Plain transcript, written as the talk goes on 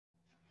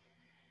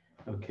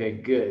Okay,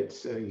 good.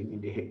 So you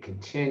need to hit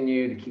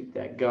continue to keep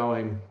that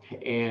going.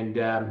 And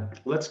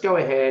let's go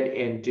ahead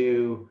and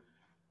do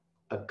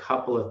a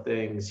couple of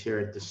things here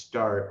at the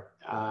start.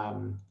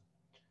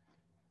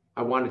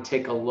 I want to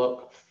take a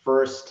look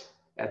first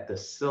at the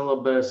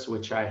syllabus,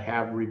 which I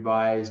have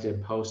revised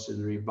and posted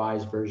the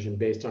revised version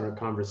based on our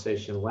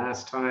conversation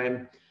last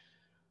time.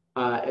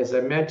 As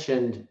I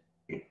mentioned,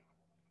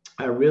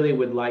 I really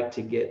would like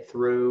to get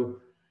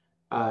through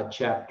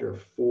chapter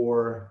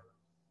 4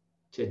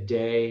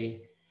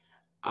 today.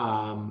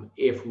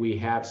 If we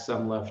have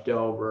some left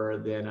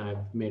over, then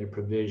I've made a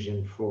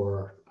provision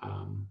for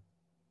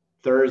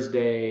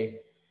Thursday,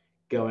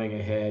 going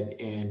ahead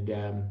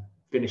and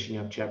finishing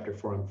up chapter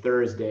 4 on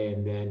Thursday,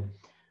 and then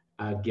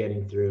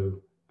getting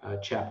through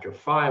chapter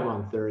 5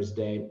 on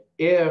Thursday.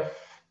 If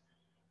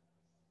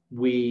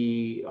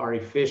we are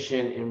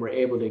efficient and we're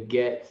able to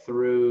get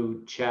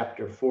through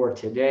chapter 4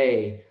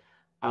 today,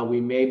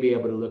 we may be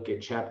able to look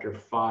at chapter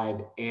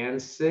 5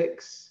 and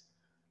 6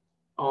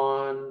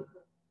 on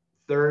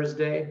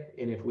Thursday.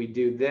 And if we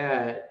do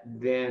that,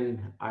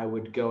 then I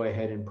would go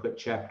ahead and put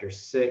chapter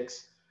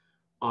 6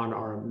 on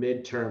our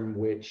midterm,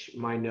 which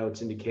my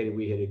notes indicated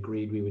we had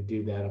agreed we would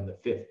do that on the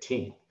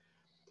 15th.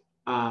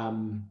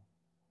 Um,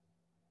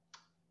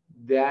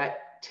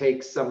 that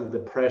takes some of the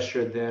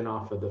pressure then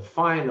off of the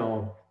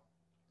final,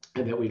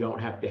 and that we don't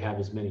have to have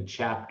as many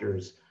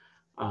chapters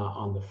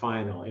on the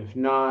final. If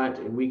not,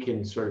 and we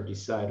can sort of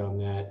decide on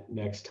that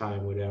next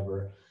time,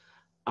 whatever,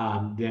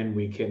 then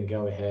we can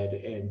go ahead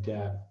and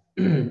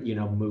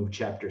move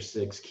chapter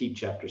 6, keep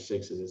chapter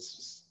 6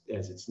 as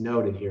it's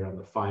noted here on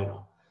the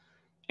final,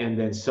 and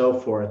then so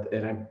forth.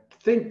 And I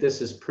think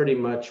this is pretty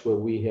much what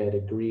we had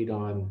agreed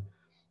on,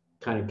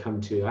 kind of come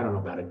to, I don't know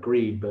about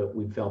agreed, but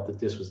we felt that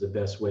this was the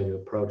best way to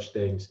approach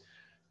things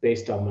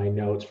based on my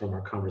notes from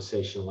our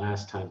conversation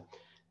last time.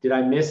 Did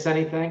I miss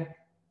anything?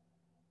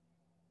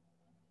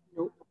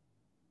 Nope.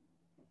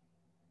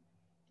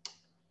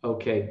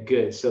 Okay,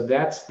 good. So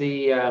that's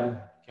the,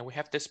 Can we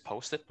have this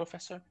posted,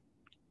 Professor?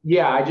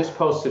 yeah, I just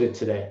posted it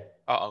today.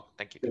 Oh,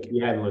 thank you, thank If you.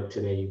 you hadn't looked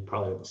today, you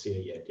probably haven't seen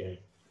it yet,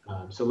 Danny.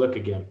 So look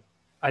again.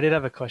 I did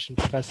have a question,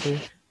 Professor.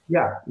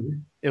 Yeah.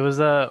 It was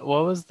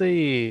what was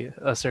the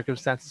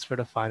circumstances for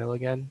the final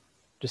again?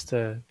 Just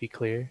to be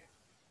clear.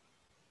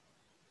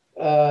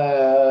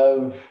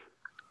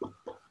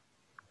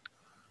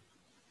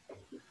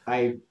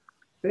 I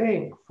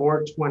think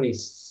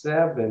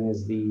 427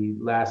 is the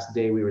last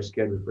day we were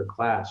scheduled for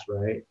class,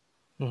 right?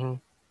 Mm-hmm.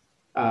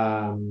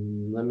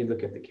 Let me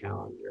look at the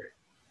calendar.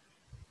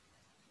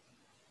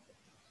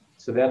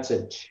 So that's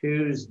a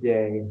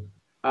Tuesday.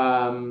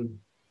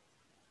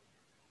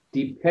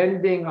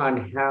 Depending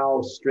on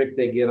how strict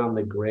they get on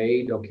the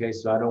grade, okay,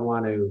 so I don't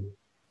want to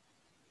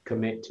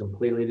commit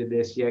completely to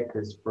this yet,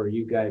 because for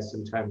you guys,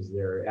 sometimes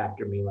they're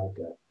after me like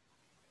a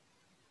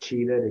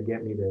cheetah to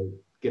get me to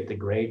get the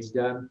grades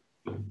done.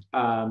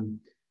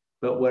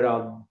 But what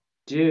I'll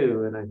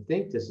do, and I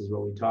think this is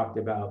what we talked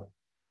about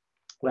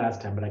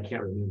last time, but I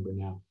can't remember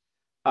now.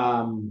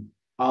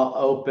 I'll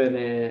open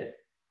it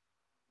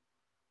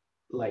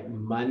like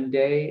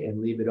Monday and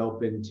leave it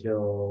open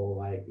till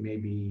like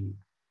maybe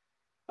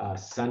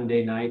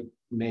Sunday night,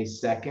 May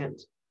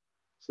 2nd,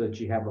 so that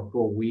you have a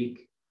full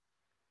week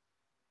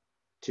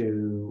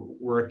to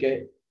work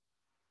it.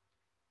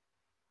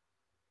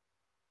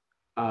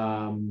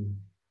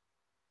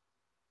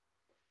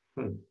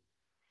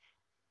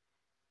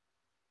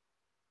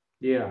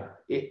 Yeah,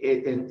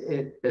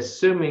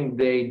 assuming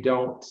they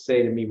don't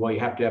say to me, well, you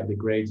have to have the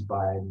grades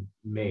by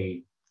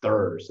May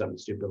 3rd or something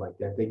stupid like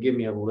that. They give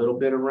me a little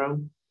bit of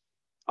room.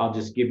 I'll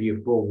just give you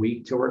a full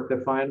week to work the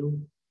final.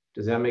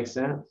 Does that make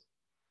sense?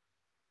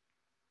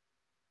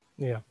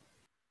 Yeah.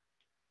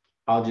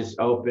 I'll just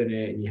open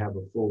it and you have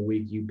a full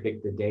week. You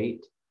pick the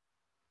date.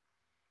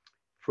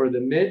 For the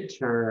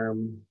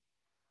midterm,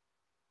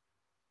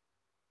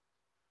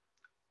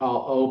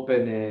 I'll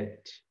open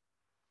it.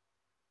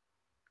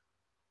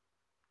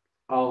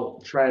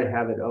 I'll try to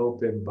have it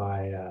open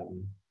by,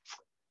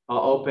 I'll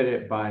open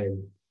it by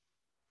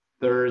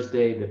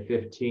Thursday, the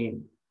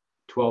 15th,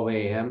 12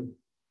 a.m.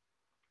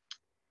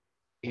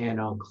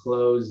 And I'll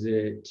close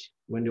it.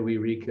 When do we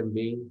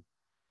reconvene?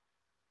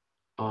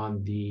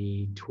 On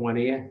the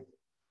 20th.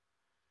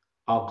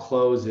 I'll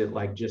close it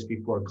like just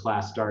before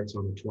class starts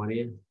on the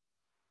 20th.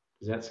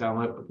 Does that sound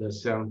like that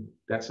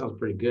sounds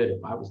pretty good?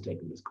 If I was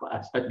taking this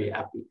class, I'd be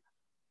happy.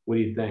 What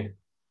do you think?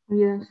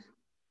 Yes,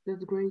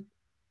 that's great.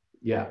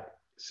 Yeah.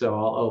 So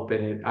I'll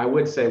open it. I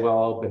would say, well,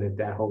 I'll open it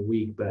that whole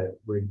week, but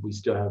we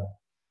still have,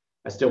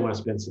 I still want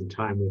to spend some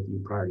time with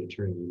you prior to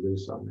turning you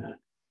loose on that.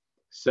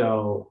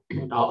 So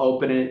I'll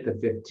open it the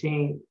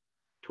 15th,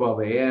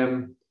 12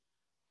 a.m.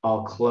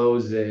 I'll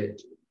close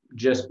it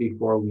just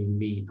before we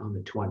meet on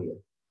the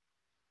 20th.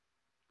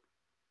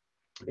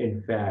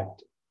 In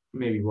fact,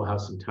 maybe we'll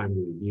have some time to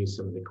review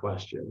some of the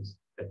questions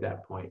at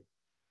that point,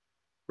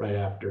 right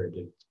after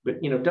it.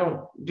 But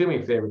don't do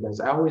me a favor, guys.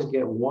 I always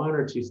get one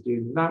or two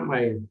students, not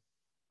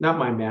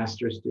my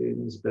master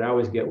students, but I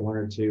always get one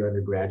or two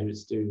undergraduate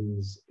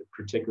students,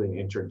 particularly in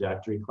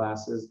introductory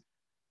classes,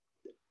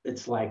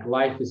 it's like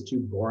life is too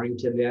boring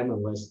to them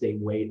unless they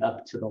wait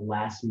up to the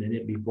last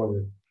minute before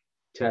the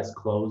test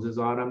closes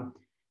on them.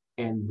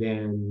 And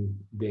then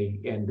they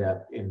end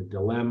up in a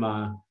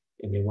dilemma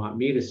and they want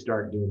me to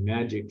start doing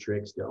magic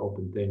tricks to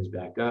open things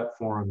back up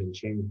for them and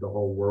change the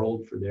whole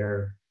world for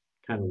their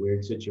kind of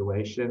weird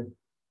situation.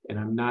 And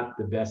I'm not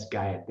the best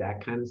guy at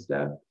that kind of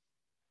stuff.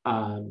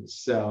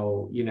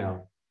 So, you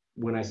know,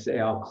 when I say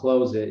I'll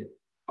close it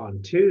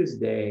on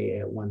Tuesday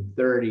at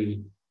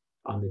 1:30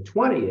 on the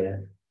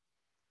 20th,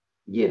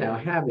 you know,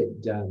 have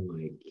it done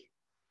like,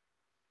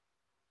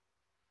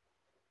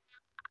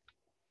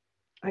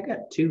 I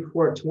got 2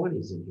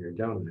 420s in here,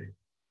 don't I?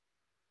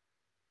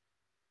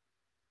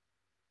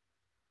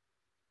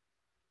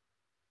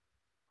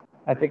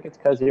 I think it's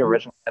because you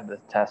originally had the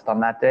test on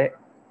that date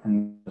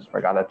and just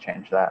forgot to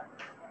change that.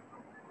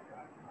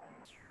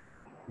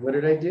 What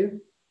did I do?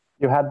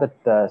 You had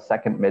the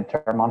second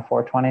midterm on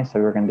 420, so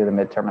we were going to do the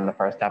midterm in the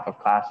first half of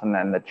class and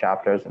then the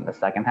chapters in the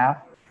second half.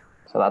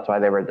 So that's why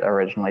they were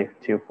originally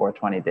 2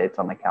 420 dates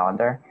on the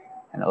calendar.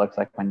 And it looks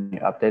like when you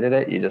updated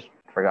it, you just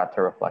forgot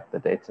to reflect the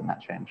dates in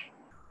that change.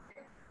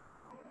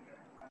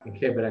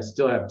 Okay, but I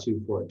still have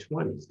 2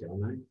 420s,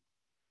 don't I?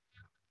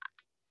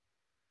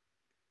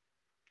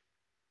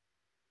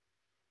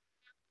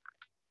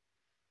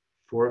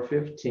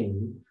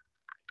 $4:15,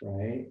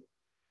 right?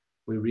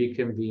 We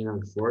reconvene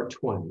on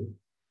 4:20.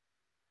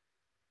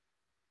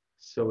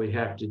 So we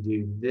have to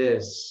do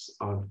this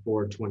on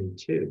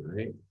 4:22,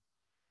 right?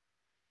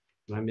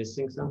 Am I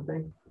missing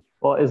something?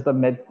 Well, is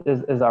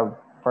our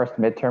first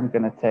midterm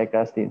going to take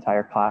us the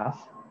entire class?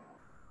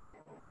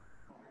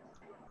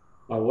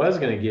 I was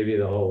going to give you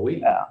the whole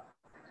week. Yeah.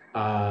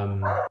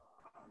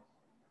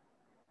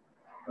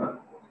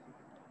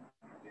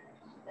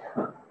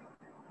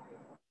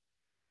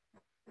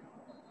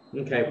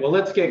 Okay, well,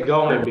 let's get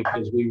going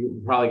because we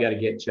probably got to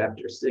get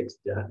chapter 6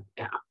 done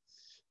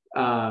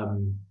now.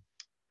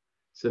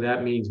 So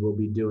that means we'll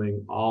be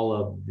doing all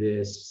of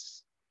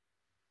this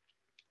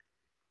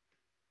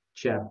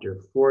chapter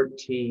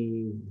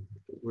 14.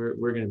 We're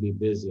going to be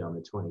busy on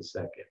the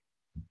 22nd.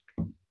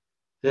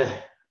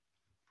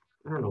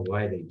 I don't know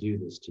why they do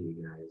this to you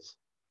guys.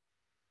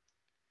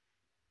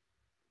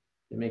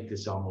 They make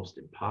this almost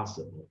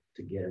impossible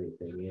to get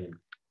everything in.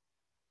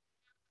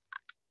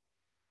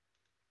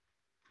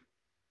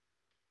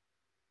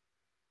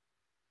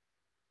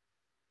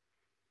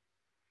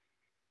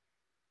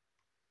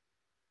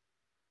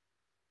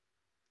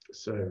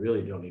 So I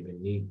really don't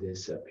even need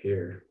this up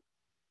here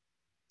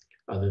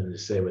other than to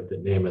say what the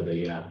name of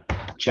the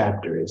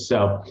chapter is.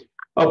 So,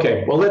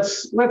 okay, well,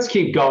 let's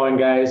keep going,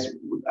 guys.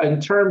 In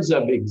terms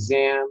of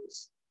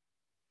exams,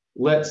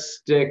 let's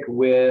stick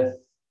with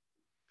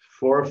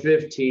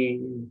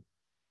 4:15.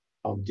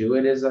 I'll do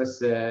it as I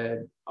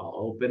said. I'll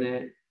open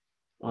it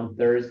on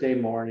Thursday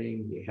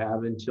morning. You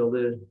have until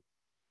the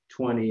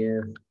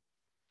 20th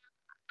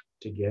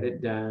to get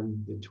it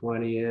done. The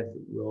 20th,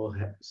 we'll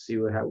see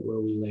where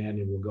we land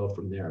and we'll go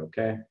from there,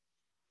 okay?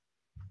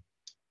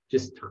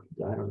 Just,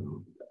 I don't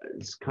know,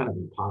 it's kind of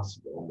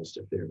impossible almost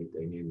to fit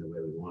everything in the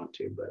way we want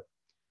to, but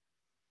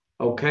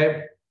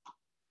okay.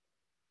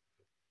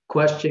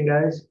 Question,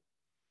 guys?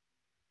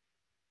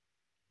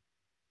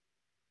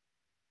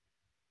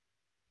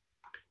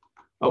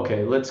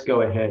 Okay, let's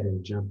go ahead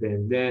and jump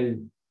in.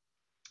 Then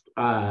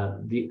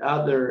the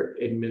other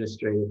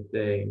administrative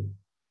thing,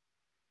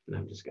 and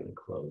I'm just going to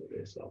close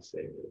this. I'll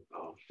save it.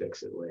 I'll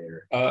fix it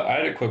later. I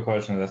had a quick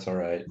question, if that's all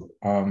right.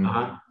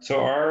 So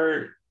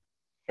are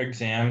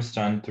exams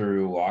done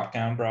through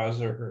Lockdown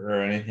browser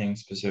or anything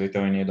specific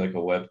that we need, like a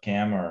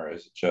webcam, or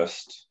is it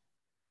just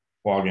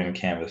log into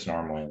Canvas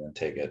normally and then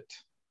take it?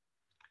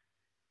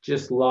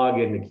 Just log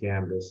into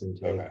Canvas and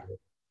take Okay. it.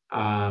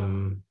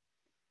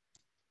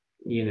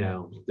 You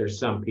know, there's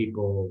some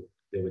people,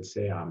 they would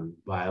say I'm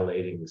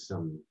violating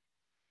some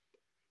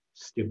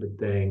stupid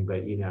thing,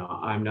 but you know,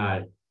 I'm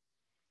not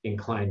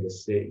inclined to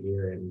sit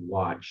here and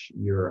watch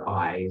your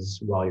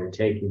eyes while you're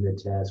taking the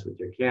test with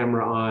your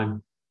camera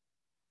on.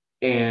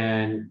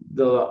 And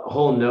the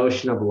whole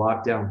notion of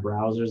lockdown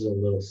browsers is a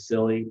little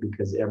silly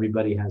because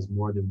everybody has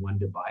more than one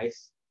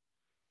device.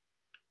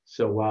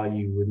 So while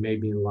you would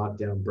maybe in a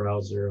lockdown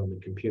browser on the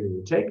computer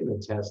you're taking the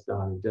test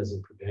on, it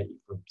doesn't prevent you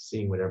from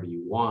seeing whatever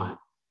you want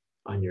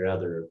on your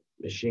other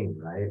machine,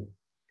 right?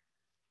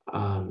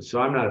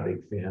 So I'm not a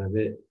big fan of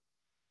it.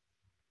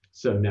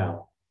 So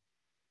no.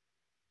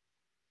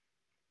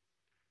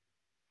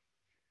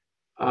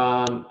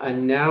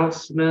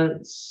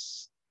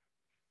 Announcements.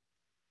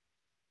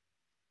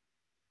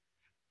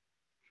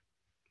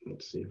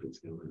 Let's see if it's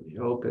going to let me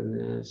open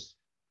this.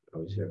 I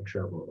always have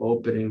trouble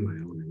opening my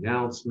own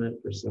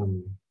announcement for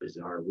some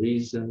bizarre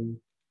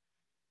reason.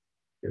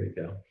 Here we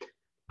go.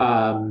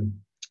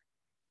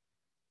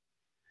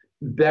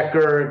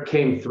 Becker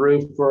came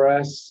through for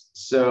us,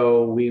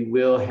 so we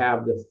will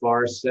have the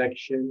FAR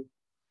section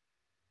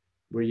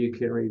where you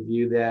can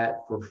review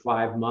that for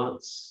 5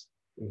 months.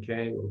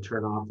 Okay, we'll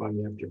turn off on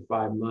you after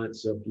 5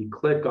 months. So if you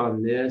click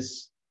on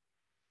this,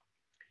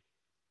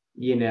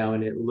 you know,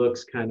 and it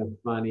looks kind of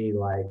funny,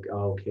 like,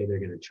 oh, okay, they're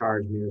going to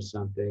charge me or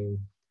something.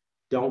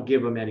 Don't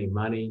give them any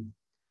money.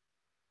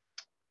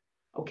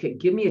 Okay,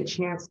 give me a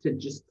chance to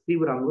just see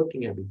what I'm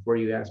looking at before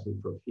you ask me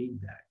for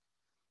feedback.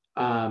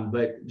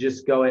 But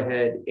just go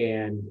ahead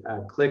and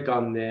click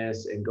on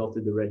this and go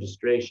through the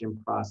registration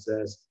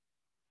process,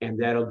 and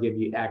that'll give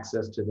you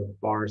access to the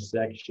FAR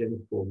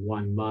section for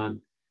 1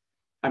 month.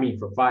 I mean,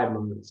 for 5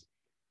 months.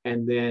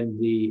 And then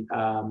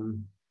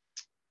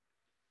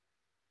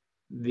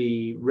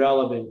the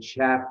relevant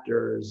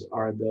chapters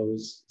are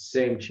those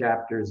same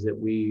chapters that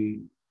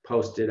we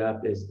posted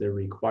up as the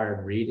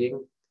required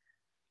reading.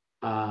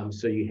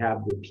 So you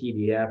have the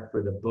PDF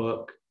for the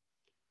book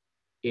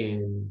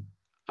in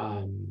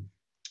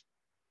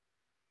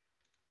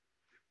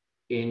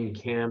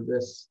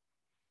Canvas.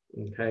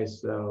 Okay,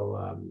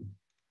 so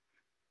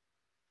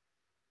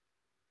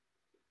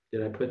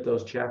did I put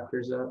those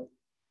chapters up?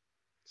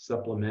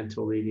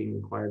 Supplemental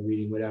reading, required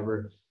reading,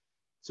 whatever.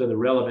 So the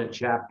relevant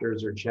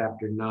chapters are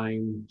chapter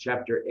 9,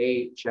 chapter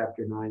 8,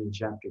 chapter 9, and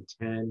chapter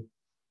 10.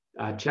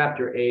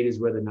 Chapter 8 is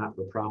where the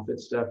not-for-profit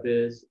stuff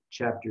is.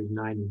 Chapters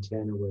 9 and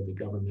 10 are where the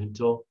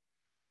governmental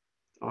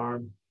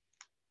are.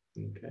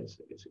 Okay,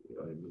 so I guess we can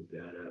go ahead and move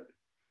that up.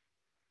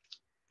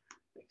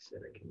 I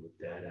said I can move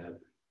that up.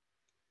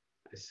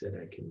 I said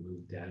I can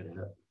move that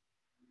up.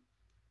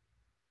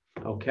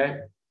 Okay.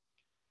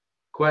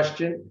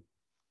 Question?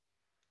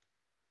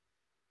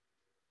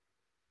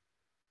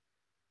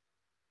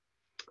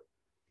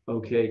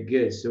 Okay,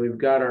 good. So we've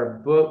got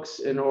our books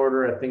in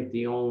order. I think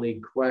the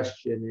only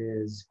question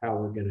is how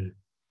we're going to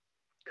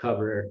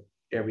cover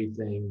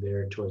everything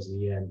there towards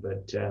the end.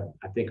 But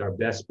I think our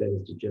best bet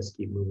is to just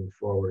keep moving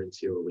forward and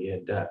see where we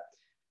end up.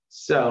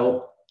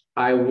 So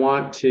I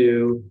want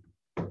to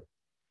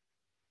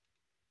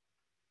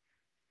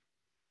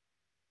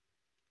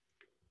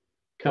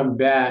come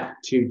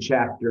back to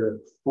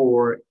chapter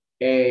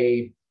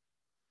 4A.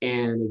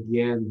 And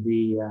again,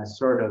 the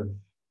sort of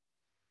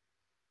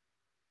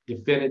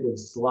definitive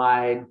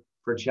slide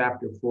for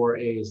chapter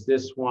 4A is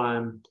this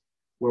one,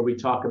 where we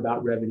talk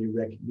about revenue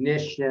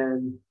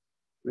recognition.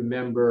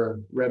 Remember,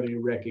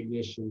 revenue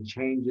recognition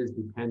changes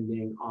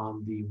depending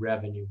on the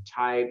revenue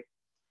type.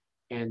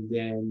 And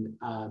then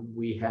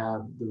we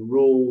have the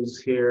rules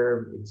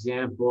here,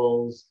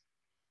 examples,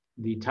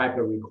 the type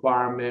of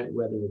requirement,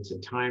 whether it's a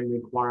time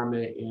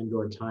requirement and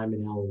or time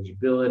and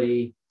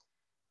eligibility.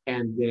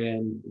 And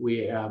then we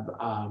have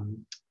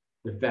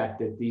the fact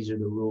that these are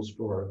the rules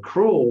for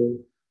accrual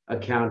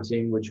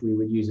accounting, which we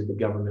would use at the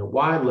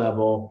government-wide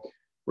level.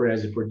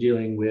 Whereas if we're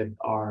dealing with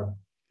our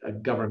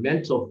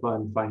governmental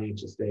fund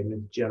financial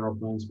statements, general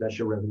fund,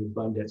 special revenue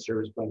fund, debt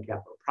service fund,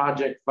 capital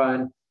project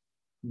fund,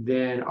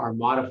 then our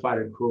modified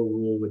accrual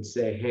rule would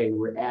say, hey,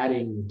 we're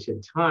adding to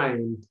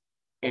time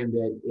and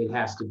that it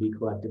has to be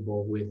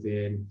collectible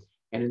within.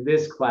 And in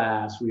this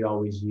class, we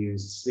always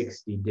use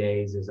 60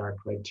 days as our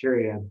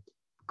criteria,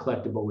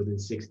 collectible within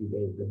 60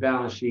 days of the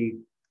balance sheet.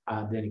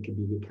 Then it can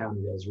be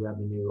counted as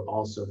revenue.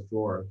 Also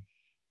for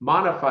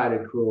modified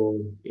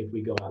accrual, if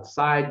we go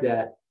outside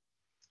that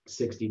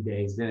 60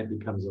 days, then it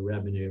becomes a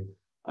revenue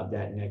of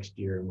that next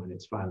year when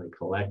it's finally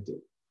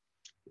collected.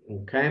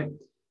 Okay,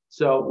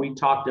 so we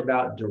talked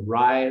about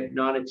derived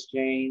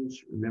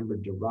non-exchange. Remember,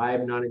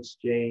 derived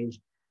non-exchange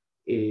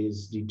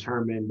is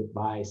determined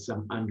by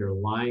some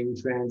underlying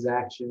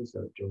transaction.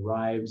 So it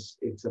derives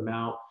its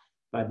amount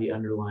by the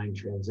underlying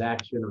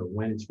transaction, or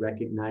when it's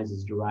recognized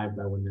as derived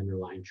by when the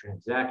underlying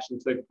transaction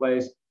took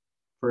place.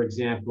 For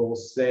example,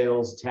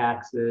 sales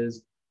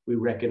taxes, we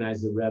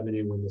recognize the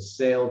revenue when the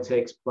sale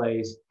takes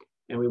place.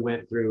 And we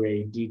went through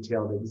a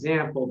detailed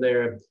example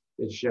there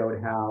that showed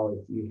how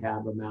if you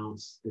have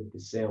amounts that the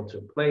sale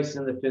took place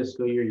in the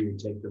fiscal year, you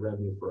take the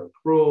revenue for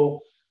accrual.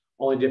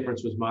 Only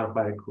difference was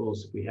modified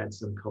accruals if we had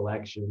some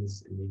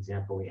collections. In the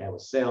example we had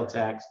with sale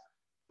tax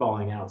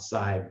falling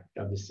outside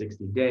of the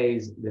 60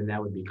 days, then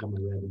that would become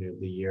a revenue of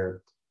the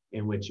year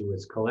in which it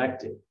was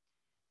collected.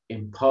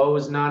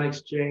 Imposed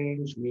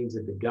non-exchange means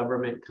that the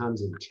government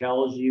comes and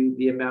tells you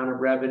the amount of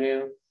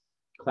revenue.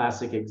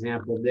 Classic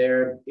example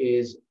there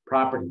is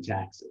property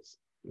taxes.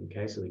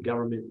 Okay, so the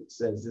government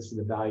says this is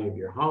the value of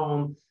your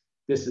home.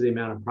 This is the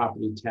amount of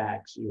property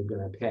tax you're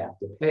going to have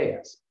to pay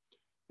us.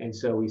 And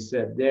so we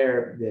said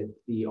there that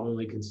the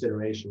only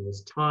consideration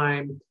was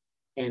time,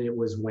 and it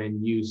was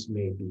when use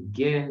may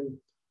begin.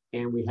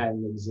 And we had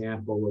an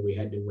example where we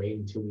had to wait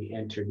until we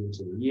entered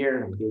into the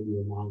year. And I gave you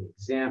a long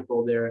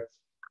example there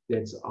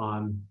that's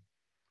on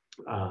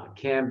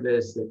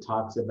Canvas that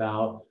talks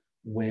about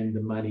when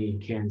the money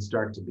can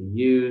start to be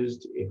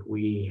used if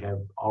we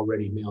have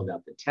already mailed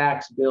out the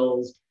tax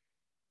bills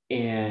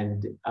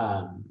and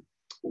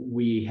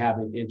we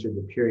haven't entered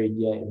the period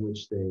yet in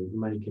which the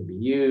money can be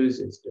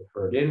used. It's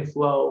deferred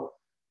inflow.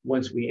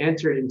 Once we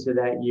entered into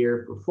that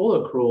year for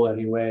full accrual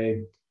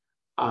anyway,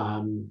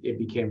 it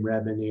became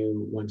revenue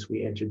once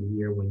we entered the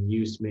year when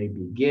use may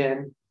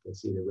begin.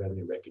 Let's see the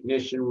revenue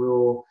recognition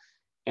rule.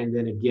 And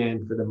then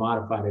again for the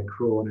modified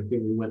accrual, and I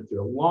think we went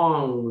through a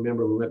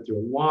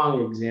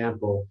long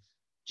example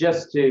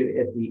just to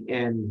at the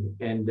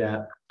end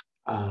up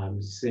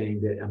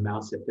saying that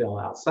amounts that fell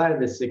outside of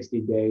the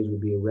 60 days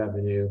would be a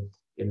revenue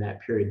in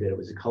that period that it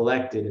was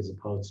collected, as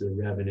opposed to the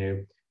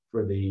revenue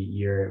for the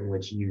year in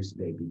which use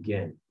may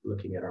begin,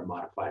 looking at our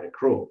modified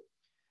accrual.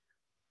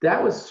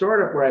 That was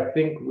sort of where I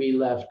think we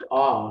left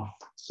off.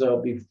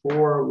 So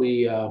before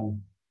we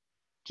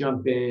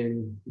jump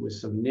in with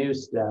some new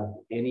stuff,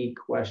 any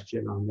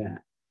question on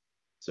that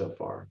so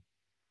far?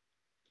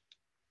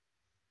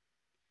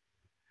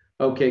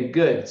 Okay,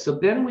 good. So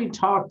then we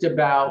talked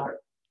about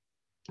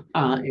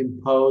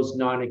imposed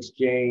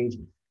non-exchange,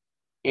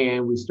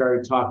 and we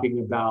started talking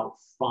about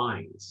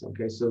fines.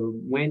 Okay, so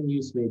when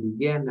use may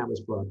begin, that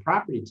was for our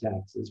property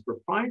taxes. For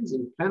fines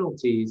and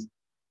penalties,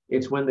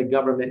 it's when the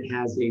government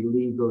has a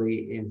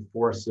legally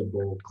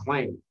enforceable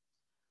claim.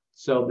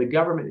 So the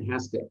government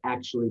has to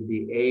actually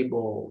be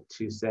able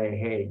to say,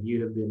 hey,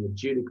 you have been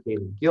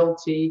adjudicated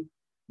guilty.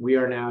 We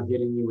are now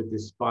hitting you with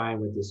this fine,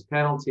 with this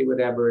penalty,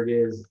 whatever it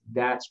is.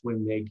 That's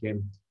when they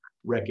can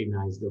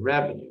recognize the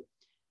revenue.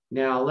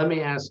 Now, let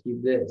me ask you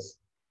this.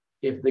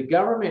 If the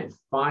government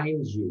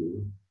fines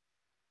you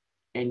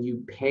and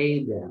you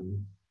pay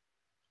them,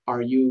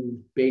 are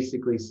you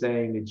basically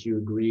saying that you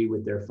agree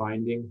with their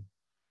finding?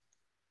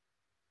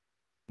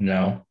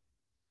 No.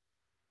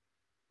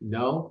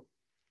 No?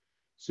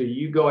 So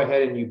you go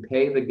ahead and you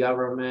pay the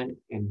government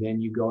and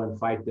then you go and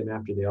fight them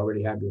after they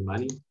already have your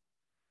money?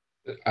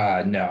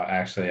 No,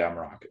 actually, I'm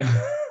wrong.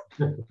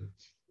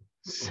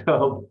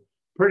 So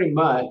pretty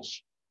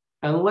much,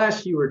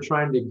 unless you were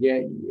trying to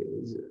get,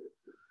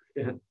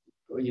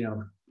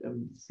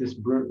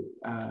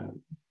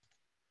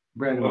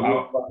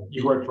 Brandon,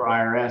 you worked for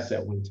IRS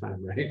at one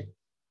time, right?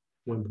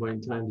 One point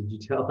in time, did you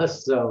tell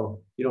us?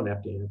 So you don't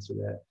have to answer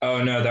that.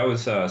 Oh, no, that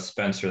was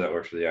Spencer that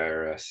worked for the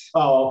IRS.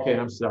 Oh, okay,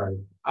 I'm sorry.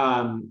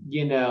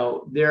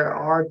 There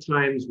are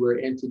times where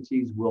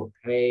entities will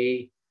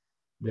pay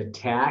the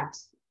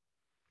tax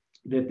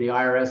that the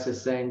IRS is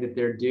saying that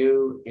they're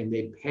due, and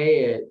they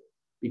pay it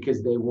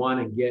because they want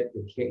to get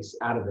the case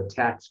out of the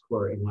tax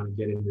court and want to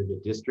get into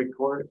the district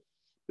court.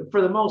 But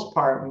for the most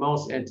part,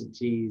 most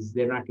entities,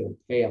 they're not going to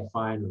pay a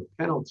fine or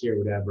a penalty or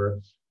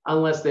whatever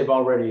unless they've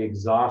already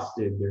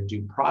exhausted their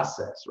due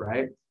process,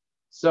 right?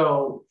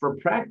 So for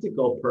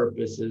practical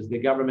purposes, the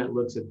government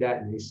looks at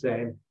that and they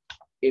say,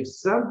 if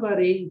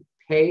somebody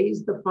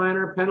pays the fine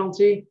or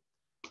penalty,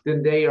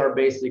 then they are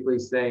basically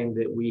saying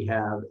that we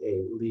have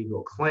a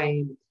legal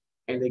claim,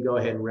 and they go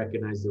ahead and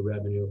recognize the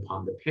revenue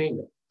upon the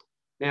payment.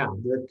 Now,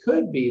 there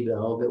could be,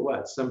 though,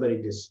 that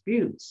somebody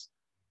disputes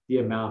the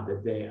amount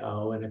that they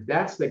owe. And if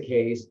that's the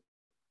case,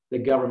 the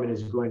government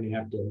is going to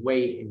have to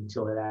wait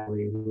until it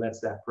actually lets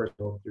that person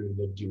go through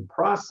the due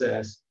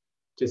process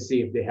to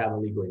see if they have a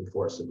legally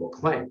enforceable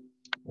claim.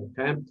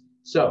 Okay,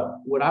 so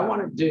what I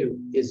want to do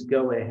is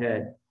go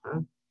ahead.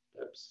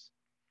 Oops,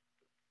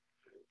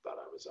 I thought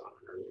I was on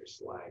an earlier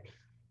slide.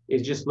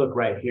 Is just look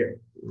right here.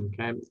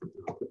 Okay,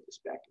 I'll put this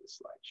back in the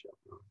slideshow.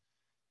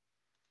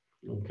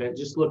 Okay,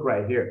 just look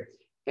right here.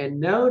 And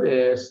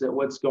notice that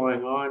what's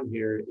going on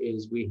here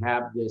is we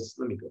have this,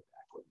 let me go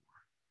back one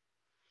more.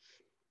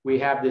 We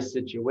have this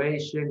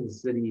situation, the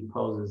city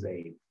imposes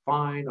a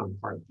fine on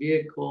parked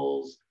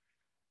vehicles.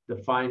 The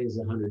fine is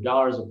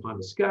 $100 upon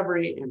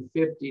discovery and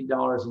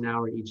 $50 an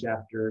hour each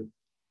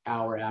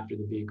hour after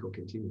the vehicle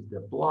continues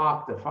to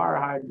block the fire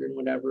hydrant,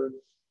 whatever.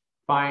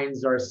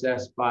 Fines are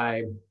assessed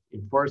by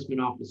enforcement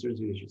officers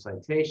who issue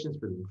citations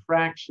for the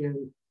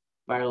infraction.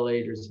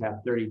 Violators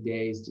have 30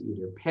 days to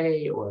either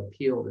pay or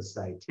appeal the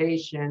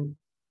citation.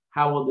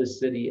 How will the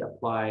city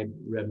apply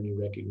revenue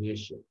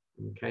recognition?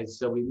 Okay,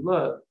 so we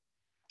look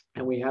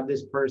and we have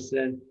this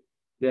person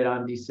that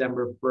on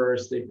December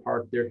 1st, they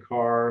parked their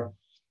car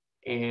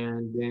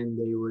and then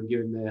they were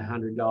given the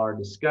 $100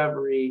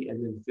 discovery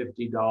and then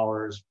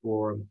 $50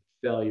 for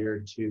failure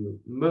to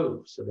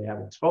move. So they have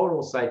a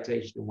total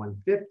citation of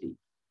 $150.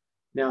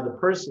 Now the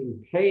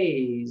person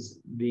pays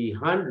the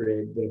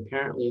 $100, but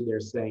apparently they're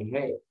saying,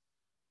 hey,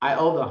 I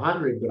owe the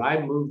 $100, but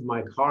I moved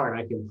my car and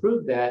I can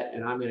prove that,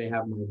 and I'm going to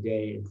have my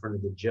day in front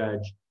of the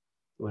judge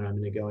when I'm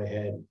going to go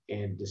ahead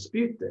and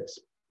dispute this.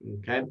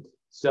 Okay,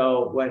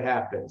 so what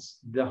happens?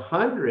 The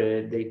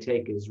 $100 they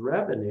take as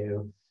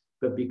revenue,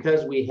 but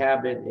because we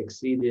haven't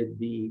exceeded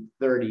the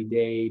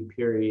 30-day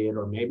period,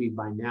 or maybe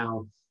by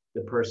now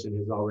the person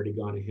has already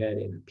gone ahead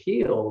and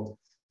appealed,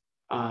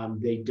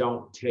 they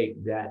don't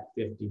take that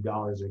 $50.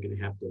 They're going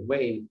to have to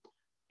wait.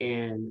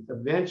 And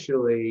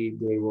eventually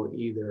they will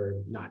either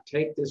not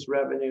take this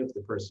revenue if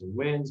the person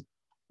wins,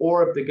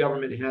 or if the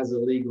government has a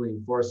legally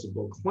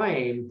enforceable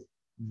claim,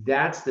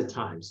 that's the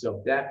time. So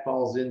if that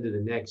falls into the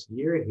next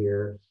year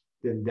here,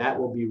 then that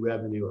will be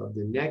revenue of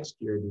the next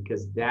year,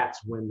 because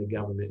that's when the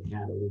government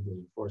had a legally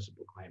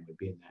enforceable claim, would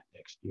be in that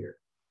next year.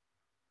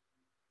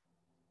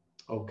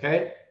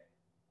 Okay.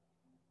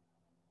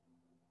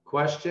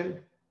 Question?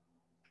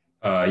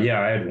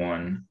 Yeah, I had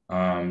one.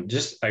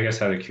 Just, I guess,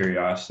 out of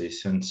curiosity,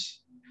 since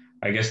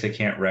I guess they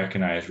can't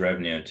recognize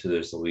revenue until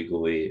there's a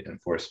legally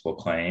enforceable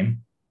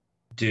claim.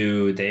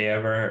 Do they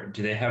have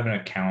an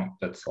account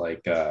that's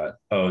like,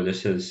 oh,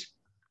 this is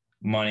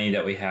money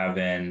that we have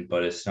in,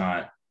 but it's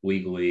not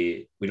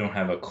legally, we don't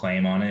have a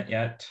claim on it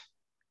yet?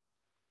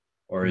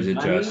 Or is it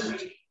Money?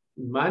 just,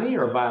 Money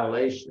or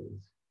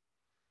violations?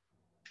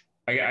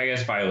 I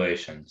guess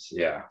violations,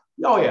 yeah.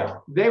 Oh yeah,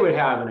 they would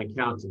have an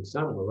accounting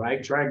somewhere,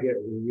 right? Try and get,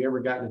 have you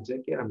ever gotten a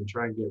ticket? I'm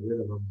trying to get rid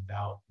of them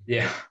without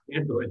Yeah.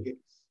 handling it.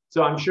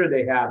 So I'm sure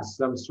they have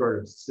some sort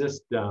of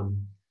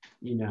system,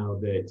 you know,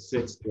 that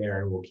sits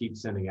there and will keep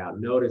sending out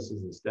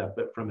notices and stuff.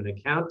 But from an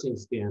accounting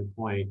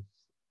standpoint,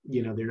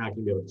 you know, they're not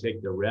going to be able to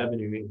take the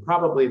revenue. And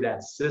probably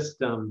that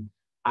system,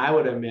 I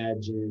would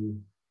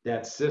imagine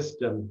that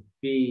system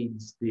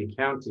feeds the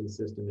accounting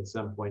system at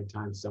some point in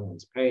time.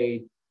 Someone's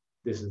paid.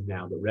 This is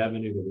now the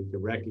revenue that we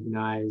can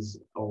recognize,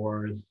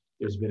 or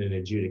there's been an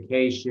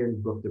adjudication,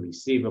 book the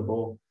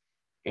receivable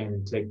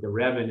and take the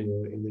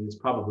revenue. And then it's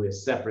probably a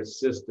separate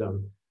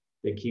system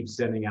that keeps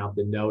sending out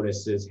the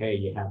notices, hey,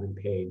 you haven't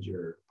paid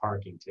your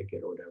parking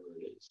ticket or whatever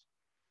it is.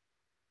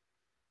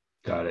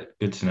 Got it.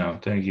 Good to know.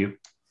 Thank you.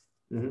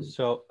 Mm-hmm.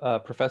 So,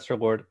 Professor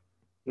Lord,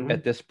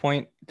 at this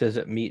point, does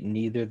it meet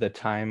neither the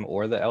time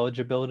or the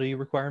eligibility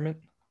requirement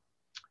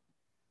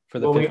for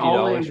the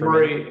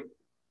 $50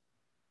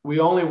 we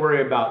only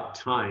worry about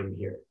time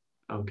here,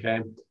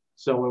 okay?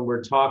 So when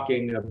we're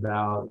talking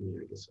about,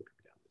 I guess I'll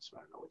come down this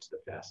one. I don't know what's the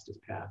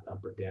fastest path,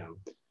 up or down.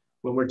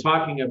 When we're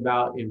talking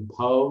about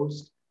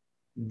imposed,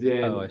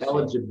 then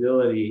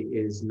eligibility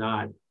is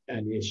not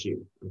an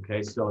issue,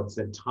 okay? So it's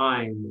a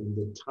time, and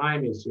the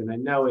time issue, and I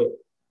know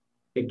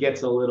it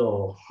gets a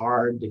little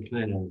hard to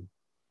kind of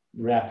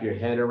wrap your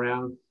head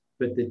around,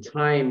 but the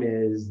time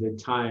is the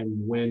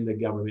time when the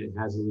government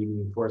has a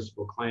legally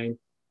enforceable claim.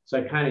 So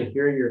I kind of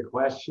hear your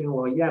question.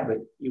 Well, yeah, but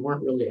you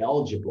weren't really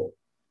eligible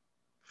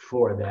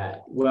for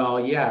that. Well,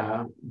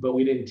 yeah, but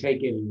we didn't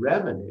take any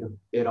revenue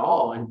at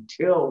all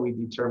until we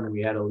determined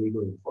we had a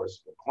legally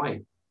enforceable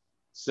claim.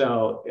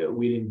 So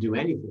we didn't do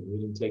anything. We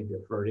didn't take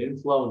deferred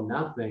inflow,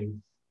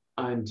 nothing,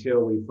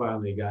 until we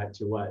finally got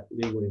to what?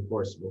 Legally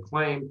enforceable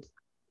claim.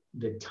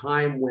 The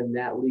time when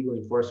that legally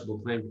enforceable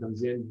claim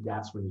comes in,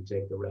 that's when you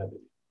take the revenue.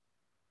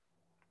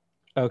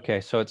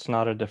 Okay, so it's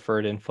not a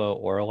deferred inflow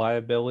or a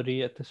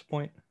liability at this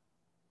point?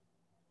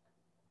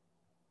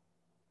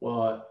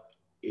 Well,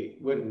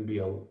 it wouldn't be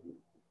a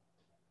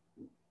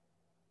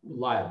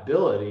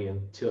liability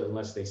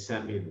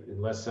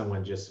unless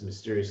someone just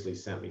mysteriously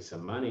sent me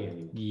some money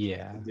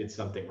and did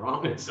something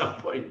wrong at some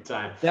point in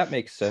time. That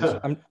makes sense.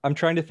 So, I'm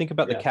trying to think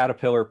about the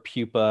caterpillar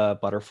pupa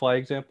butterfly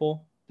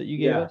example that you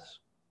gave us.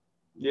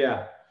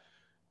 Yeah.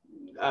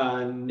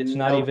 It's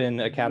not even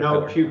a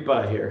caterpillar. No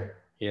pupa here.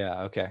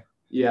 Yeah, okay.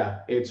 Yeah,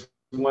 it's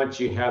once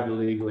you have the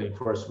legally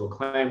enforceable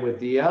claim. With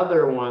the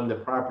other one, the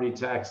property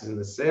taxes and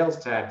the sales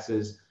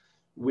taxes,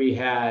 we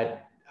had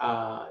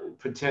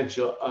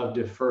potential of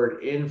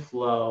deferred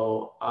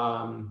inflow.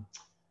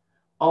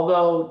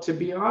 Although, to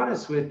be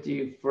honest with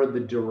you, for the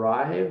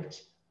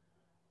derived,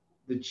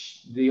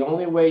 the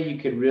only way you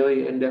could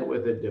really end up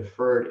with a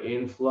deferred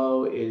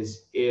inflow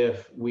is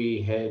if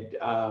we had,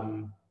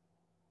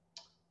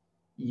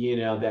 you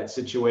know, that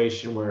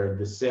situation where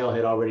the sale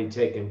had already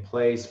taken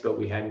place, but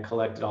we hadn't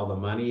collected all the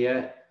money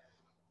yet.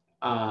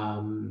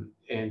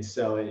 And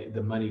so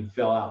the money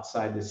fell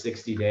outside the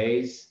 60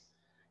 days.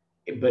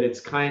 But it's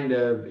kind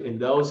of, in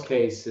those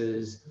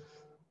cases,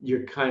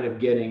 you're kind of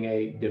getting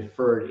a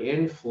deferred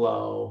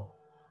inflow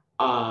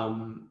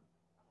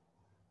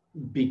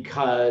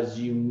because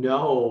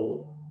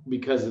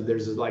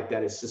there's like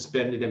that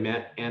suspended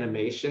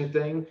animation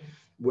thing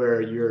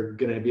where you're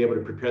going to be able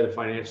to prepare the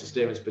financial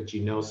statements, but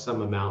you know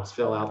some amounts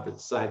fell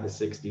outside the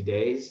 60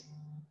 days.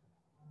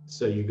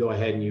 So you go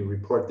ahead and you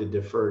report the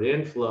deferred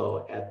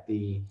inflow at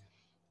the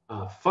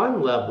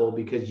fund level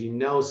because you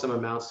know some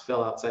amounts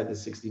fell outside the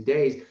 60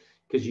 days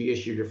because you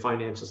issued your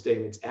financial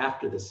statements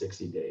after the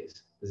 60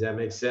 days. Does that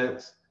make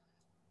sense?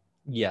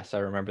 Yes, I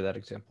remember that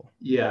example.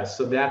 Yeah,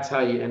 so that's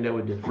how you end up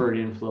with deferred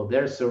inflow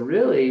there. So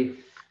really,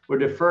 where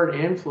deferred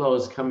inflow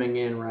is coming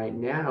in right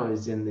now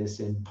is in this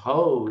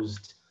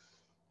imposed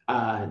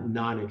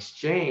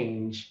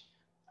non-exchange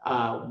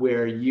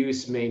where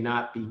use may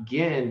not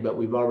begin, but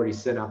we've already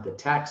sent out the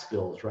tax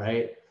bills,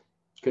 right?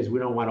 Because we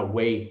don't want to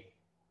wait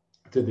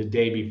to the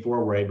day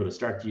before we're able to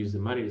start to use the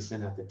money to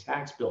send out the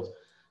tax bills.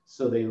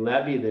 So they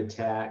levy the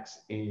tax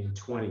in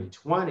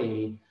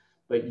 2020,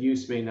 but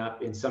use may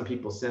not, and some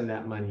people send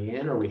that money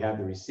in, or we have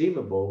the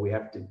receivable, we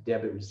have to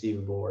debit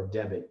receivable or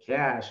debit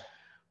cash.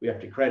 We have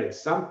to credit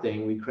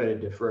something, we credit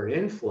deferred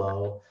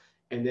inflow.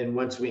 And then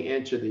once we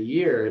enter the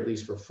year, at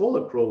least for full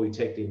accrual, we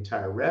take the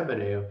entire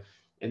revenue.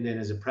 And then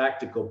as a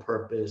practical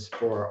purpose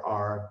for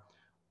our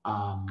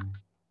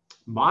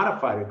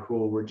modified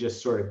accrual, we're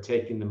just sort of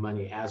taking the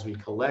money as we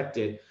collect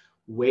it,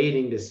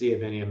 waiting to see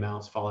if any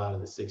amounts fall out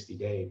of the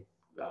 60-day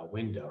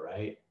window,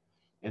 right?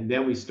 And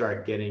then we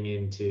start getting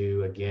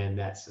into, again,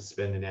 that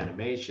suspended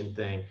animation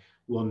thing.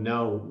 We'll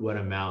know what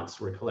amounts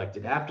were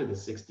collected after the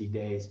 60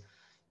 days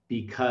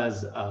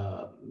because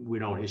we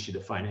don't issue the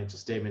financial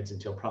statements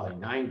until probably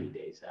 90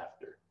 days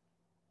after.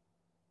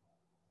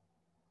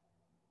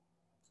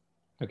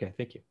 Okay,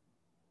 thank you.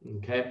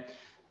 Okay.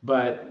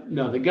 But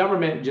no, the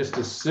government just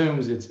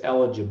assumes it's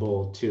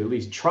eligible to at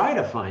least try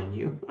to fine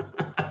you.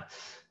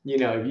 You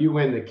know, if you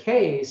win the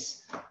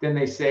case, then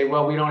they say,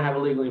 well, we don't have a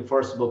legally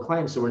enforceable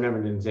claim, so we're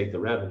never going to take the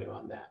revenue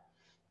on that.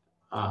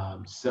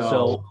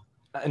 So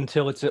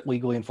until it's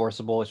legally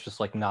enforceable, it's just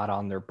like not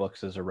on their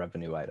books as a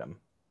revenue item.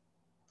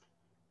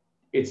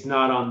 It's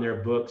not on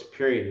their books,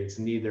 period. It's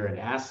neither an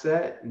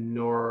asset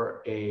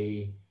nor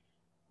a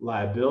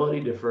liability,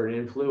 deferred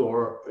inflow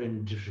or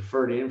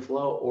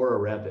a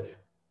revenue.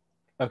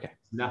 Okay.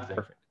 Nothing.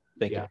 Perfect.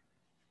 Thank you.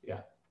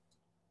 Yeah.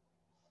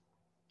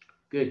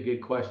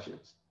 Good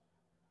questions.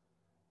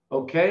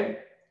 Okay.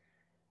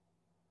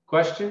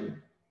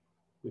 Question?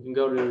 We can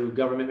go to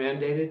government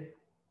mandated.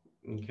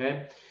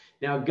 Okay.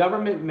 Now,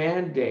 government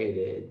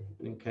mandated,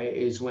 okay,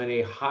 is when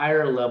a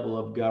higher level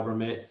of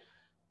government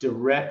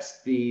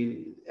directs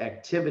the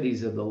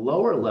activities of the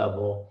lower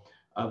level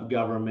of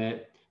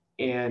government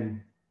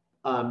and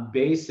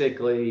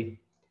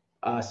basically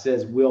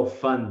says we'll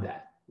fund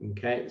that.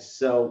 Okay.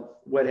 So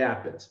what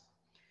happens?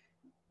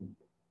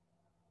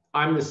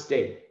 I'm the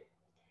state,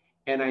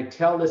 and I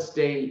tell the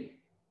state,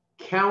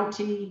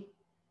 county,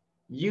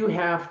 you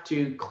have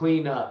to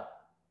clean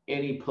up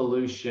any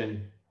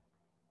pollution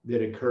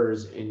that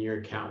occurs in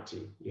your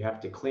county. You have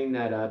to clean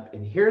that up.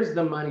 And here's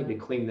the money to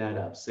clean that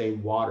up, say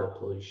water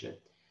pollution.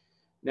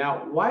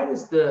 Now, why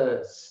does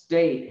the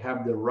state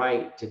have the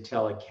right to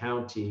tell a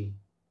county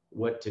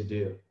what to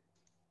do?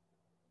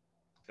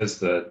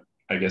 Because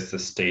I guess the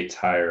state's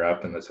higher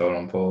up in the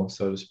totem pole,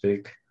 so to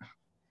speak.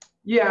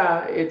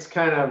 Yeah, it's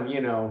kind of,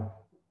 you know,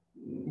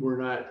 we're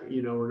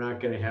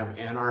not going to have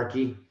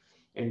anarchy.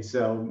 And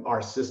so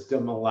our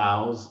system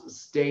allows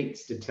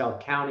states to tell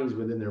counties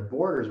within their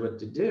borders what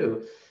to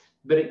do,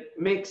 but it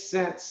makes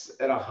sense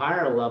at a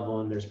higher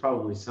level. And there's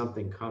probably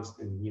something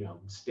constant, you know,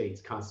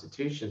 states,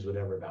 constitutions,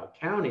 whatever, about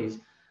counties.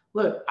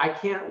 Look, I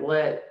can't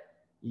let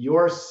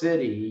your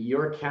city,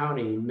 your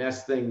county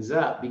mess things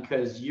up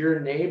because you're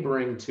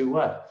neighboring to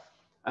what?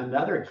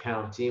 Another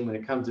county. And when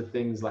it comes to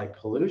things like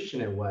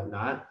pollution and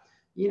whatnot,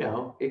 you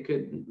know, it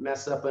could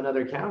mess up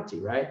another county,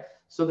 right?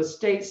 So the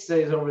state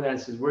says over there and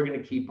says, we're going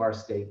to keep our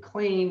state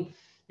clean.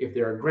 If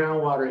there are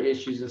groundwater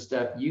issues and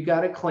stuff, you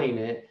got to clean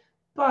it.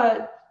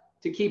 But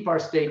to keep our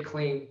state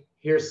clean,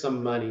 here's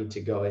some money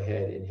to go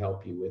ahead and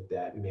help you with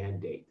that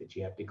mandate that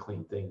you have to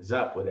clean things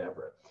up,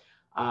 whatever.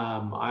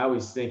 I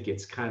always think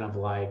it's kind of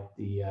like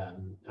the,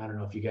 I don't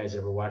know if you guys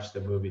ever watched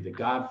the movie The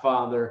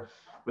Godfather,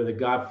 where the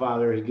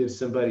Godfather, he gives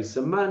somebody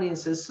some money and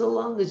says, so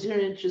long as your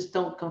interests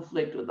don't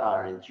conflict with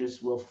our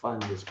interests, we'll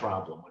fund this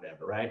problem,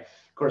 whatever, right?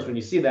 Of course, when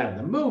you see that in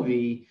the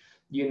movie,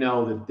 you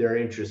know that their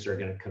interests are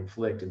going to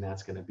conflict, and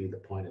that's going to be the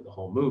point of the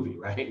whole movie,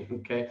 right?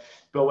 Okay.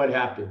 But what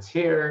happens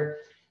here,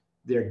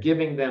 they're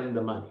giving them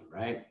the money,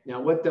 right?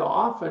 Now, what they'll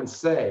often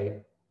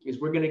say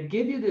is, we're going to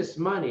give you this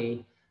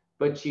money,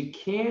 but you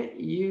can't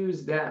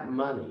use that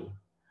money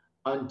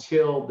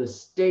until the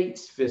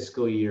state's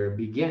fiscal year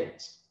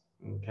begins,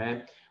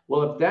 okay?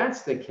 Well, if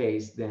that's the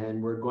case,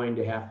 then we're going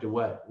to have to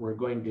what? We're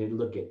going to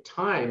look at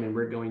time, and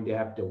we're going to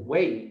have to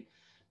wait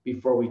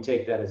before we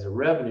take that as a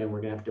revenue. We're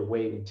going to have to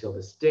wait until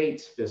the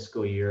state's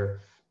fiscal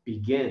year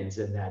begins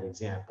in that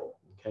example.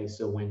 Okay,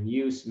 so when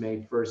use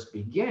may first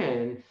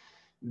begin,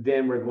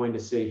 then we're going to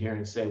sit here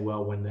and say,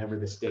 well, whenever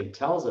the state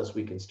tells us,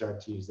 we can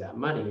start to use that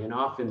money. And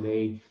often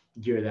they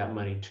gear that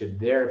money to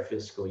their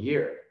fiscal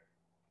year.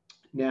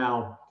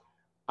 Now,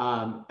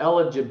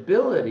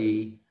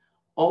 eligibility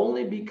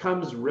only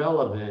becomes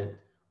relevant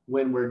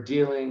when we're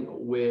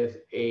dealing with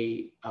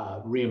a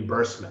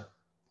reimbursement.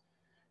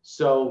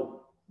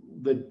 So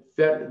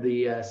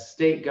the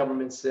state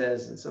government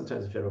says, and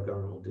sometimes the federal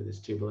government will do this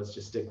too, but let's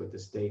just stick with the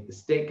state. The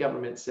state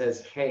government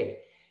says, hey,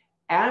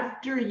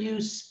 after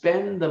you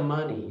spend the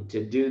money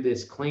to do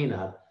this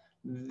cleanup,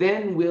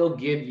 then we'll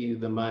give you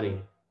the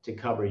money to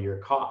cover your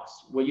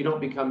costs. Well, you don't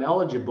become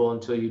eligible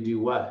until you do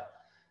what?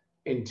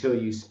 Until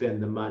you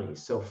spend the money.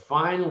 So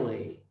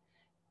finally,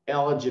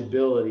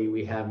 eligibility,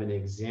 we have an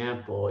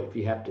example. If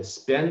you have to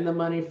spend the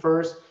money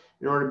first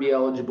in order to be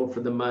eligible for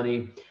the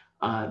money,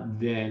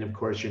 then of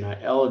course you're not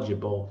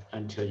eligible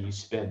until you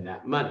spend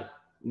that money.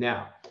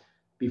 Now,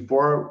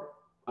 before,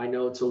 I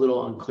know it's a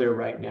little unclear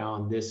right now,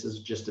 and this is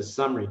just a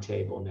summary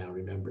table now,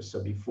 remember.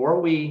 So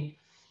before we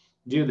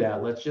do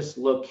that, let's just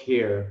look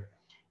here,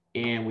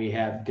 and we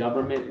have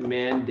government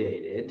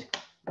mandated,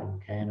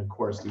 okay? And of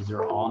course, these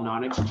are all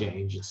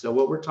non-exchange. So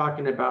what we're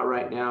talking about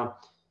right now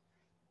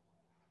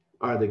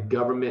are the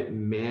government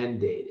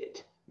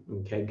mandated,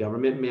 okay?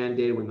 Government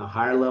mandated, when the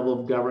higher level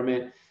of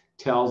government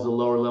tells the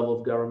lower level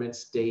of government,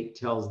 state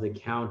tells the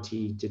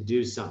county to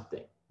do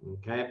something,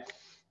 okay?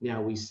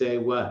 Now we say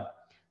what?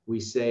 We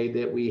say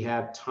that we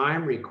have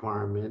time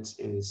requirements,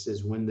 and it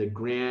says when the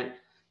grant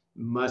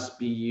must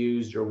be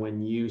used or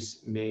when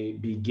use may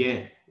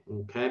begin,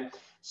 okay?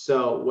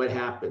 So what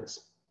happens?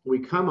 We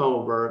come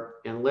over,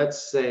 and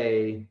let's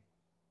say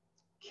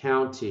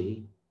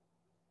county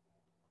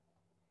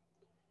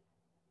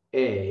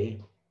A,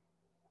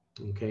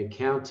 okay,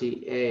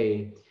 county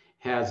A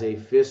has a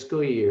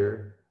fiscal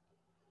year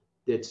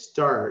that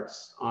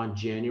starts on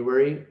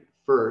January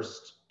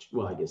 1st.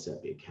 Well, I guess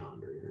that'd be a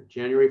calendar year.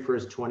 January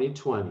 1st,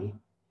 2020,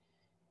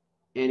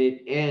 and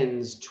it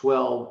ends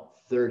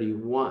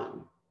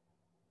 12/31,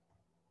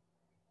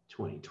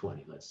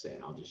 2020, let's say.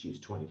 I'll just use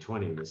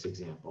 2020 in this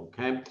example,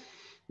 okay?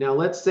 Now,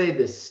 let's say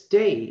the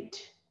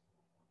state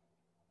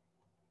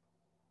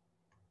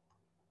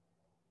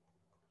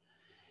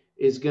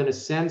is going to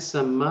send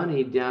some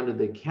money down to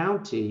the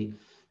county,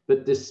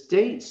 but the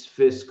state's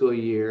fiscal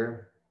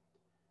year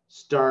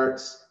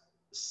starts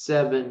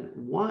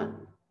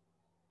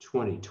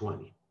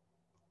 7/1/2020.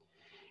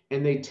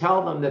 And they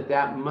tell them that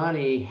that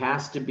money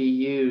has to be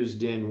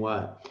used in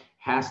what?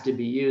 Has to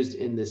be used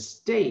in the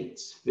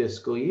state's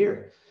fiscal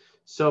year.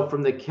 So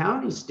from the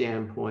county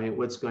standpoint,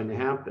 what's going to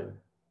happen?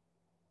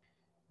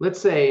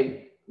 Let's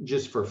say,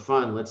 just for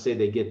fun, let's say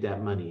they get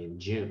that money in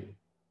June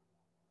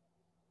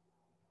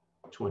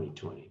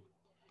 2020.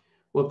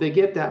 Well, if they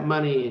get that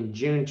money in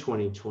June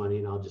 2020,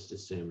 and I'll just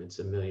assume it's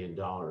 $1 million,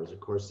 of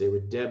course, they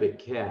would debit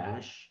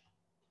cash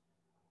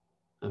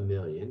 $1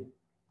 million.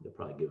 They'll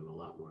probably give them a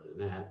lot more than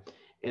that.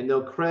 And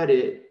they'll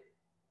credit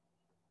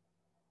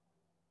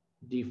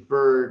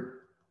deferred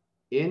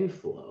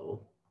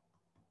inflow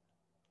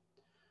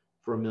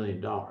for $1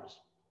 million.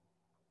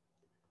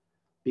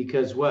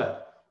 Because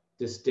what?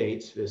 The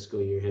state's fiscal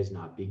year has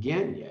not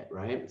begun yet,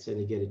 right? So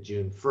they get it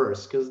June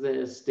 1st because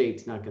the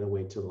state's not going to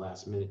wait till the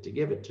last minute to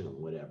give it to them,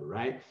 whatever,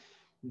 right?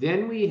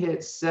 Then we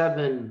hit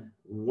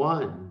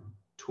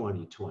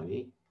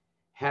 7/1/2020.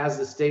 Has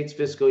the state's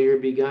fiscal year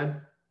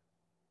begun?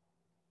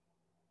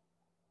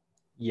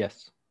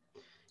 Yes.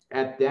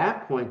 At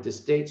that point, the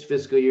state's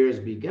fiscal year has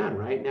begun,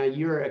 right? Now,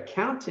 your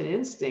accountant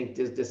instinct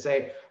is to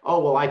say,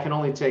 oh, well, I can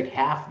only take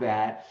half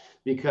that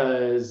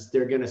because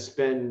they're going to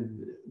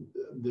spend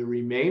the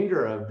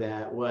remainder of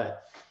that,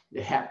 what?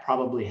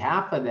 Probably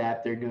half of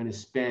that they're going to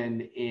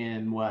spend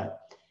in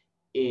what?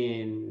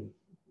 In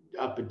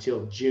up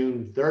until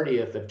June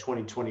 30th of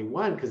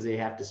 2021 because they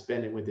have to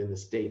spend it within the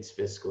state's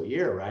fiscal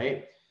year,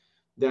 right?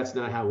 That's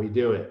not how we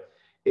do it.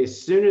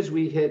 As soon as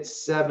we hit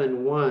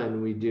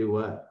 7/1, we do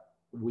what?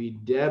 We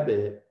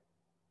debit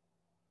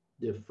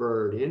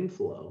deferred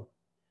inflow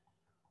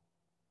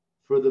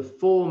for the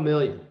full $1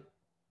 million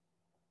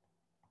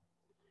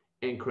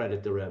and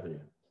credit the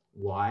revenue.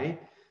 Why?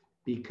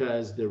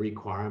 Because the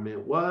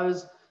requirement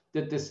was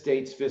that the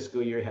state's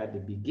fiscal year had to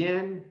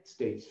begin.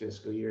 State's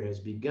fiscal year has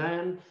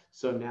begun.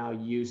 So now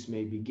use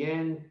may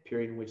begin,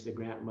 period in which the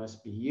grant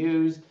must be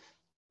used.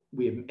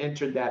 We have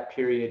entered that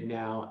period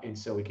now, and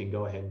so we can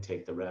go ahead and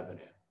take the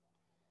revenue.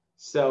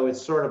 So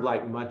it's sort of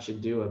like much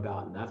ado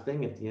about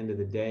nothing. At the end of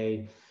the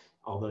day,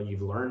 although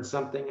you've learned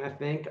something, I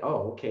think,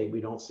 oh, okay,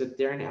 we don't sit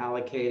there and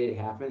allocate it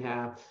half and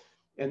half.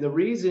 And the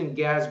reason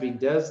GASB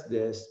does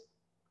this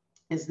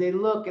is they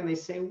look and they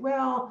say,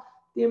 well,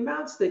 the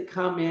amounts that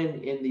come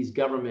in these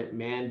government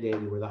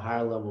mandated, where the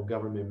higher level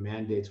government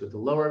mandates what the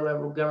lower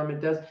level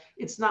government does,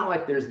 it's not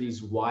like there's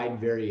these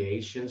wide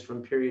variations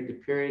from period to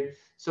period.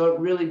 So it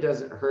really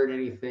doesn't hurt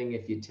anything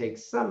if you take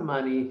some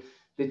money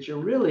that you're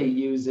really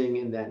using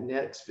in that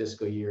next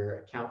fiscal year,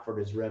 account for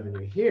it as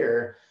revenue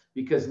here,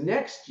 because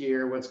next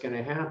year, what's going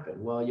to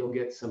happen? Well, you'll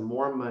get some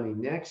more money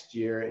next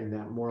year, and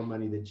that more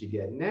money that you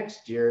get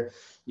next year,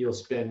 you'll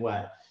spend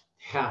what?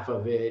 Half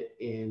of it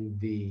in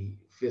the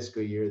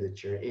fiscal year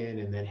that you're in,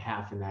 and then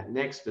half in that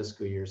next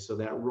fiscal year. So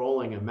that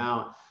rolling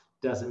amount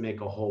doesn't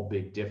make a whole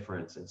big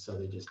difference. And so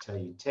they just tell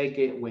you, take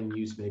it when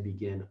use may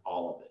begin,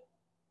 all of it.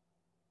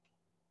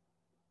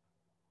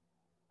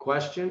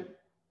 Question?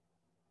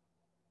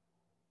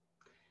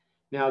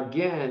 Now,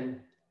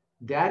 again,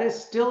 that is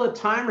still a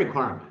time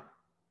requirement.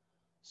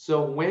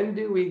 So when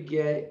do we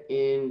get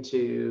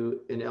into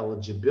an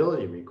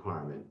eligibility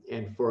requirement?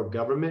 And for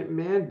government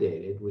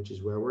mandated, which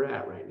is where we're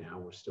at right now,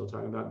 we're still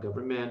talking about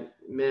government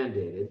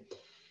mandated,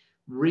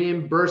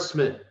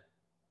 reimbursement.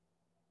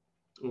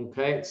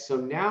 Okay, so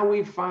now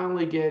we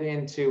finally get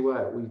into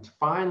what? We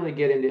finally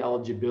get into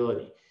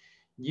eligibility.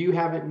 You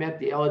haven't met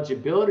the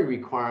eligibility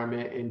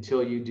requirement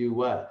until you do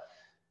what?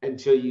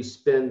 Until you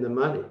spend the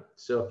money.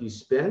 So if you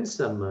spend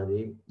some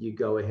money, you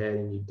go ahead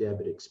and you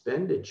debit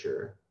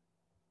expenditure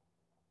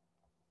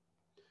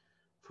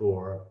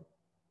for,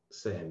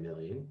 say, $1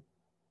 million,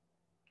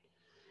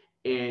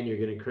 and you're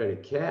going to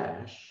credit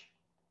cash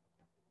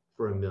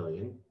for $1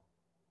 million.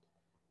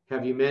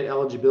 Have you met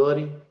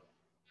eligibility?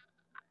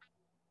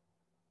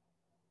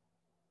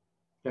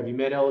 Have you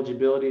met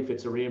eligibility if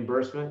it's a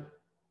reimbursement?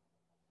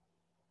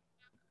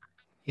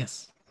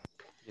 Yes.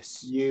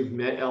 Yes. You've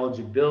met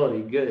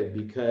eligibility, good,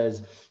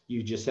 because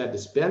you just had to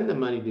spend the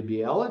money to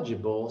be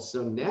eligible.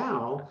 So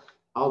now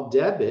I'll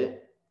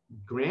debit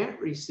grant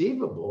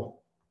receivable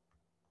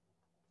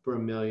for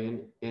 $1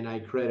 million, and I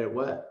credit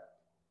what?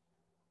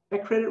 I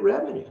credit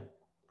revenue.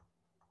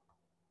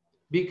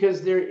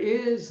 Because there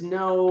is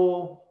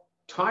no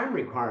time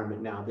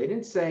requirement now. They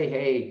didn't say,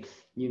 hey,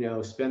 you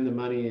know, spend the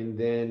money and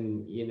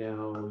then, you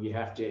know, you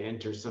have to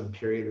enter some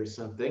period or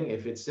something.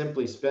 If it's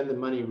simply spend the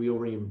money, we'll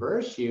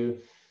reimburse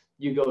you,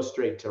 you go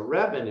straight to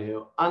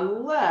revenue,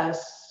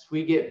 unless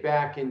we get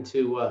back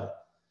into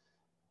what?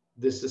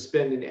 the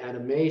suspended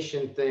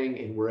animation thing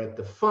and we're at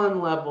the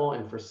fund level,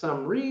 and for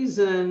some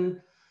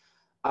reason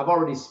I've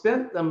already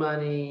spent the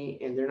money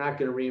and they're not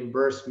going to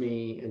reimburse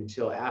me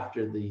until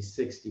after the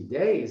 60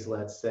 days,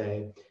 let's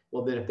say,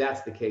 well, then if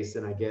that's the case,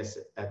 then I guess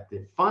at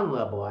the fund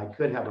level, I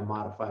could have a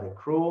modified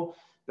accrual.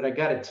 But I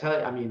got to tell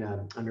you, I mean,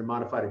 under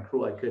modified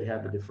accrual, I could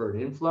have a deferred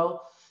inflow.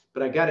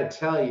 But I got to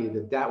tell you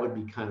that that would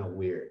be kind of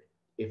weird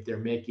if they're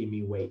making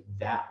me wait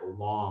that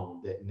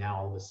long, that now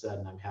all of a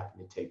sudden I'm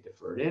having to take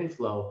deferred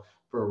inflow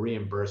for a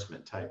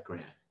reimbursement type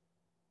grant.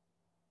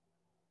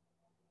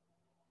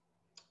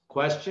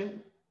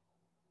 Question?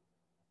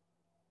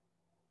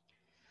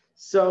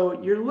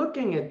 So you're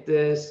looking at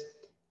this,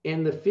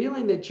 and the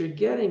feeling that you're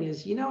getting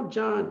is, you know,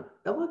 John,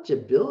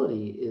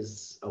 eligibility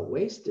is a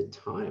waste of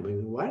time. I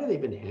mean, why do they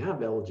even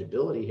have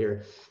eligibility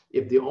here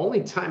if the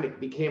only time it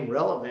became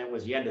relevant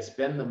was you had to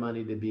spend the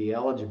money to be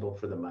eligible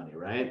for the money,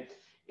 right?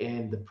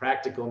 And the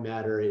practical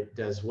matter, it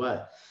does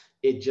what?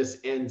 It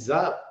just ends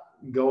up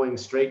going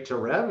straight to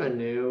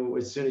revenue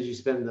as soon as you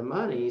spend the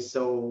money.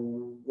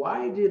 So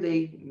why do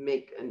they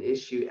make an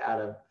issue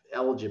out of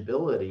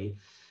eligibility?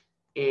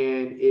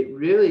 And it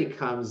really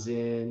comes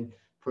in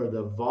for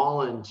the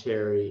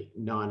voluntary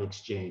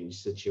non-exchange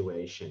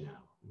situation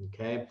now,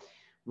 okay?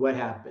 What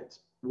happens?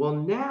 Well,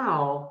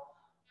 now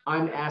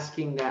I'm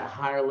asking that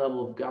higher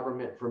level of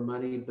government for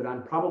money, but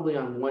I'm probably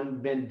on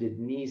one bended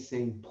knee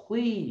saying,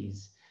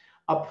 please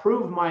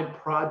approve my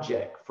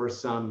project for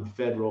some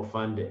federal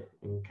funding,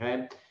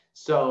 okay?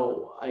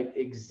 So,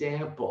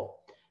 example,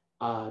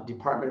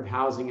 Department of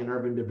Housing and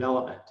Urban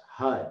Development,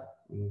 HUD,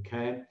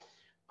 okay?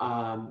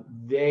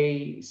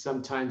 They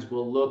sometimes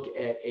will look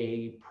at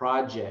a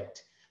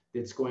project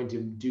that's going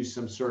to do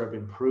some sort of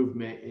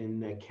improvement in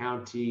the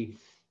county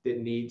that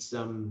needs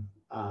some,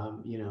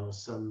 you know,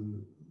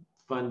 some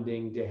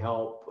funding to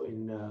help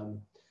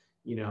in,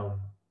 you know,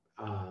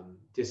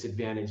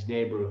 disadvantaged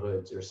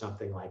neighborhoods or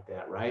something like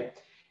that, right?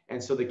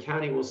 And so the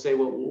county will say,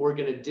 well, what we're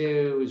going to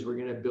do is we're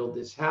going to build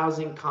this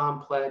housing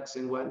complex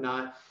and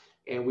whatnot,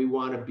 and we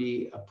want to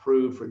be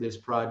approved for this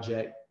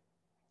project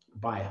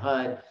by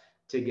HUD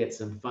to get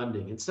some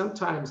funding. And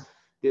sometimes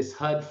this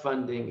HUD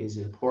funding is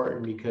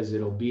important because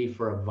it'll be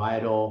for a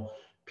vital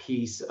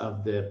piece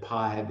of the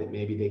pie that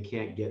maybe they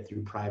can't get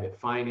through private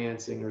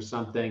financing or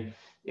something,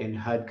 and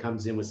HUD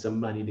comes in with some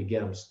money to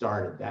get them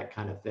started, that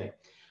kind of thing.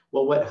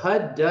 Well, what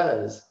HUD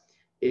does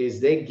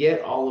is they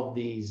get all of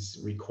these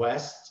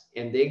requests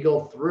and they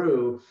go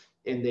through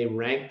and they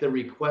rank the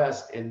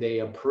request and they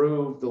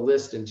approve the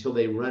list until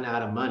they run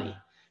out of money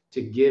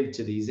to give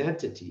to these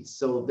entities.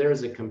 So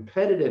there's a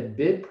competitive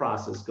bid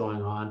process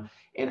going on,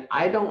 and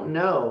I don't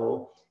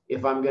know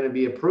if I'm going to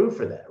be approved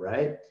for that,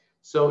 right?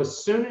 So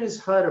as soon as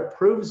HUD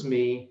approves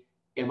me,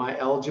 am I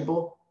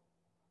eligible?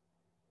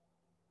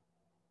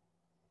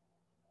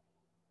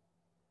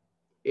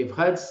 If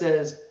HUD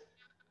says,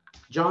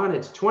 John,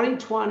 it's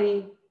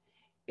 2020,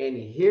 and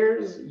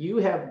here's, you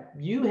have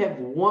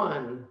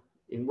won,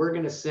 and we're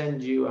going to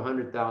send you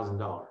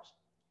 $100,000.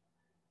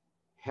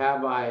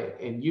 Have I,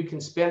 and you can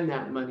spend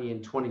that money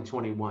in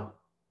 2021.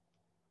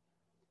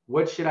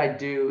 What should I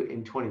do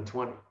in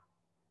 2020?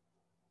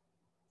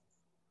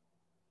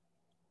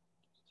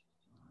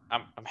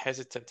 I'm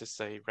hesitant to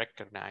say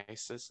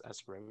recognizes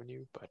as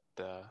revenue, but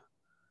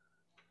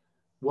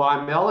well,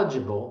 I'm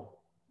eligible.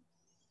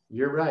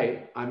 You're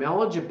right. I'm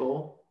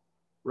eligible,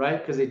 right?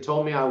 Because they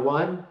told me I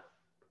won.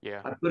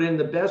 Yeah. I put in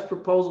the best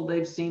proposal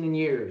they've seen in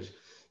years,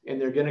 and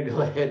they're going to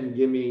go ahead and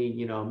give me,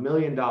 you know, $1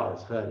 million.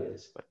 HUD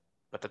is.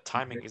 But the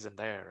timing isn't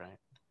there, right?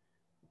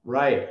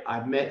 Right.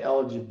 I've met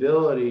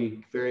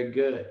eligibility, very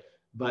good,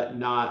 but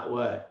not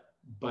what?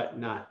 But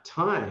not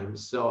time.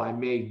 So I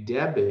made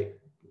debit.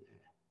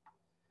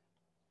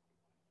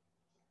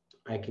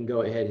 I can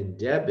go ahead and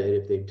debit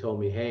if they told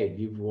me, hey,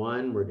 you've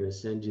won, we're going to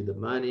send you the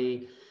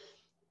money.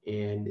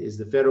 And is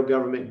the federal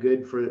government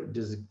good for,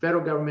 does the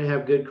federal government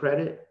have good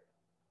credit?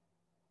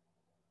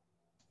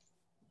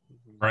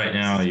 Right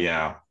now,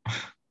 yeah.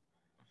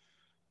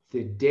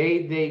 The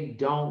day they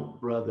don't,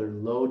 brother,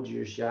 load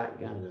your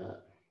shotgun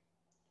up.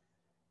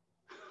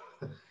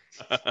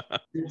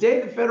 The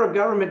day the federal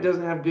government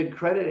doesn't have good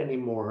credit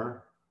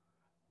anymore,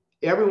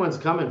 everyone's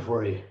coming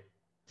for you.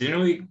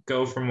 Didn't we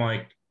go from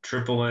like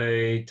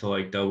AAA to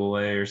like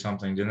AA or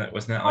something?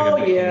 Wasn't that like a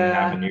big thing that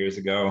happened years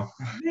ago?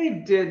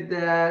 They did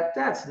that.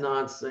 That's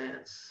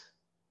nonsense.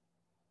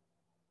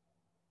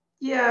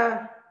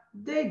 Yeah,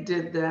 they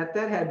did that.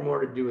 That had more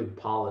to do with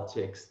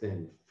politics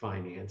than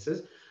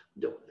finances.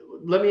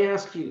 Let me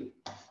ask you,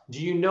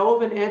 do you know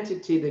of an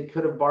entity that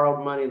could have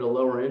borrowed money at a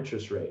lower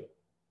interest rate?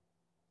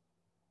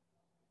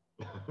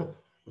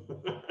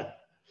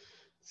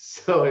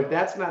 So if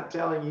that's not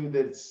telling you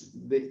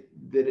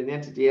that an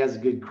entity has a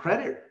good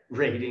credit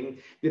rating,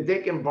 that they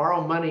can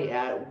borrow money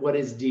at what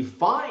is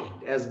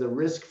defined as the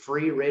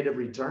risk-free rate of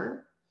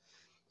return.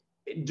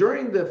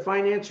 During the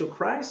financial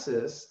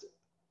crisis,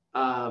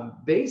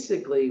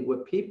 basically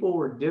what people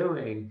were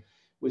doing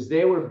was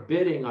they were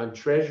bidding on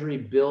treasury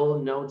bill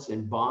notes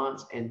and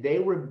bonds, and they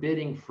were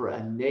bidding for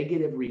a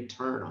negative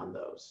return on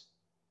those.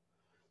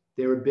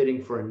 They were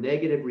bidding for a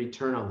negative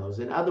return on those.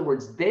 In other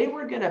words, they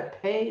were going to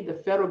pay the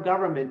federal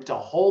government to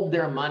hold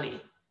their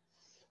money.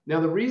 Now,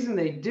 the reason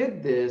they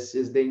did this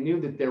is they knew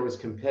that there was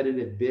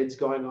competitive bids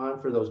going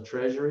on for those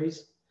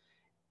treasuries.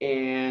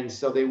 And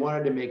so they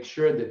wanted to make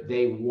sure that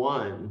they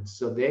won.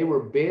 So they were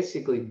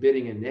basically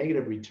bidding a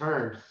negative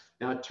return.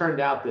 Now, it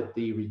turned out that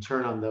the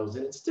return on those,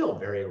 and it's still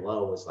very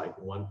low, was like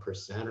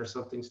 1% or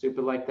something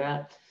stupid like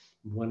that,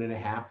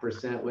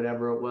 1.5%,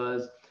 whatever it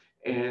was.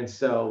 And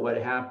so what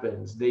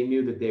happens, they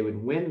knew that they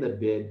would win the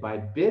bid by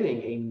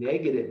bidding a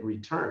negative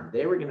return.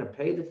 They were going to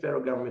pay the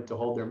federal government to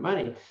hold their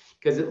money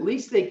because at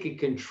least they could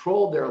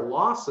control their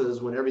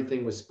losses when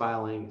everything was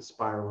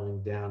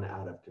spiraling down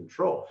out of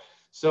control.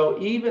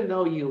 So even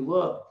though you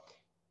look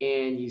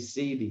and you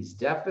see these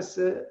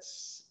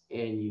deficits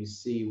and you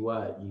see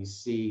what? You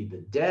see the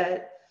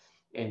debt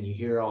and you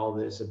hear all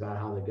this about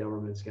how the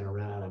government's going to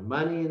run out of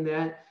money in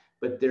that,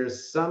 but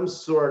there's some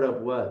sort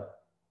of what?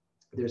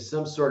 There's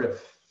some sort of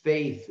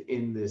faith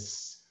in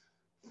this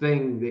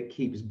thing that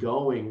keeps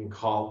going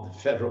called the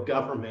federal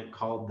government,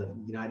 called the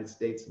United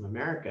States of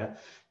America,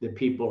 that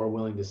people are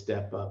willing to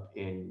step up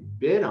and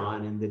bid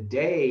on. And the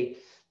day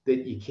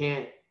that you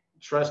can't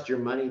trust your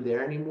money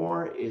there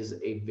anymore is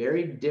a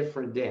very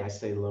different day. I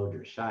say load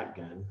your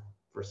shotgun.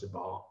 First of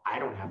all, I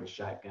don't have a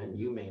shotgun.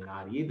 You may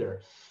not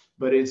either.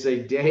 But it's a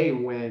day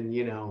when,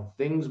 you know,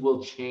 things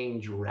will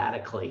change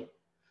radically.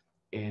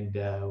 And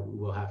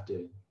we'll have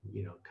to,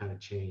 you know, kind of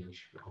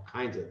change all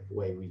kinds of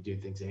way we do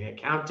things. And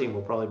accounting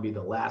will probably be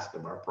the last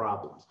of our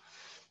problems.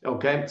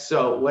 Okay,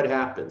 so what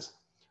happens?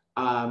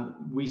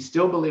 We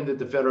still believe that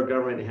the federal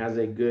government has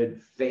a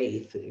good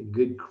faith,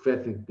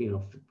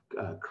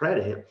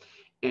 credit.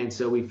 And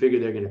so we figure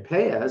they're going to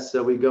pay us.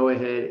 So we go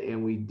ahead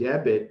and we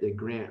debit the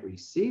grant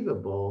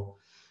receivable,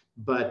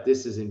 but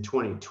this is in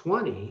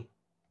 2020.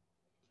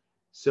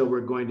 So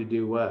we're going to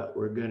do what?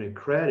 We're going to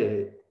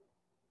credit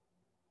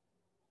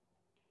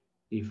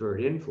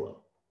deferred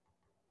inflow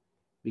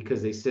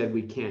because they said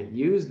we can't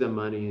use the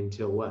money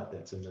until what?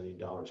 That's $1 million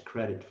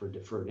credit for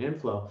deferred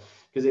inflow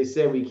because they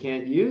said we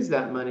can't use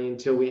that money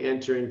until we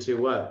enter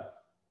into what?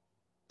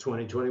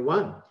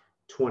 2021.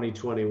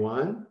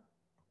 2021.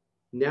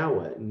 Now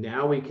what?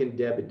 Now we can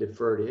debit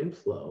deferred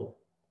inflow,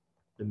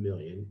 $1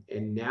 million,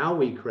 and now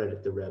we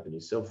credit the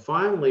revenue. So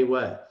finally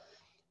what?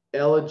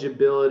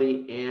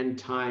 Eligibility and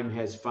time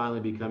has finally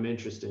become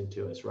interesting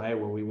to us, right?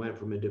 Where we went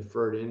from a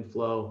deferred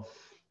inflow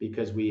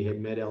because we had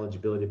met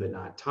eligibility but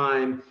not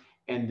time.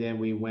 And then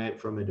we went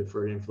from a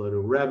deferred inflow to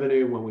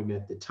revenue when we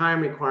met the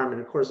time requirement.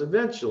 Of course,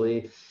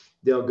 eventually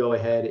they'll go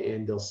ahead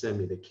and they'll send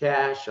me the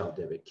cash. I'll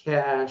debit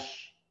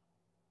cash.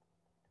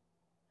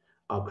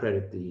 I'll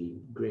credit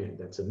the grant.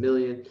 That's $1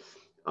 million.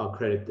 I'll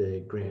credit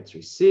the grants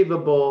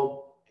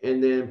receivable.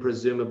 And then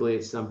presumably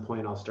at some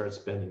point I'll start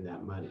spending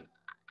that money.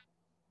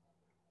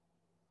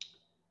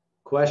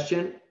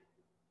 Question?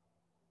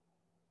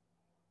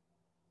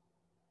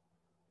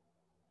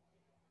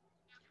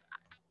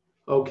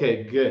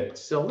 Okay, good.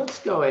 So let's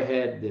go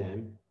ahead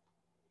then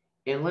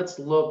and let's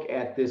look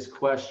at this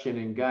question.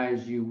 And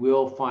guys, you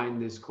will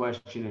find this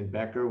question in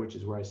Becker, which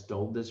is where I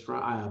stole this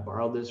from. I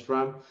borrowed this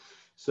from.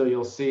 So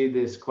you'll see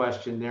this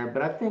question there,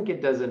 but I think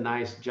it does a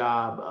nice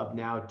job of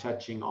now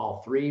touching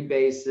all three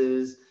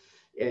bases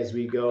as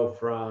we go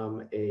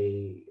from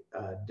a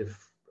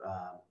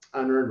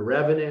unearned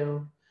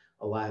revenue,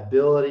 a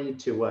liability,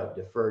 to what?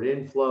 Deferred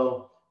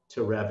inflow,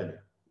 to revenue.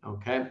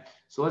 Okay,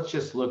 so let's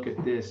just look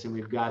at this. And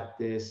we've got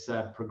this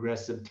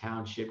Progressive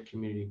Township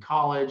Community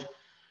College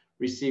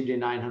received a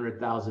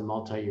 $900,000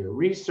 multi-year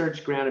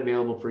research grant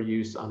available for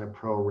use on a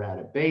pro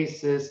rata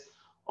basis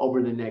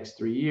over the next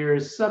 3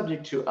 years,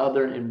 subject to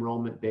other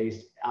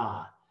enrollment-based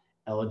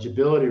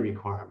eligibility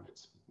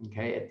requirements.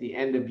 Okay, at the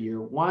end of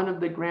year 1 of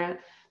the grant,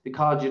 the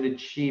college had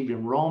achieved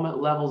enrollment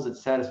levels that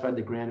satisfied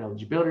the grant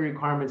eligibility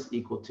requirements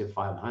equal to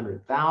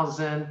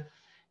 $500,000.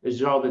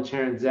 As all the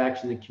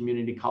transaction the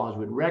community college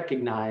would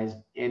recognize,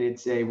 and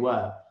it's a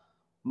what?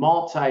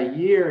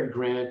 Multi-year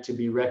grant to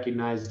be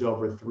recognized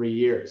over 3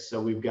 years.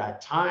 So we've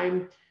got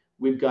time,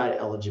 we've got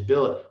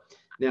eligibility.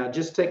 Now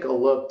just take a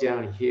look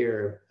down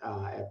here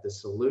at the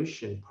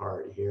solution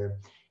part here,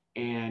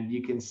 and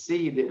you can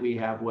see that we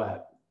have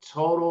what?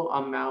 Total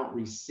amount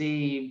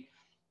received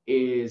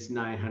is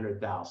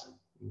 $900,000.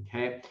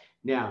 Okay.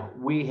 Now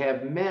we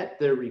have met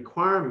the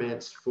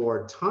requirements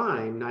for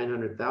time,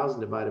 900,000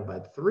 divided by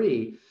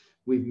 3.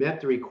 We've met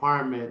the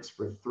requirements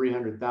for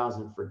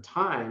 300,000 for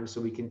time.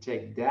 So we can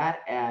take that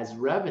as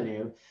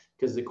revenue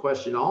because the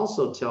question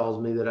also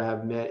tells me that I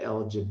have met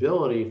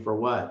eligibility for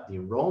what? The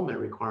enrollment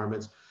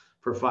requirements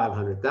for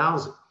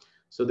 500,000.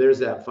 So there's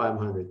that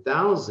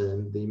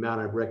 500,000, the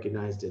amount I've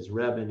recognized as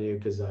revenue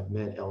because I've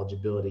met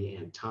eligibility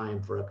and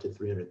time for up to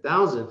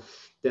 300,000.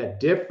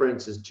 That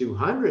difference is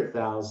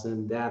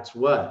 200,000. That's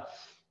what?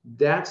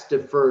 That's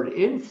deferred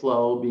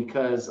inflow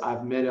because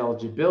I've met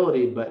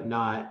eligibility but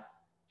not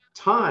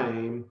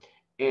time.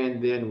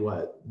 And then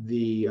what?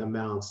 The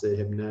amounts that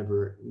have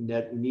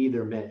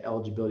neither met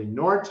eligibility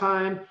nor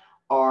time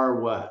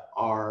are what?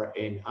 Are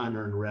an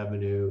unearned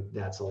revenue.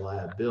 That's a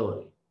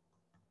liability.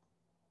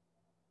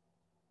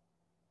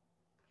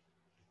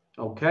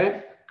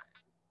 Okay.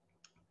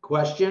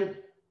 Question?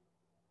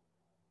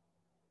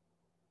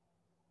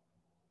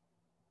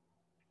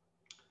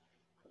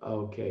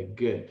 Okay,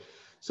 good.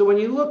 So when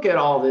you look at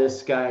all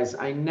this, guys,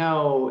 I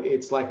know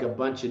it's like a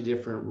bunch of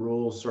different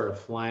rules sort of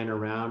flying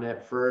around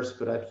at first,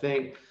 but I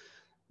think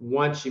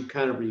once you've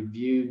kind of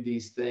reviewed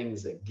these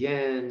things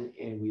again,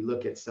 and we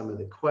look at some of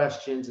the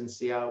questions and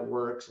see how it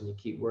works, and you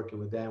keep working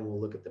with them, we'll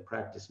look at the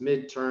practice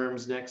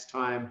midterms next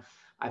time.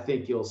 I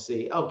think you'll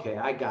see, okay,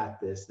 I got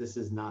this. This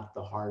is not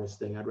the hardest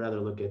thing. I'd rather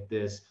look at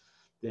this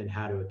than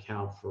how to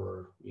account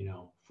for, you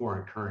know,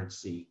 foreign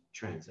currency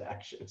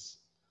transactions.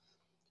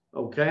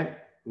 Okay,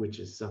 which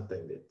is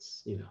something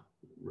that's, you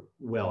know,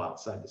 well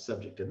outside the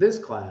subject of this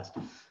class.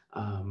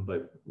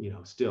 But, you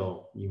know,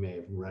 still, you may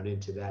have run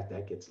into that.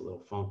 That gets a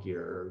little funkier.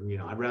 Or, you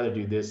know, I'd rather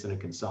do this than a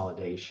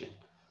consolidation.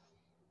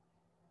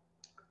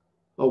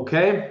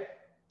 Okay,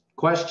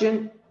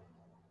 question?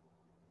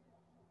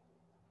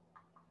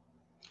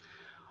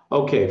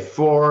 Okay,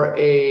 for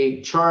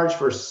a charge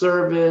for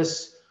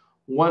service,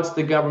 once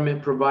the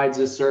government provides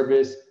a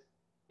service,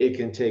 it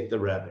can take the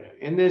revenue.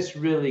 And this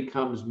really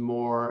comes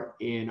more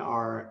in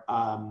our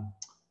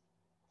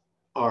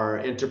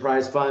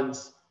enterprise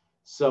funds.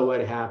 So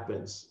what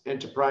happens?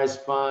 Enterprise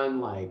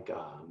fund, like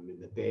in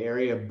the Bay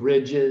Area,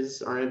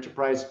 bridges are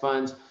enterprise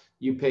funds.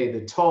 You pay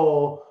the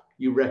toll,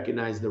 you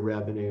recognize the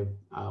revenue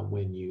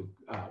when you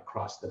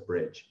cross the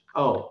bridge.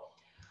 Oh,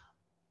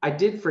 I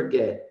did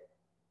forget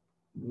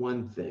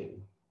one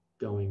thing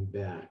going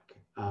back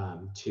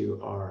to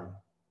our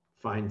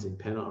fines and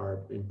penalties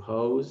are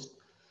imposed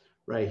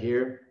right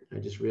here. I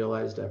just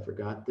realized I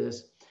forgot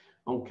this.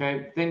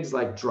 Okay, things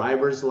like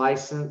driver's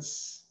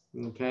license,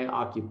 okay,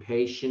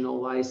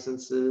 occupational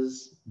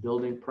licenses,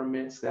 building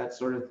permits, that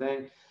sort of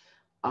thing.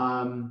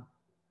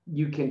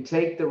 You can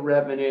take the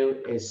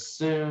revenue as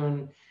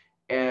soon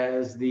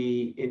as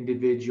the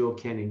individual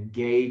can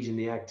engage in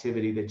the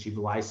activity that you've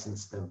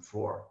licensed them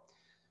for.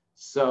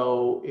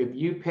 So if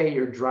you pay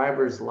your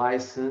driver's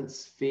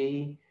license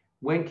fee,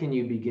 when can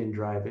you begin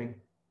driving?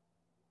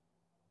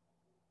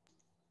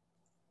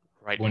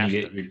 Right when after.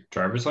 you get your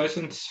driver's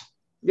license?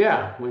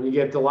 Yeah, when you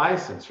get the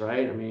license,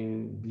 right? I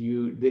mean,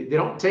 they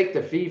don't take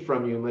the fee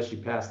from you unless you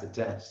pass the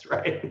test,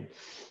 right?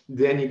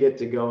 Then you get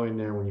to go in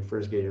there when you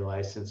first get your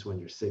license, when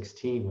you're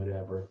 16,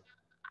 whatever.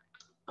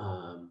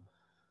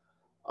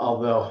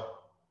 Although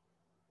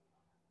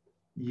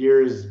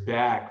years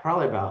back,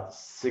 probably about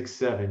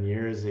 6-7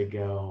 years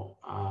ago,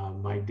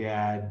 my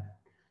dad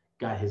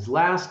got his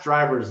last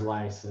driver's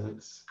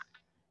license.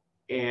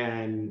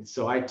 And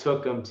so I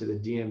took him to the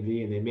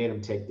DMV and they made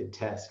him take the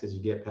test because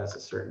you get past a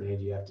certain age,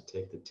 you have to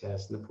take the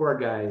test. And the poor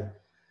guy,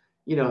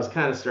 you know, is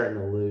kind of starting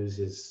to lose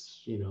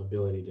his, you know,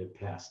 ability to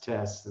pass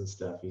tests and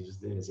stuff. He's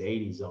just in his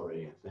 80s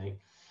already, I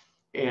think.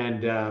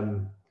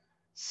 And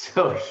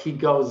so he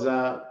goes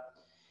up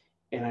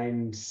and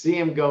I see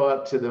him go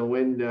up to the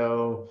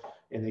window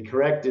and they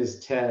correct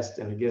his test.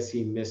 And I guess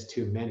he missed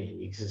too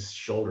many. His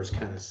shoulders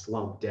kind of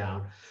slumped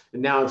down.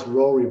 And now it's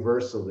role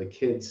reversal. The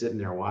kid sitting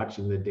there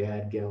watching the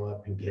dad go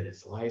up and get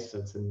his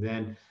license. And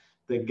then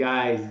the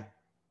guy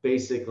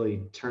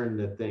basically turned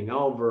the thing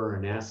over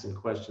and asked him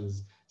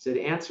questions, said,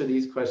 answer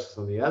these questions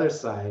on the other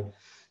side.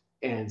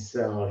 And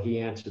so he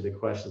answered the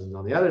questions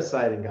on the other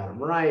side and got them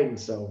right. And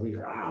so we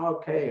were, oh,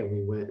 okay. And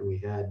we went and we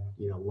had,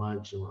 you know,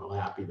 lunch and we're all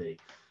happy that he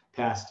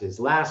passed his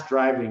last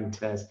driving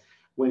test.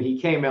 When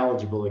he came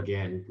eligible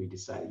again, we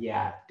decided,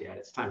 yeah, Dad,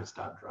 it's time to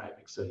stop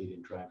driving. So he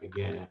didn't drive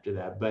again after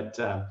that. But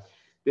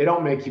they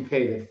don't make you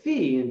pay the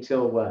fee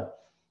until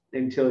what?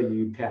 Until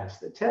you pass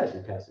the test.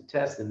 You pass the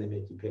test, then they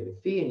make you pay the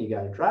fee and you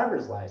got a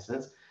driver's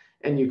license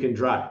and you can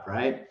drive,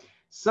 right?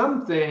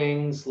 Some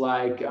things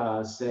like,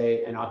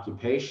 say, an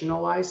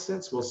occupational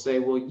license will say,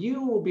 well,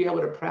 you will be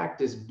able to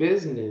practice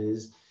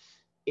business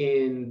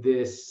in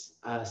this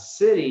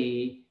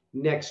city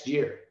next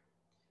year.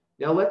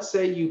 Now, let's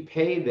say you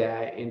pay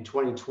that in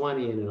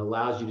 2020 and it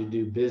allows you to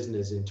do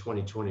business in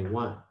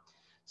 2021.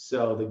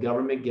 So the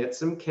government gets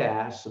some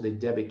cash, so they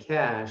debit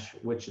cash.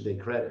 What should they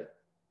credit?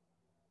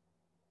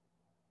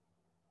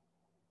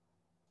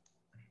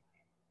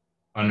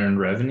 Unearned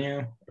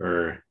revenue,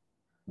 or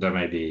that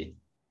might be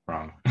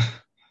wrong.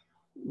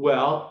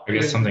 Well, I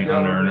guess something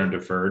unearned or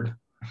deferred.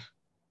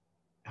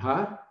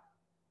 Huh?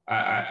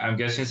 I'm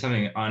guessing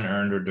something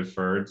unearned or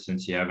deferred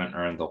since you haven't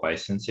earned the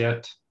license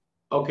yet.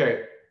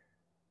 Okay.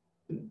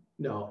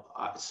 No,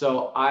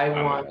 so I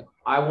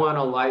want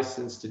a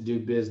license to do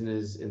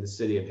business in the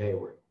city of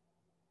Hayward.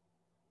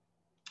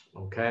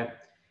 Okay.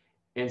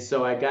 And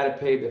so I got to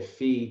pay the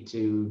fee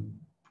to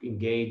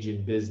engage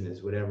in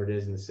business, whatever it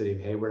is in the city of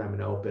Hayward. I'm going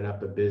to open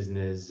up a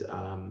business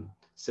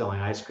selling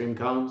ice cream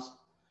cones.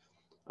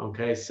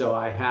 Okay. So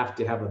I have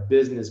to have a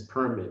business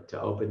permit to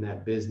open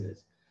that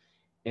business.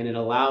 And it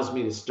allows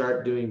me to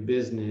start doing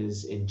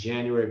business in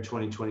January of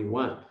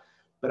 2021.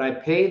 But I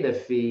pay the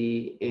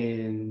fee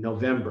in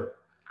November.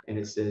 And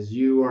it says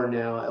you are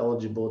now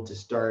eligible to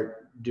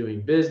start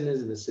doing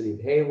business in the city of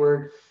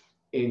Hayward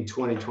in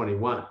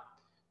 2021.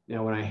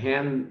 Now, when I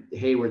hand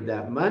Hayward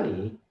that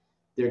money,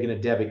 they're going to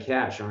debit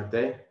cash, aren't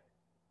they?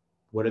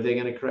 What are they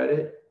going to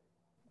credit?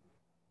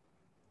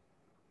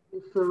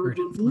 Deferred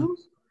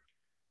inflows?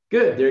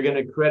 Good. They're going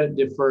to credit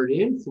deferred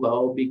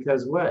inflow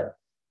because what?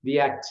 The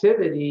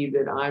activity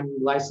that I'm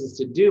licensed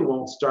to do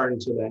won't start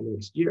until that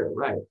next year,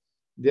 right?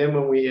 Then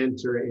when we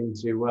enter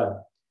into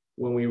what?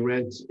 When we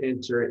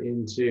enter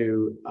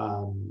into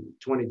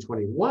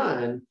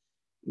 2021,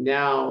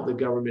 now the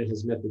government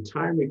has met the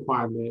time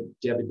requirement,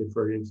 debit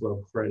deferred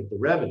inflow, credit the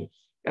revenue.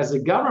 As a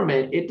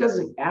government, it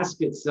doesn't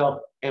ask itself,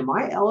 am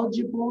I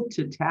eligible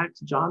to tax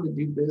John to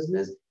do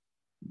business?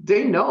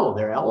 They know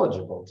they're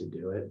eligible to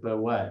do it, but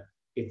what?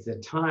 It's the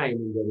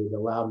time that it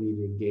allowed me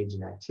to engage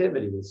in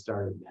activity that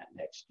started that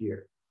next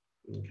year,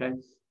 okay?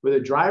 With a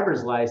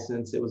driver's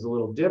license, it was a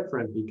little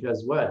different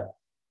because what?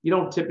 You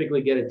don't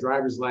typically get a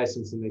driver's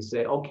license and they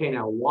say, okay,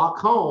 now walk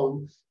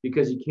home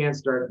because you can't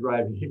start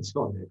driving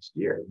until next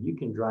year. You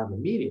can drive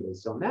immediately.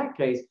 So in that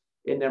case,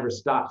 it never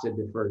stops at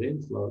deferred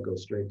inflow. It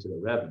goes straight to the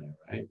revenue,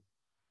 right?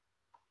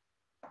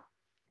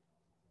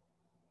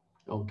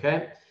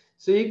 Okay,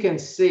 so you can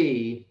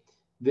see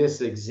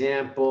this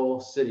example,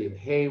 City of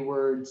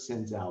Hayward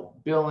sends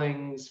out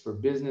billings for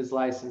business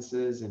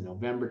licenses in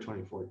November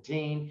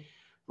 2014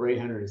 for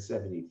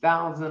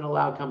 870,000,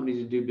 allow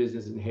companies to do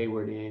business in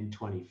Hayward in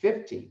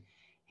 2015.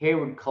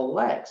 Hayward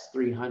collects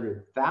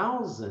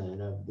 300,000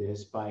 of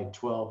this by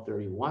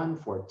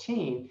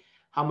 12/31/14.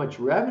 How much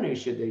revenue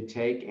should they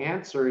take?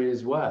 Answer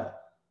is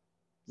what?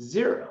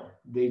 0.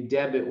 They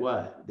debit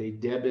what? They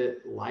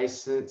debit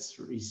license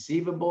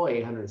receivable,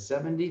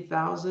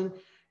 870,000.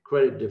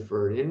 Credit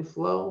deferred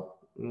inflow,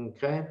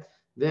 okay?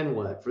 Then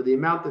what? For the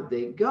amount that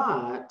they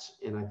got,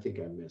 and I think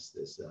I messed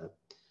this up.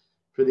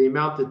 For the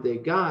amount that they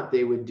got,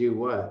 they would do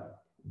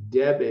what?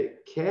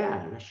 Debit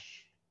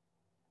cash,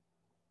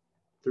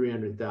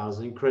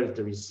 300,000, credit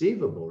the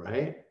receivable,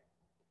 right?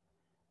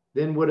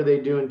 Then what do they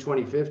do in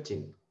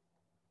 2015?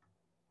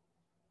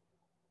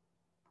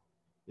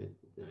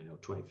 I know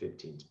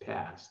 2015's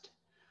passed.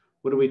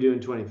 What do we do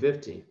in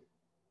 2015?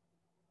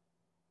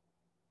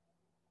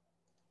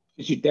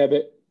 Did you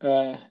debit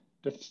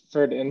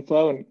deferred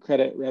inflow and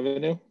credit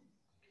revenue?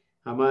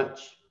 How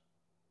much?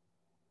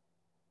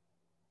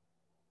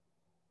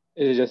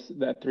 Is it just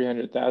that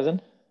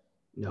 300,000?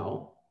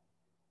 No.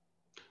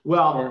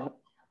 Well,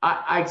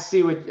 I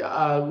see what,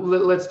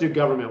 let's do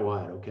government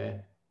wide,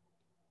 okay?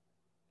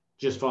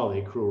 Just follow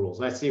the accrual rules.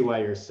 I see why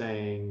you're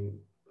saying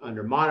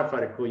under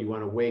modified accrual, you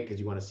want to wait because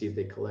you want to see if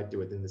they collected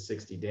within the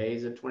 60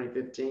 days of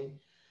 2015.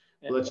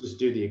 Yeah. Let's just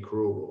do the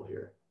accrual rule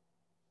here.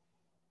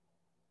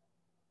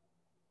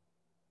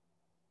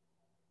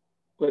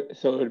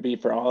 So it would be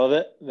for all of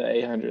it, the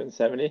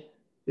 870?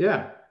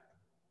 Yeah.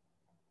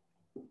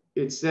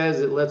 It says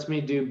it lets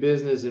me do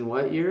business in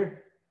what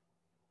year?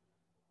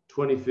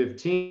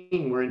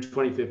 2015. We're in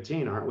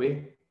 2015, aren't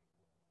we?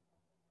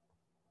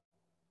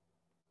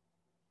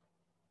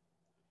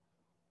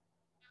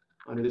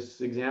 Under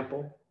this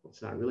example,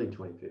 it's not really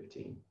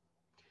 2015.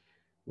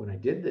 When I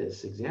did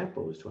this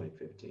example, it was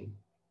 2015.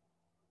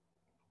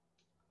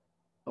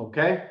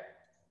 Okay.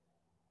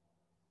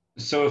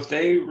 So if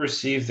they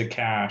receive the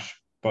cash,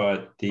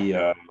 but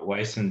the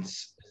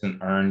license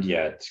isn't earned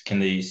yet, can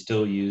they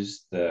still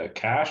use the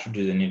cash, or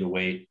do they need to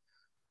wait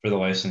for the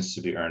license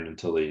to be earned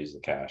until they use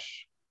the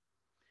cash?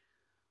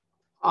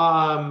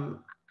 Well,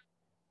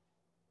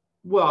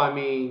 I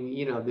mean,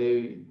 you know,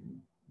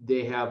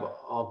 they have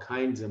all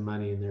kinds of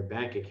money in their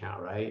bank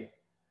account, right?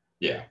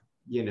 Yeah.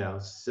 You know,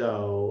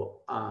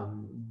 so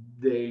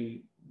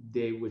they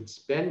would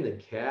spend the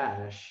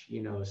cash,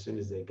 you know, as soon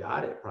as they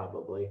got it,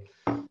 probably.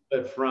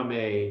 But from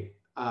a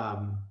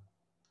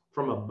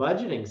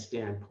budgeting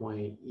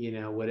standpoint, you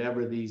know,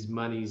 whatever these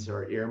monies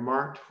are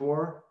earmarked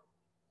for,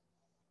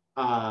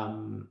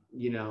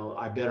 you know,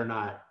 I better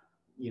not,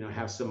 you know,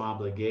 have some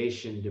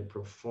obligation to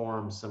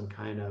perform some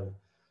kind of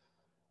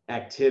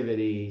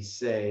activity,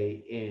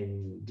 say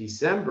in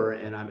December,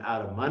 and I'm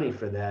out of money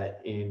for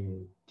that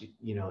in,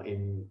 you know,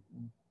 in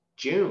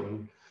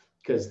June,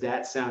 because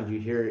that sound you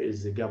hear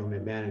is the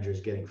government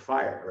managers getting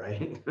fired,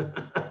 right?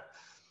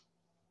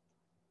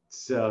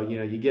 So, you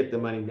know, you get the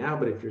money now,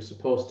 but if you're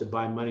supposed to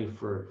buy money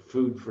for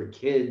food for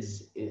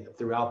kids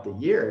throughout the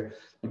year,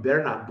 you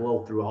better not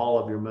blow through all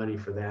of your money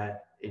for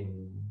that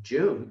in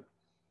June.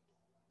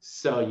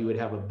 So you would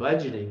have a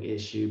budgeting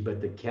issue,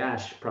 but the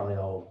cash probably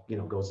all, you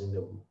know, goes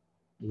into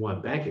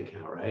one bank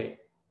account, right?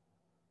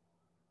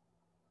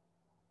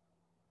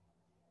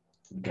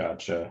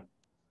 Gotcha.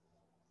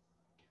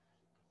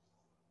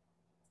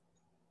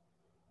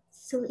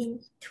 So in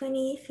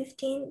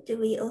 2015, do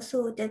we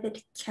also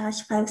debit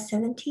cash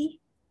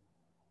 570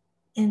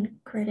 and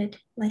credit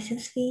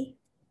license fee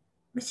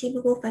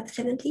receivable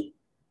 570?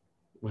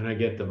 When I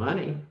get the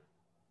money.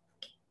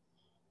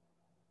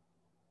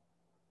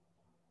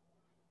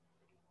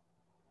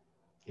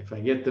 If I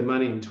get the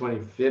money in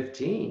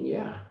 2015,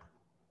 yeah.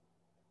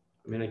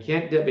 I mean, I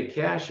can't debit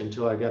cash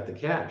until I got the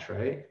cash,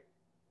 right?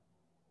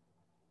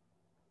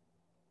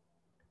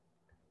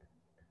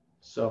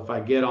 So if I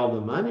get all the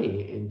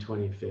money in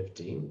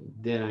 2015,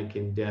 then I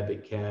can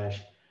debit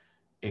cash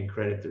and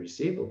credit the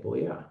receivable,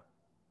 yeah.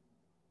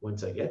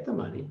 once I get the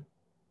money.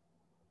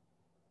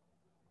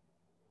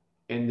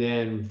 And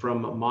then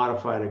from a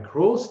modified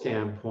accrual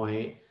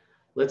standpoint,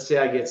 let's say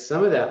I get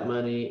some of that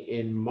money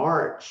in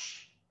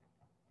March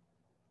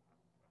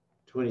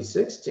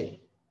 2016.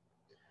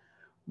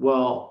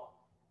 Well,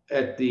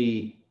 at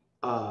the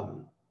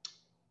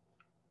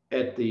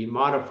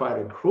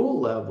modified accrual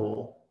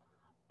level,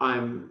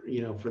 I'm,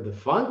 for the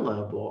fund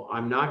level,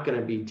 I'm not going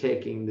to be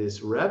taking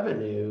this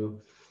revenue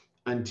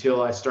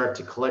until I start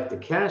to collect the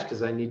cash,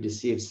 because I need to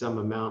see if some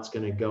amount's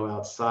going to go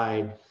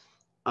outside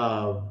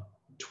of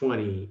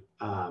 60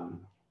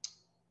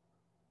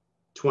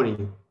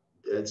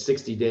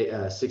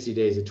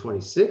 days of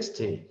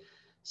 2016.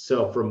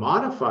 So for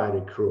modified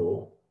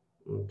accrual,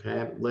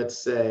 okay,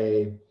 let's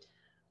say,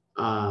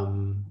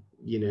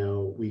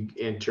 we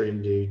enter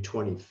into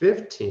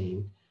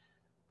 2015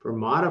 for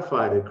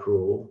modified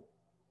accrual,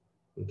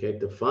 okay, at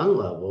the fund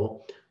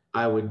level,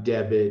 I would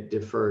debit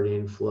deferred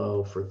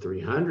inflow for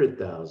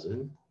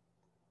 300,000,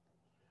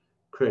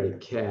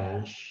 credit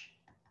cash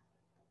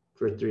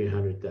for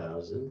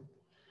 300,000.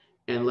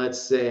 And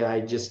let's say I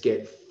just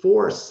get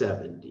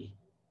 470.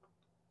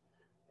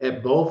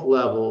 At both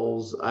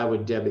levels, I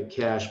would debit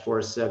cash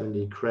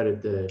 470,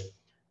 credit the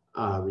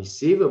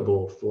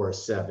receivable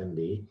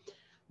 470.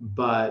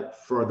 But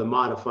for the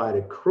modified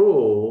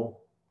accrual,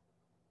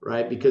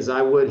 right, because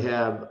I would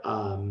have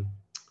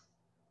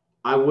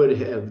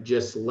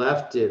just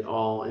left it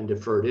all in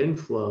deferred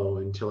inflow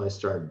until I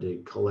started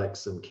to collect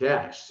some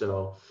cash.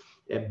 So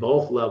at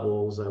both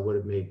levels, I would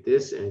have made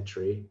this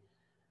entry.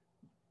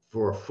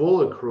 For a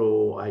full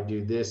accrual, I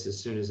do this as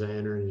soon as I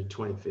enter into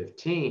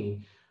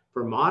 2015.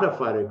 For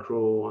modified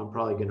accrual, I'm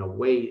probably going to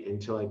wait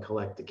until I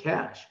collect the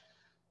cash.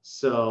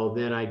 So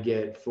then I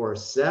get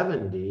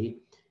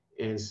 470.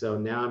 And so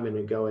now I'm going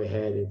to go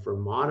ahead and for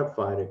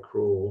modified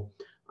accrual,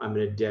 I'm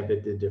going to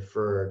debit the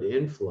deferred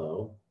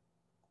inflow.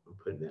 I'm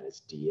putting that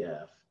as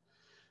DF.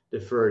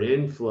 Deferred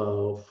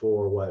inflow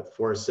for what?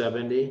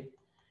 470,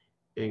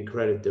 and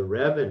credit the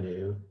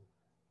revenue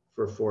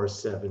for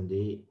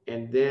 470.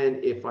 And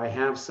then if I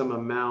have some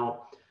amount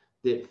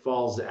that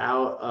falls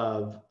out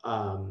of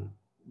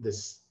the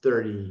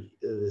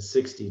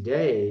 60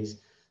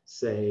 days,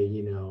 say,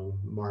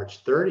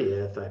 March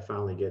 30th, I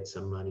finally get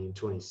some money in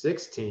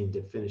 2016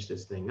 to finish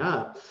this thing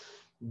up,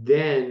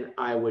 then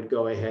I would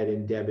go ahead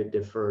and debit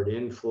deferred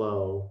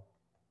inflow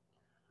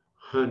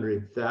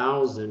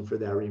 100,000 for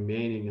that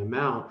remaining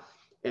amount.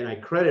 And I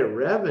credit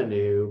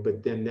revenue,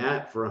 but then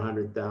that for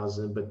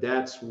 100,000, but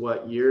that's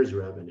what year's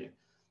revenue?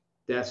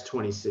 That's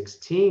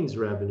 2016's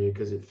revenue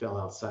because it fell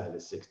outside of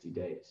the 60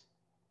 days.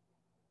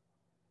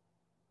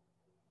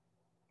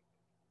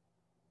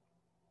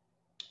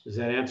 Does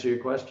that answer your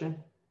question?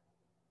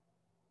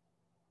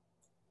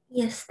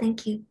 Yes,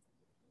 thank you.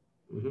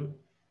 Mm-hmm.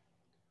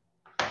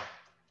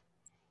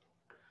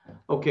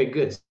 Okay,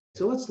 good.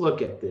 So let's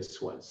look at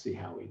this one, see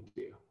how we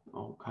do.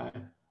 Okay.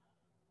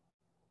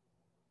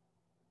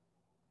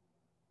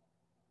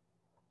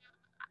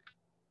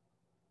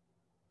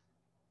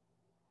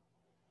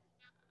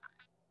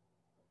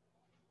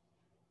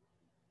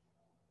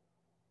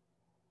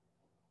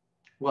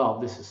 Well,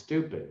 this is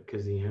stupid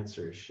because the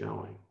answer is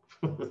showing.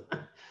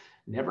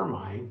 Never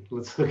mind.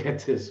 Let's look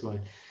at this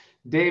one.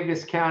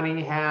 Davis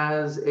County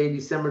has a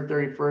December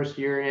 31st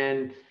year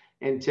end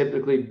and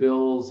typically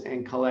bills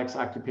and collects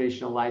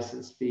occupational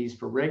license fees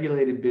for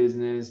regulated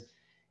business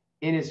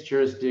in its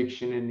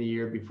jurisdiction in the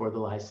year before the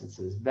license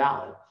is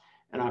valid.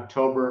 In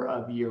October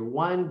of year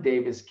one,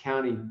 Davis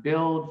County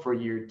billed for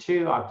year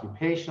two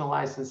occupational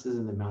licenses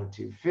in the amount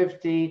of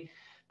 $250.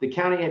 The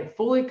county had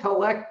fully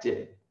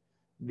collected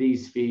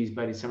these fees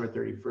by December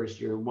 31st,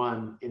 year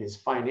one. In its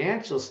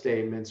financial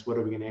statements, what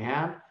are we going to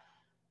have?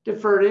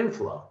 Deferred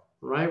inflow,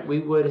 right? We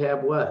would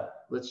have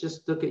what? Let's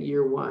just look at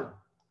year one.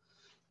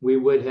 We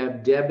would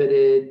have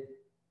debited,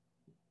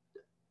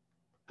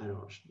 I'm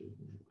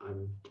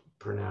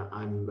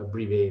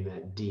abbreviating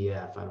that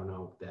DF. I don't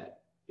know if that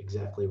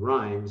exactly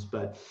rhymes,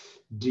 but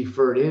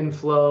deferred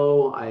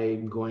inflow,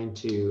 I'm going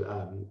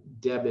to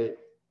debit,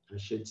 I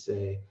should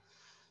say,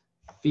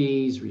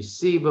 fees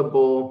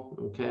receivable.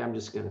 Okay, I'm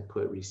just going to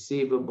put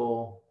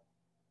receivable,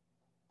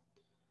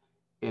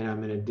 and I'm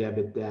going to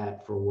debit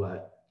that for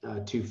what?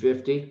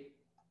 $250.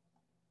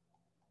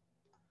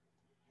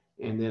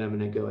 And then I'm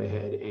going to go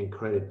ahead and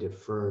credit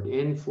deferred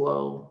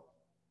inflow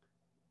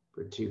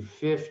for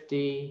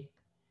 $250.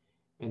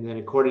 And then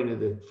according to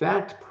the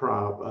fact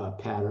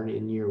pattern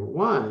in year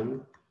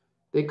one,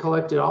 they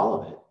collected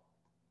all of it.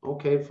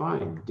 Okay,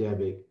 fine.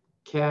 Debit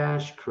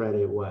cash,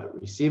 credit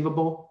what?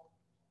 Receivable.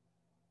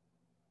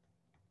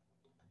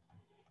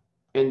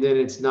 And then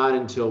it's not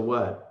until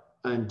what?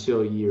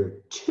 Until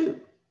year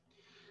two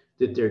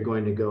that they're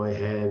going to go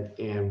ahead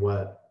and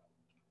what?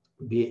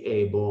 Be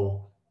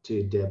able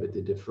to debit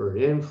the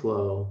deferred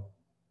inflow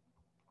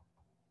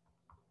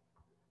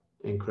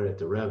and credit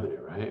the revenue,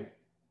 right?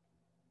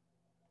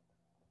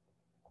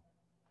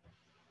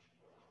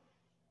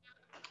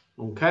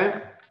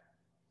 Okay.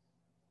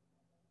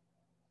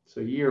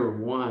 So year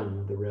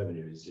one, the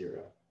revenue is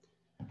 0.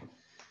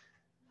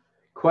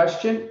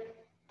 Question?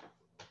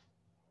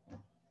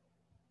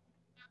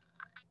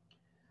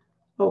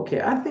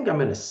 Okay, I think I'm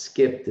going to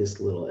skip this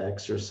little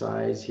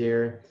exercise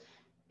here.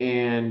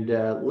 And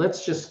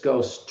let's just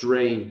go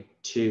straight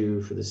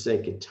to, for the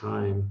sake of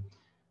time,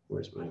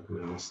 where's my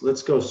mouse?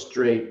 Let's go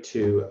straight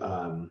to,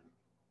 I'm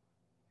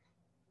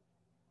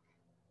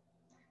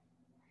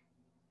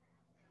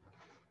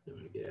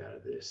going to get out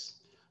of this.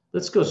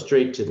 Let's go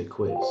straight to the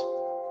quiz,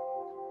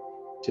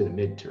 to the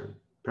midterm,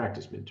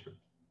 practice midterm,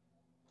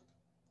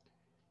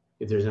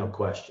 if there's no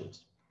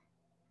questions.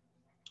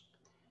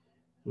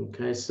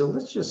 Okay, so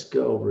let's just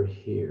go over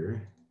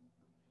here.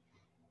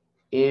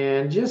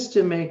 And just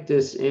to make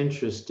this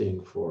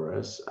interesting for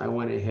us, I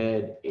went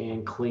ahead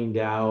and cleaned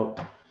out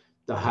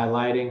the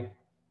highlighting.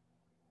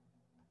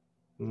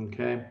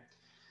 Okay,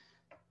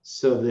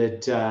 so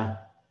that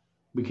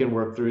we can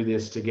work through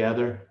this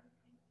together.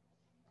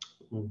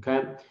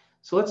 Okay,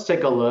 so let's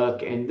take a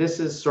look. And this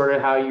is sort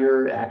of how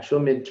your actual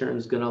midterm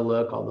is going to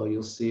look, although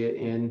you'll see it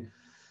in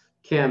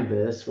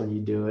Canvas when you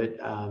do it.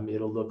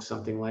 It'll look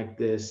something like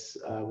this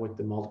with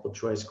the multiple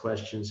choice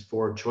questions,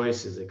 4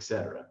 choices,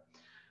 etc.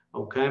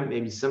 Okay,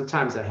 maybe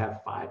sometimes I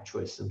have 5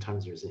 choices,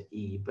 sometimes there's an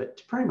E,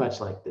 but pretty much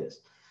like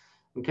this.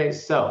 Okay,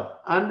 so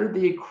under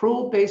the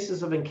accrual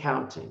basis of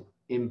accounting,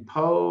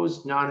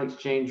 imposed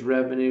non-exchange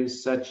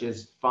revenues such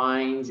as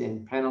fines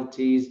and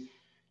penalties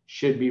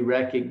should be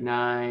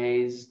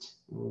recognized.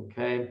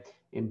 Okay,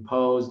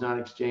 imposed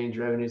non-exchange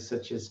revenues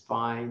such as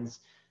fines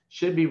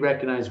should be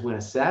recognized when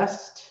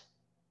assessed,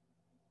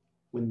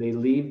 when they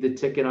leave the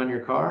ticket on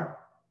your car.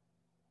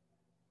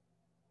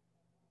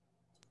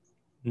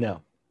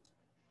 No.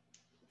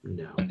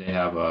 No. When they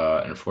have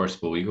an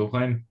enforceable legal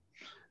claim?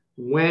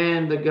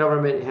 When the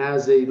government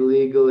has a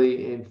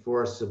legally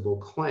enforceable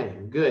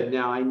claim. Good.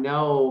 Now, I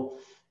know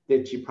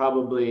that you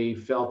probably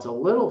felt a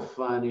little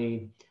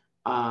funny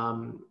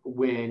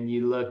when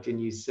you looked and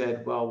you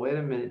said, well, wait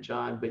a minute,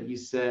 John, but you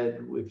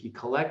said if you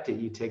collect it,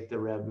 you take the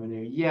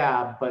revenue.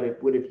 Yeah,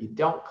 but what if you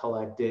don't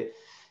collect it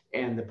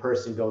and the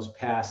person goes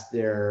past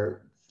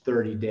their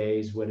 30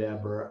 days,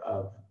 whatever,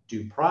 of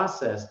due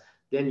process,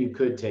 then you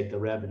could take the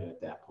revenue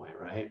at that point,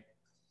 right?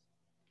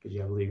 Because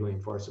you have a legally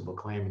enforceable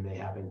claim and they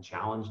haven't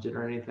challenged it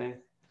or anything.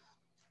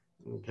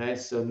 Okay,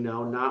 so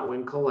no, not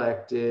when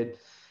collected.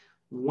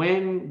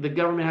 When the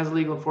government has a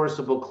legal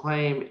enforceable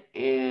claim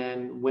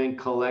and when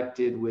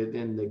collected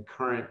within the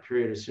current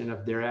period or soon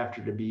enough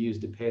thereafter to be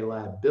used to pay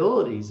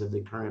liabilities of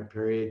the current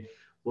period,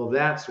 well,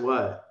 that's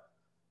what?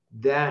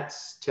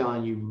 That's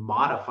telling you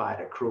modified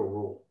accrual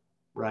rule,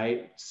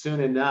 right? Soon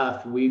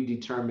enough, we've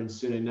determined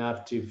soon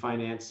enough to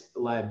finance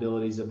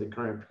liabilities of the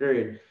current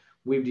period.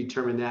 We've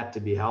determined that to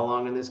be how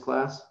long in this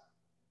class?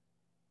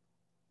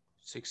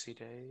 60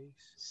 days.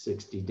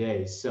 60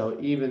 days. So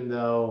even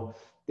though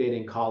they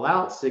didn't call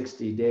out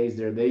 60 days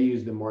there, they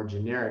used the more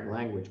generic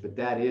language, but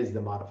that is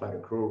the modified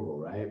accrual rule,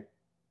 right?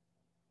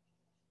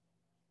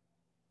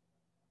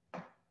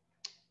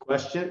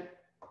 Question?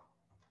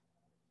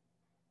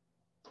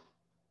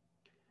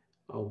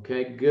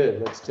 Okay,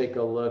 good. Let's take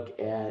a look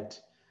at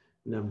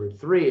number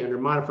 3. Under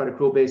modified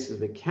accrual basis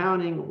of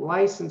accounting,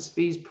 license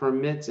fees,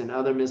 permits, and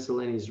other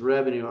miscellaneous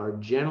revenue are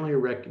generally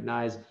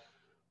recognized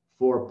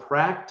for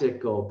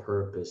practical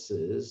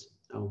purposes.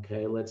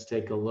 Okay, let's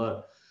take a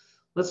look.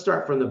 Let's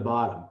start from the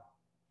bottom.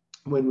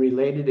 When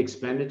related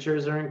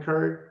expenditures are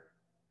incurred,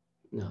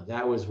 no,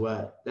 that was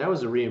what? That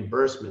was a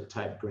reimbursement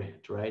type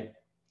grant, right?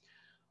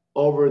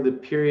 Over the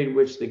period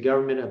which the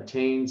government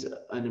obtains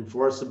an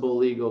enforceable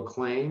legal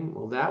claim,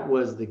 well, that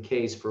was the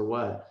case for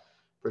what?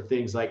 For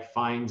things like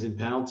fines and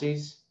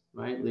penalties,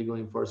 right? Legally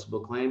enforceable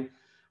claim.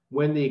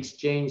 When the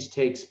exchange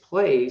takes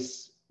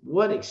place,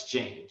 what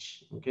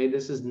exchange? Okay,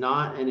 this is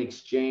not an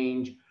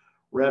exchange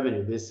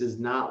revenue. This is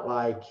not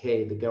like,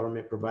 hey, the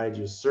government provided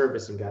you a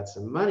service and got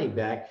some money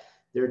back.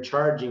 They're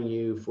charging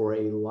you for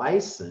a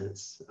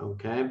license,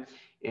 okay?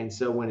 And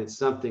so when it's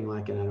something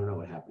like, and I don't know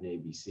what happened to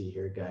ABC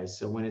here, guys.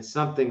 So when it's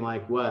something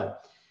like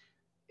what?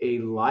 A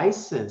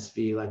license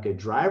fee, like a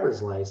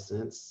driver's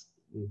license,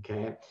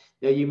 okay?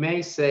 Now you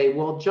may say,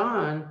 well,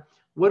 John,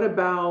 what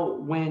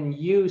about when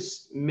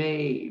use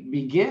may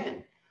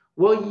begin?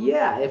 Well,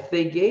 yeah, if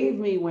they gave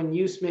me when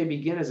use may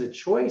begin as a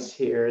choice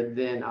here,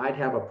 then I'd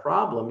have a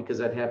problem because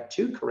I'd have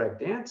 2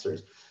 correct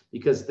answers.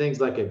 Because things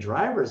like a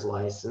driver's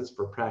license,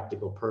 for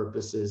practical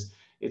purposes,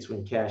 it's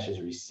when cash is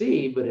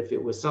received. But if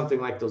it was something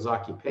like those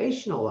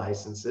occupational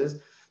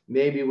licenses,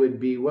 maybe it would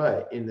be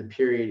what? In the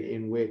period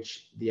in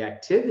which the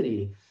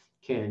activity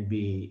can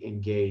be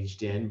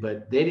engaged in,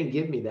 but they didn't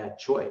give me that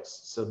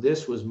choice. So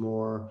this was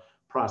more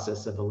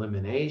process of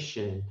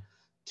elimination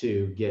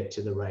to get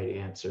to the right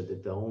answer,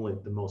 that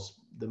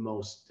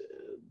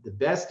the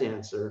best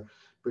answer,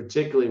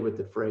 particularly with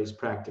the phrase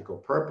practical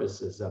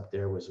purposes up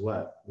there, was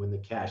what? When the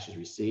cash is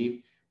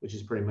received, which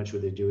is pretty much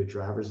what they do with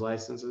driver's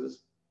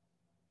licenses.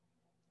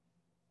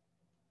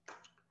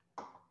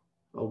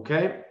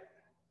 Okay.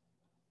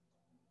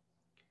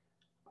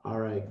 All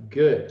right,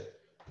 good.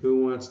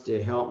 Who wants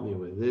to help me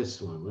with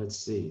this one? Let's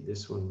see.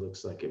 This one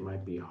looks like it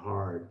might be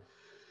hard.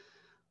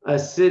 A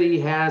city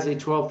has a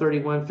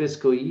 12/31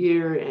 fiscal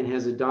year and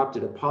has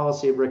adopted a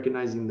policy of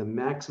recognizing the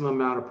maximum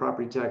amount of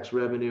property tax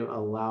revenue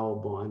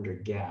allowable under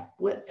GAAP.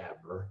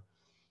 Whatever.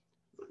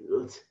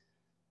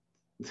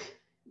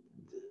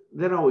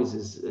 That always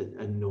is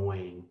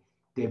annoying.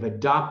 They've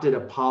adopted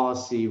a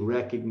policy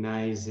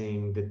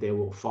recognizing that they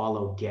will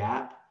follow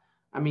GAAP.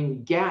 I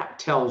mean, GAAP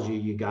tells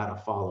you got to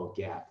follow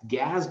GAAP.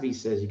 GASB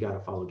says you got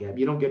to follow GAAP.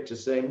 You don't get to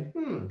say,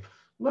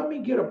 let me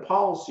get a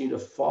policy to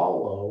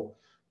follow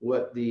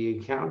what the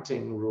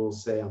accounting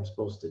rules say I'm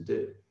supposed to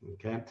do,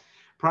 okay?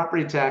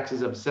 Property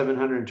taxes of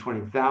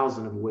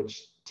 $720,000, of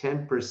which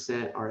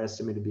 10% are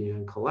estimated to be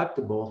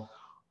uncollectible,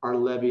 are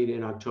levied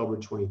in October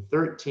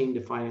 2013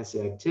 to finance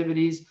the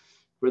activities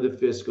for the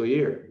fiscal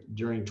year.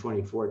 During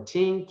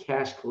 2014,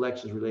 cash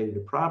collections related to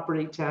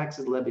property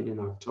taxes levied in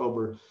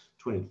October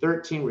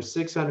 2013 were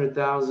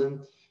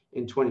 $600,000.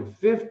 In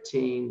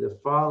 2015, the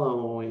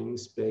following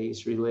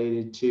space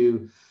related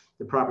to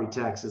the property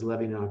taxes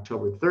levied in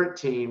October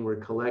 13 were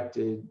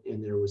collected,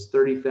 and there was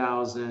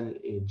 $30,000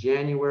 in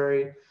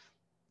January,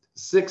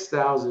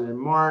 $6,000 in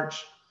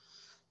March.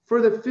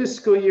 For the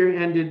fiscal year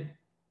ended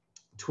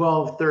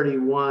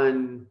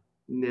 12/31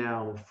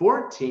 now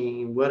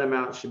 14, what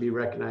amount should be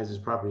recognized as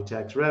property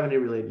tax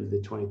revenue related to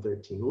the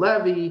 2013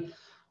 levy?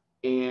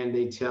 And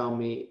they tell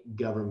me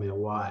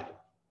government-wide.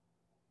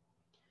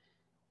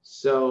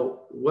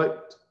 So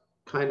what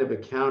kind of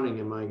accounting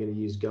am I going to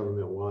use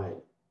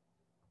government-wide?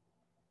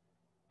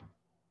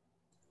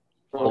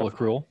 Full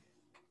accrual.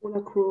 Full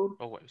accrual.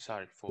 Oh, wait,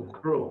 sorry. Full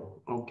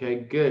accrual.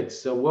 Okay, good.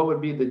 So what would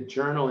be the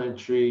journal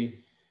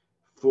entry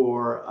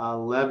for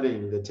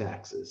levying the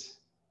taxes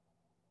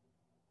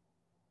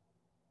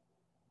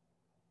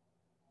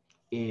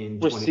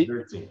in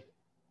 2013?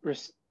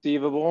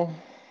 Receivable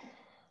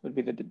would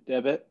be the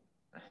debit.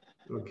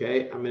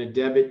 Okay, I'm going to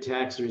debit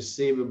tax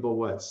receivable,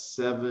 what,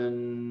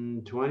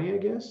 720, I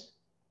guess?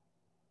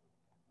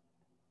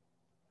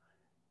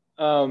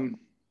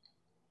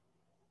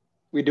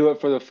 We do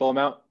it for the full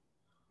amount.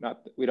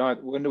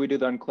 When do we do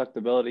the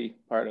uncollectability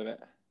part of it?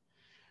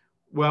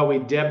 Well, we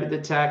debit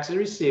the taxes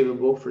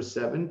receivable for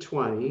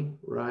 720,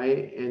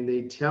 right? And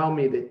they tell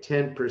me that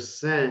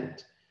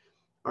 10%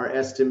 are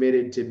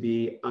estimated to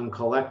be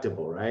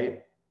uncollectible,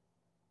 right?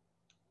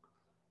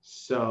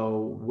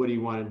 So what do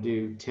you want to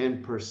do?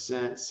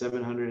 10%,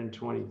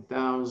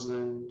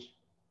 720,000.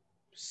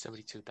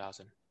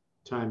 72,000.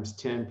 Times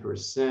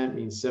 10%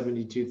 means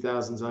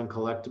 72,000 is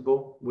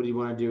uncollectible. What do you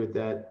want to do with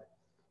that?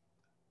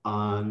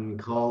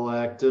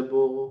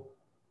 Uncollectible.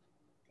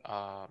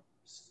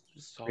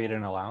 Create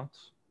an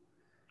allowance.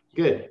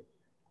 Good.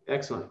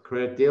 Excellent.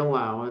 Credit the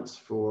allowance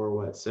for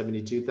what,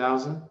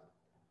 72,000?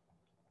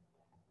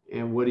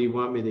 And what do you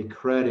want me to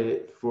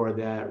credit for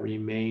that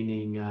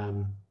remaining,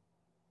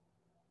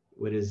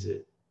 what is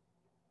it?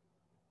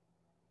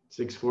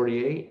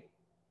 648?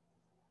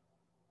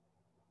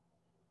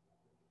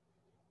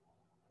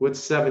 What's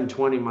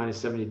 720 minus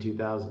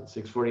 72,000?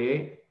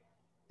 648?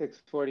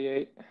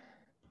 648.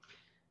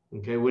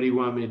 Okay, what do you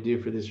want me to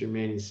do for this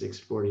remaining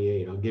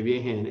 648? I'll give you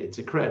a hint. It's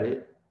a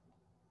credit.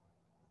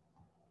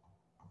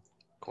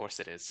 Of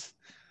course it is.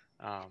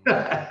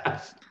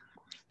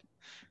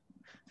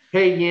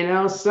 Hey, you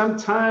know,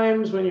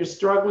 sometimes when you're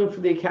struggling for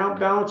the account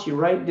balance, you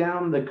write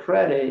down the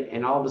credit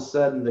and all of a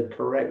sudden the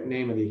correct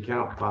name of the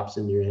account pops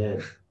into your head.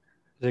 Is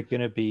it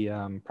going to be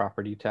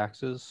property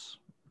taxes,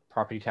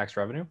 property tax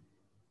revenue?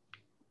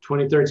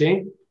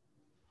 2013?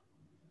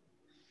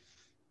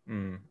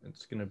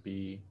 It's going to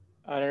be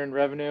unearned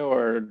revenue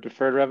or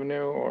deferred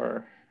revenue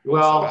or?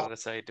 Well,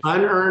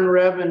 unearned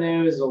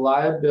revenue is a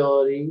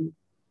liability.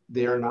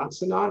 They are not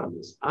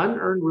synonymous.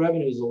 Unearned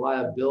revenue is a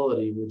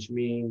liability, which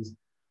means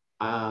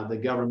the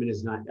government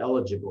is not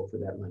eligible for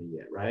that money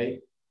yet,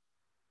 right?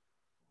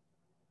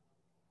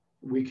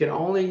 We can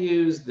only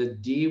use the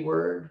D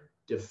word,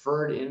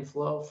 deferred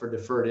inflow, for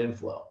deferred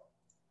inflow.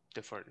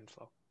 Deferred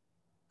inflow.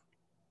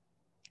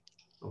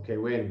 Okay,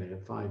 wait a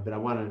minute, fine. But I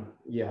want to,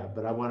 yeah,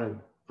 but I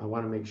want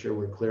to make sure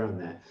we're clear on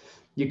that.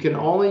 You can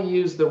only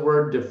use the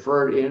word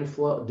deferred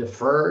inflow,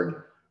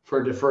 deferred,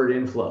 for deferred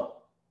inflow.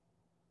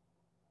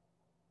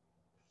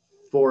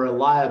 For a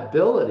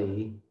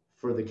liability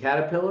for the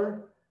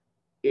Caterpillar,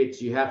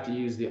 you have to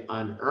use the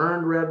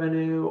unearned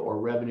revenue or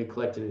revenue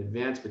collected in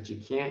advance, but you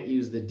can't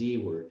use the D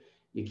word.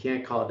 You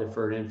can't call it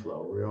deferred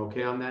inflow. We're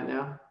okay on that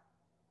now?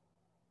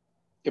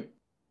 Yep.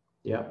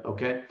 Yeah,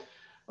 okay.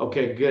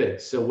 Okay,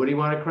 good. So what do you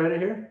want to credit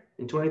here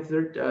in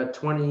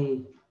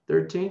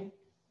 2013?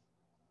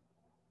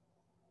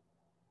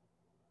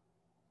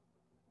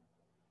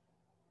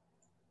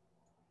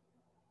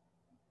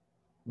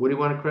 What do you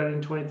want to credit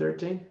in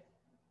 2013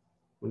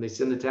 when they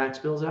send the tax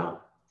bills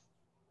out?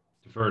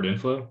 Deferred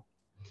inflow.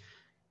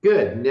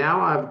 Good.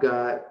 Now I've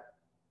got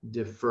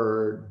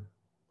deferred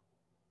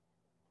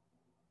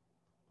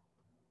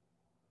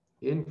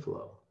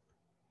inflow.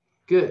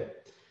 Good.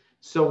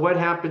 So what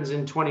happens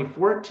in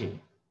 2014,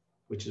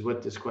 which is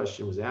what this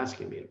question was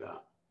asking me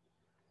about?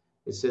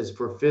 It says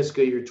for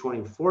fiscal year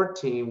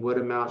 2014, what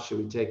amount should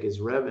we take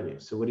as revenue?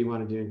 So what do you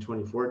want to do in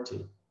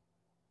 2014?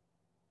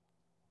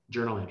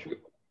 journal entry.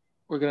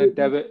 We're going to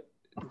debit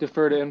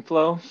deferred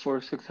inflow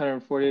for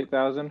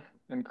 648,000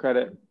 and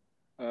credit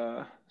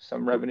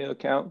some revenue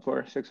account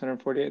for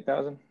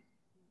 648,000.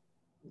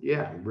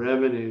 Yeah,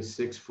 revenue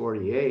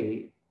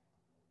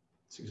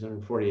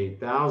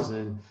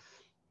 648,000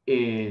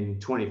 in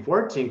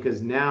 2014,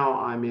 because now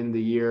I'm in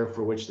the year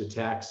for which the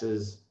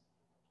taxes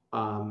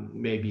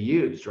may be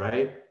used,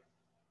 right?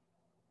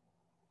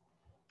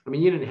 I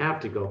mean, you didn't have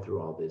to go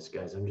through all this,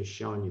 guys. I'm just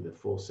showing you the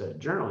full set of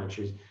journal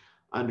entries,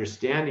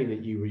 understanding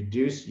that you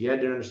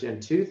had to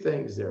understand two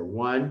things there.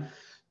 One,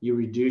 you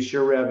reduce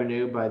your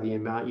revenue by the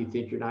amount you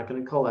think you're not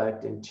going to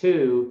collect. And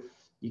two,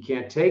 you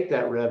can't take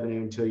that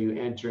revenue until you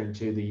enter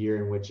into the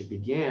year in which it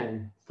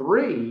began.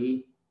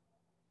 Three,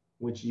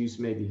 which use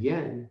may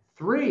begin.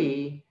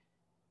 Three,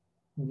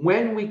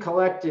 when we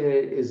collected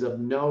it is of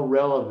no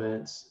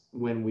relevance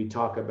when we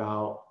talk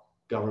about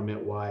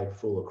government-wide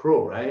full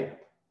accrual, right?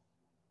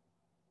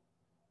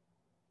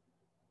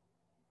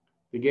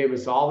 They gave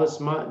us all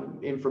this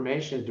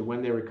information as to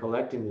when they were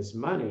collecting this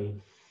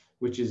money,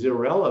 which is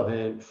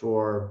irrelevant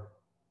for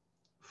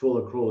full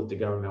accrual at the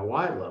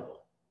government-wide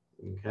level,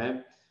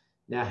 okay?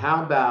 Now,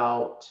 how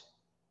about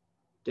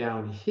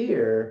down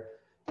here,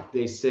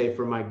 they say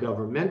for my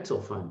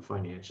governmental fund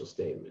financial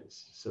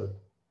statements. So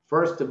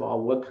first of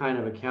all, what kind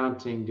of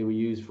accounting do we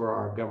use for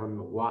our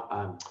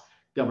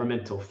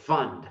governmental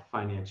fund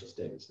financial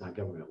statements, not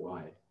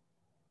government-wide?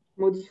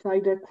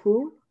 Modified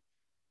accrual.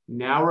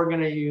 Now we're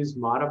going to use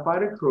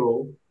modified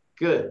accrual.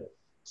 Good.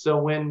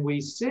 So when we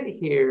sit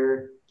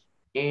here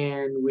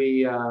and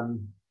we,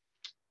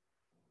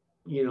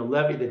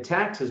 levy the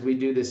taxes, we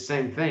do the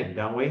same thing,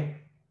 don't we?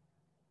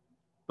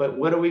 But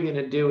what are we going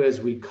to do as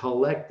we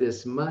collect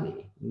this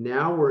money?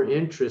 Now we're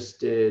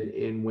interested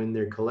in when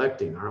they're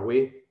collecting, aren't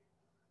we?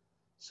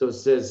 So it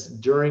says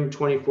during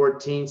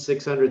 2014,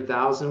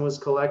 600,000 was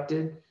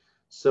collected.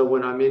 So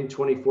when I'm in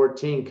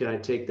 2014, can I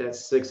take that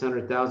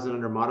 600,000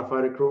 under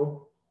modified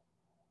accrual?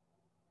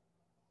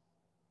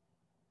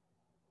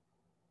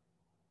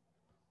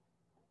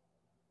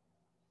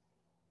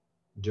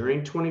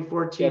 During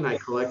 2014, yes. I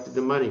collected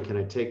the money. Can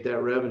I take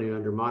that revenue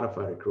under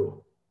modified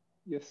accrual?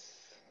 Yes.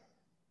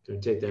 Can I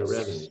take that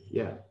revenue?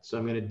 Yeah. So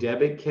I'm going to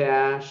debit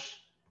cash,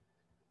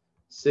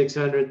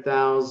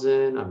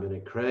 600,000. I'm going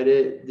to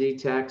credit the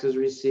taxes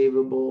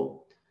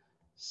receivable,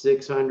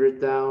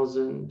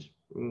 600,000.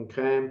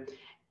 Okay.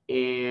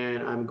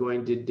 And I'm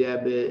going to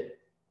debit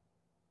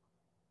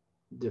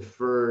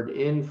deferred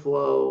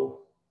inflow,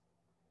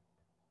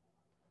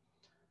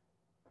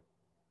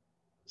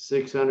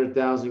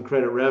 600,000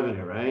 credit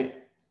revenue, right?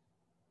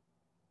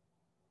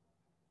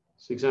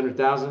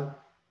 600,000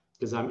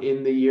 because I'm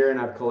in the year and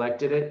I've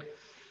collected it.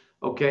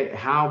 Okay,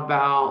 how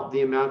about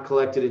the amount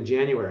collected in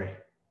January?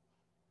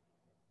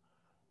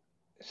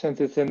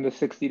 Since it's in the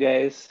 60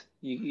 days,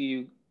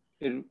 it'd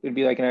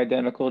be like an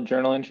identical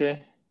journal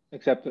entry,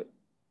 except that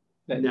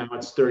now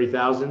it's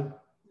 30,000.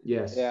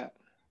 Yes. Yeah.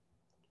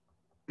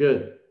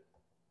 Good.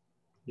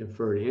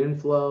 Deferred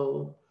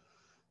inflow,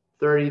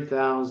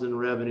 30,000,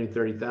 revenue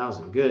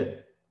 30,000.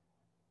 Good.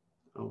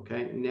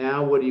 Okay,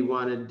 now what do you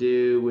want to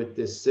do with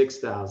this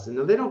 6,000?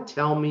 Now they don't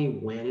tell me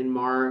when in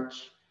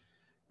March,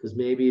 because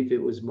maybe if it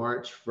was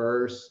March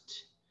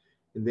 1st,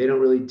 and they don't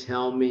really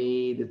tell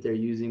me that they're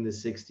using the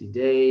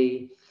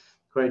 60-day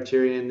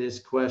criteria in this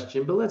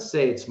question, but let's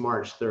say it's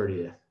March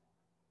 30th,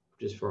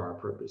 just for our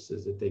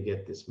purposes, that they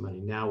get this money.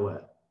 Now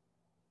what?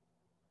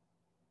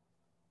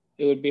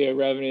 It would be a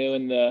revenue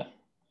in the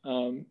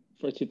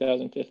for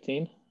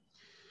 2015.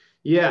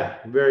 Yeah,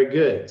 very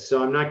good.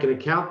 So I'm not going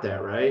to count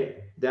that,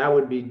 right? That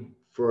would be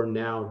for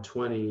now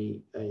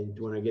 20,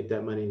 when I get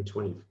that money in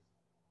 20,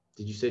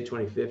 did you say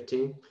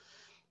 2015?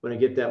 When I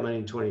get that money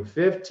in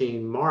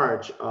 2015,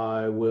 March,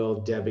 I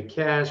will debit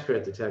cash,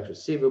 credit the tax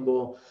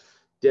receivable,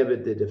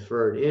 debit the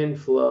deferred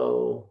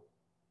inflow,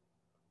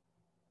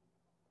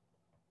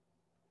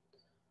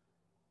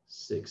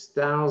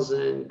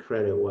 6,000,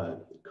 credit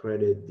what?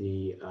 Credit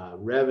the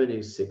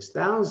revenue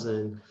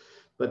 6,000.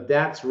 But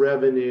that's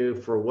revenue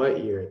for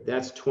what year?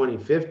 That's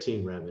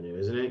 2015 revenue,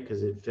 isn't it?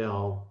 Because it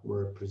fell,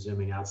 we're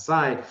presuming,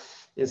 outside.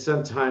 And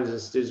sometimes the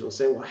students will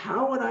say, well,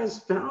 how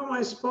am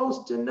I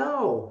supposed to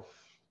know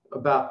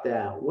about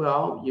that?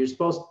 Well, you're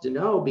supposed to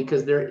know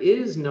because there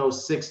is no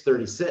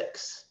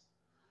 636.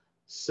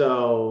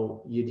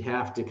 So you'd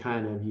have to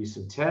kind of use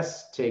some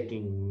test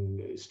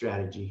taking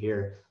strategy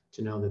here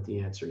to know that the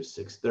answer is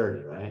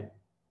 630, right?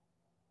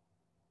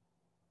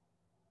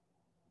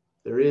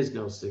 There is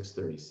no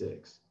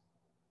 636.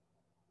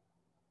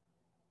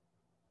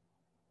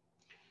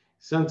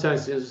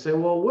 Sometimes students say,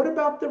 well, what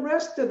about the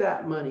rest of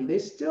that money? They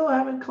still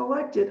haven't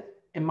collected.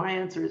 And my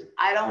answer is,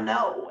 I don't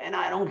know, and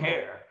I don't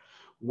care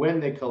when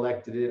they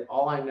collected it.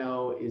 All I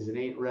know is it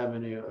ain't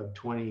revenue of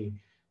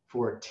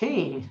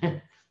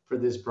 2014 for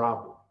this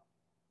problem.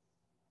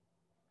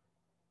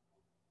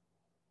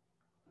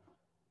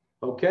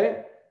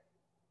 Okay.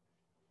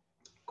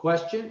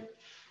 Question?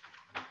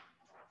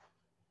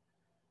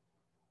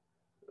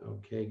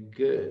 Okay,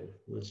 good.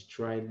 Let's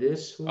try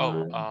this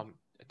one.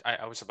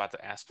 I was about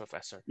to ask,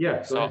 Professor.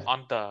 Yeah. So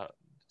on the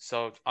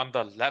So on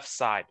the left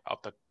side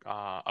of the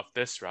of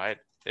this, right?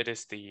 It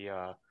is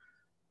the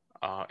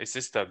is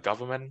this the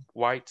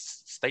government-wide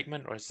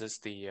statement, or is this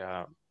the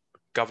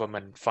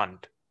government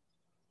fund?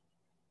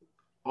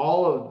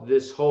 All of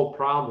this whole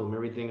problem,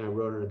 everything I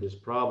wrote under this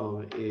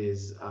problem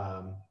is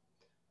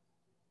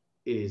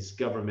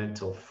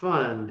governmental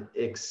fund,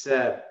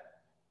 except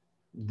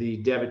the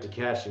debit to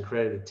cash and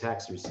credit to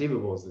tax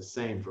receivable is the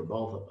same for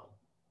both of them.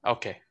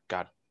 Okay,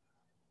 got it.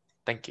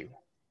 Thank you.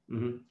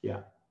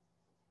 Yeah.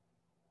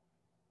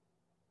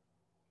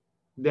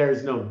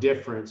 There's no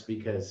difference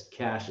because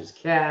cash is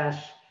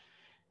cash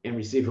and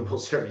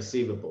receivables are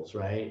receivables,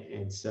 right?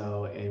 And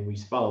so, and we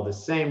follow the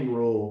same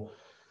rule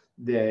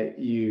that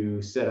you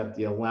set up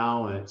the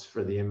allowance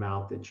for the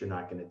amount that you're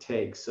not going to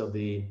take. So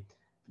that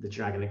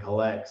you're not going to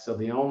collect. So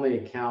the only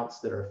accounts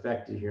that are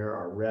affected here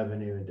are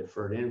revenue and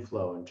deferred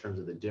inflow in terms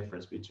of the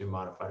difference between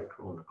modified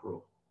accrual and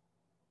accrual.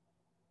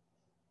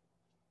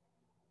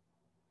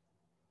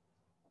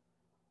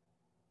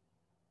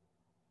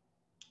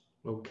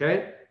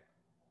 Okay.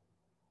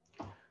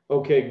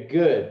 Okay,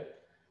 good.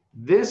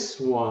 This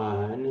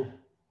one,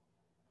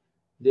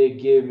 they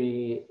give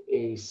me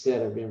a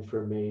set of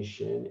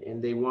information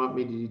and they want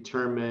me to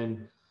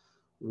determine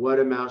what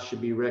amount should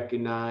be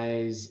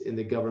recognized in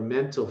the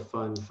governmental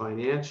fund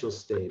financial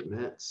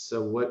statements.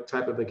 So what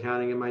type of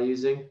accounting am I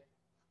using?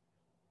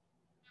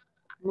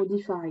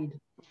 Modified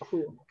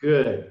accrual.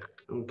 Good.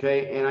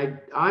 Okay. And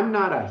I'm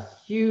not a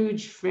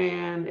huge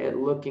fan at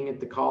looking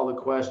at the call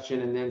to question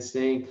and then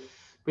saying,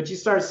 but you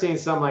start seeing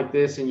something like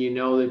this and you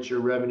know that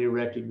your revenue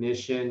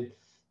recognition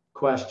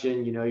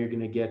question, you know you're going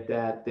to get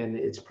that, then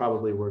it's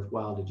probably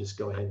worthwhile to just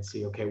go ahead and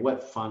see, okay,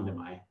 what fund am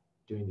I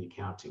doing the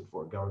accounting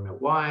for?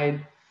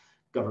 Government-wide,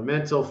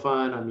 governmental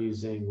fund, I'm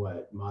using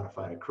what?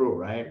 Modified accrual,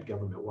 right?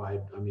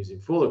 Government-wide, I'm using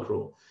full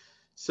accrual.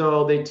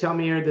 So they tell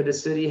me here that a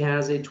city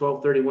has a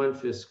 12/31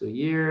 fiscal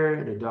year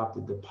and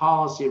adopted the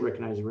policy of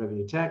recognizing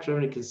revenue tax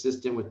revenue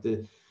consistent with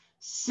the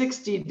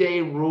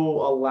 60-day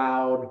rule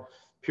allowed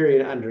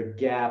period under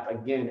GAAP.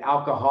 Again,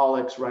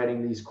 alcoholics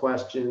writing these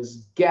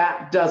questions.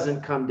 GAAP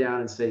doesn't come down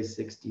and say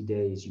 60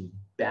 days, you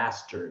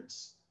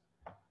bastards.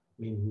 I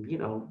mean, you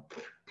know,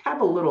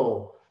 have a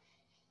little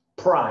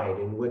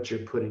pride in what you're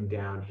putting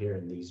down here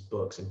in these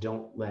books and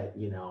don't let,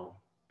 you know,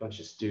 a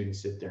bunch of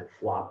students sit there and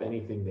flop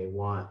anything they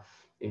want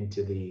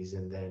into these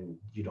and then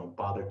you don't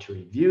bother to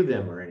review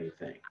them or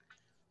anything.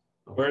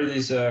 Okay. Where are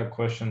these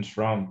questions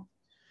from?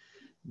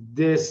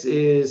 This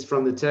is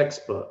from the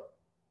textbook.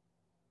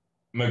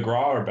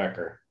 McGraw or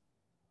Becker?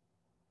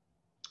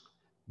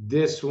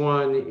 This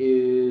one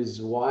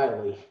is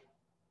Wiley.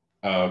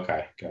 Oh,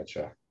 okay.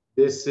 Gotcha.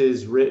 This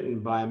is written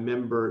by a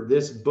member.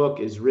 This book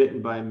is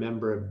written by a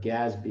member of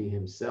GASB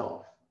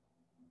himself.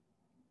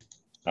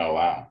 Oh,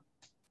 wow.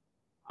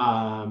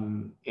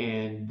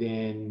 And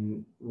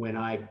then when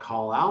I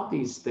call out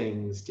these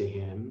things to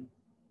him,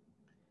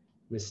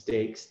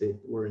 mistakes that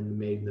were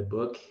made in the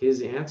book,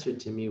 his answer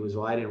to me was,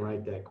 well, I didn't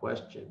write that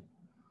question.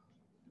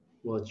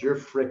 Well, it's your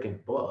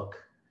frickin' book.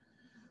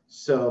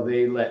 So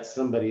they let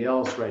somebody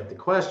else write the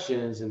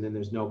questions and then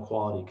there's no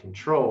quality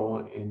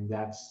control. And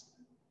that's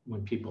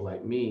when people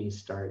like me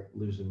start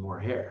losing more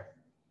hair.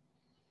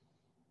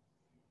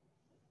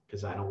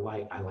 Because I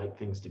like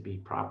things to be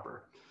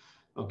proper.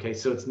 Okay,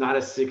 so it's not a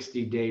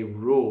 60-day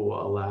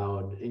rule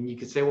allowed. And you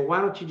could say, well,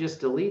 why don't you just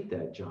delete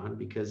that, John?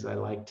 Because I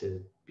like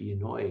to be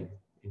annoyed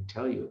and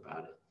tell you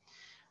about it.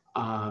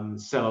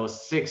 So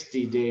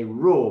 60-day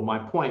rule, my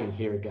point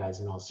here, guys,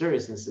 in all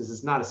seriousness, is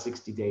it's not a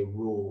 60-day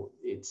rule.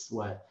 It's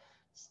a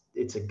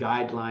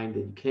guideline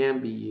that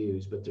can be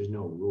used, but there's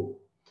no rule.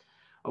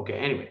 Okay,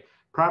 anyway,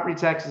 property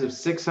taxes of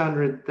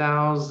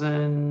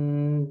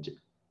 600,000,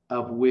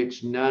 of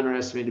which none are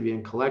estimated to be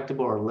uncollectible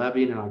or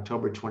levied in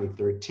October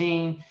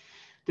 2013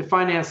 to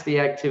finance the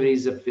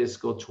activities of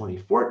fiscal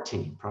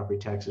 2014. Property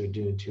taxes are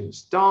due in 2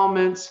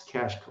 installments.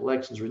 Cash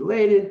collections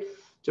related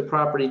to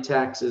property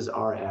taxes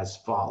are as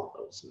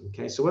follows.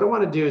 Okay, so what I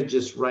want to do is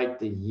just write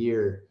the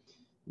year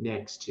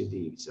next to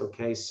these.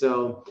 Okay,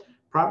 so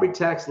property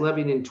tax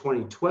levied in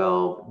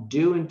 2012,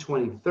 due in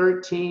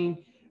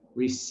 2013,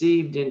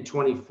 received in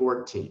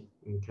 2014.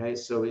 Okay,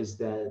 so is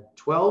that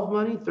 12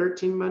 money,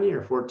 13 money,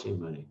 or 14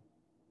 money?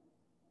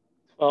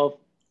 12.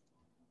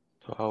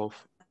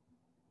 12.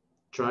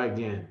 Try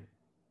again.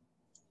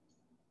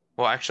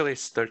 Well, actually,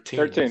 it's 13.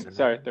 13.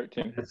 Sorry,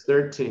 13. That's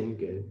 13.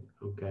 Good.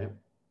 Okay.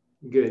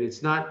 Good.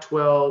 It's not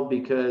 12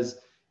 because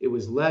it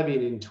was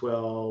levied in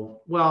 12.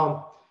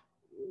 Well,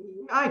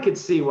 I could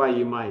see why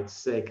you might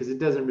say, because it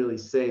doesn't really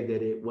say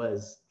that it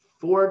was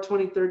for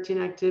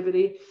 2013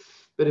 activity.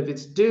 But if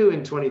it's due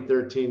in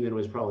 2013, then it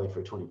was probably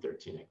for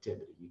 2013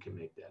 activity. You can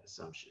make that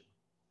assumption.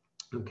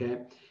 Okay.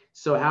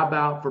 So how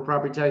about for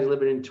property tax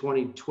levied in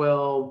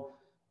 2012,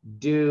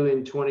 due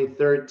in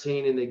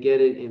 2013, and they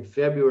get it in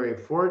February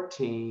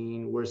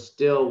 14, we're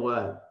still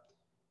what?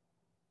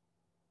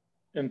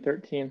 In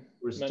 13.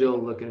 We're still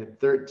looking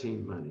at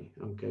 13 money.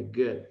 Okay,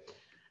 good.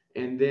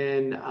 And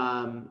then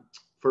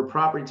for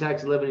property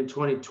tax levied in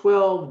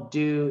 2012,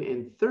 due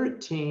in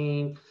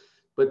 13,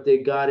 but they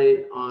got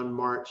it on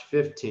March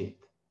 15th.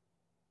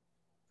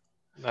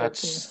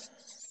 That's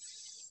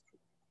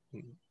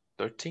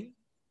 13?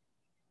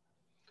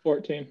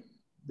 14.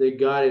 They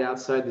got it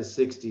outside the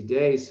 60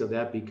 days, so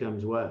that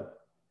becomes what?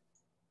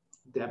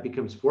 That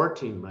becomes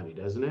 14 money,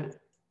 doesn't it?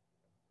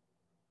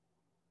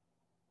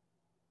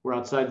 We're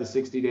outside the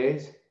 60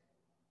 days?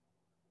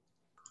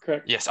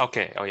 Correct. Yes,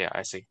 okay. Oh yeah,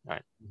 I see. All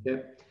right.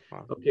 Okay.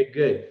 Wow. Okay,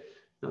 good.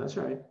 No, that's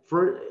all right.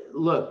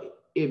 Look,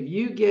 if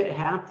you get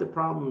half the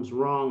problems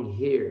wrong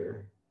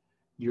here,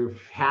 you're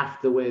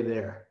half the way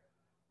there.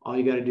 All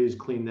you got to do is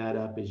clean that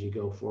up as you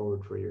go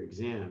forward for your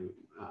exam.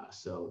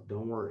 So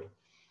don't worry.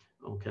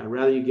 Okay, I'd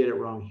rather you get it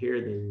wrong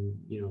here than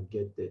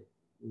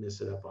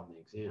miss it up on the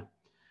exam.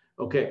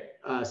 Okay,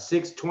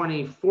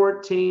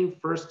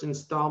 6/20/14, first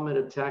installment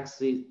of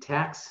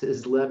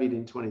taxes levied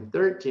in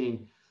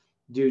 2013,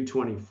 due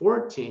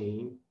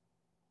 2014.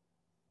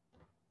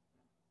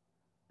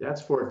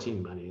 That's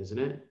 14 money, isn't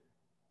it?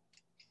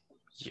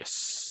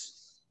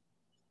 Yes.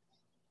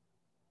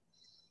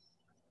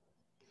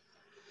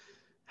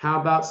 How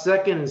about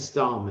second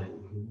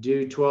installment,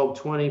 due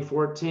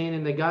 12/20/14,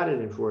 and they got it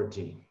in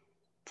 14?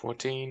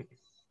 14.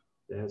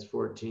 That's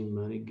 14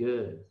 money,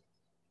 good.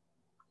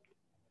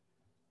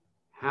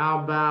 How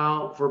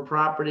about for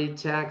property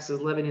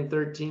taxes levied in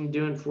 13,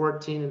 due in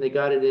 14, and they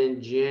got it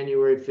in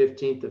January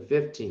 15th of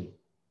 15?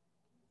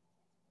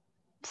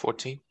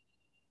 14.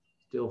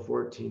 Still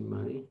 14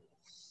 money.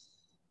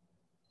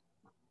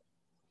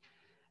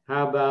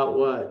 How about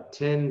what?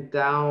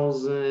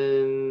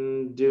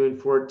 10,000 due in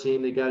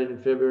 14. They got it in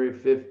February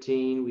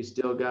 15. We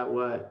still got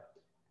what?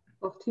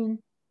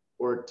 14.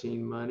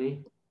 14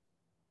 money.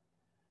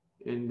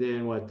 And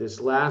then what? This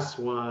last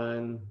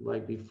one,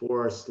 like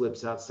before,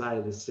 slips outside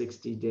of the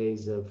 60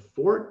 days of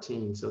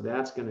 14. So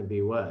that's going to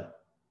be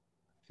what?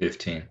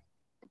 15.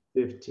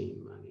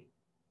 15 money.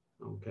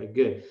 Okay,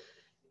 good.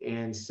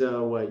 And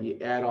so what, you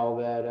add all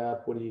that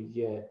up, what do you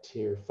get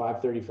here?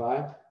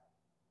 535?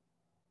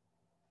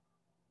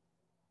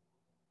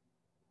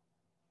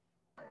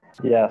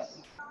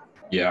 Yes.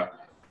 Yeah.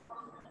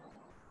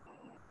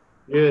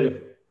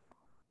 Beautiful.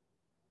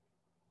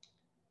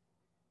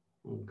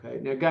 Okay,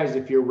 now guys,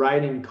 if you're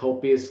writing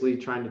copiously,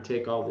 trying to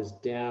take all this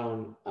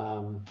down,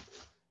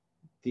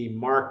 the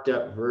marked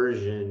up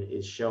version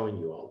is showing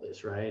you all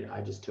this, right? I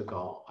just took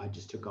all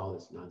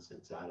this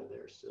nonsense out of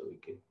there so we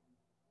could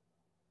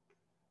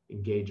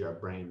engage our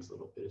brains a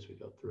little bit as we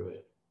go through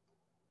it.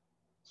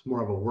 It's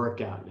more of a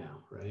workout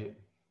now, right?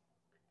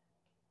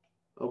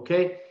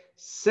 Okay,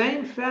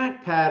 same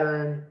fact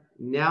pattern.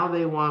 Now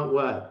they want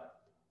what?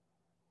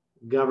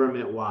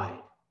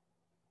 Government-wide.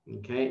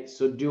 Okay,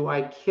 so do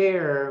I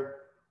care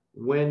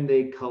when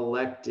they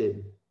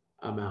collected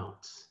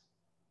amounts?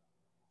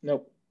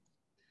 Nope.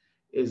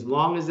 As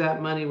long as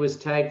that money was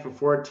tagged for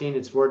 14,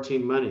 it's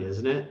 14 money,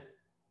 isn't it?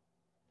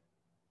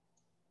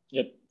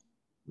 Yep.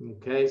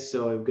 Okay,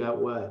 so I've got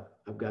what?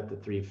 I've got the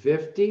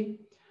 350.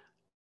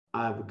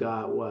 I've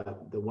got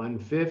what? The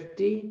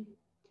 150.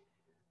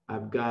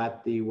 I've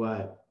got the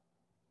what?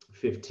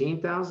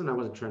 15,000. I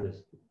wasn't trying to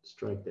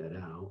strike that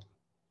out.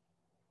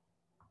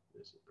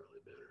 This is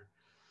probably better.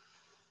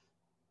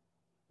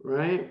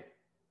 Right?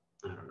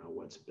 I don't know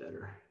what's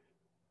better.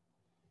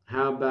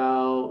 How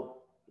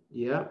about,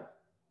 yep,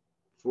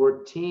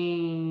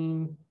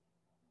 14,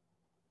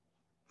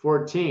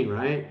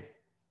 right?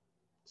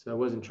 So I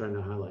wasn't trying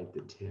to highlight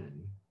the 10.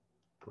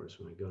 Of course,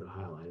 when I go to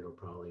highlight, it'll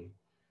probably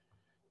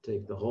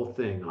take the whole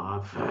thing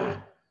off.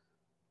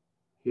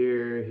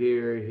 Here,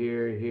 here,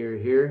 here, here,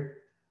 here.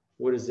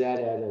 What does that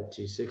add up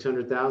to?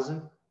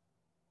 600,000?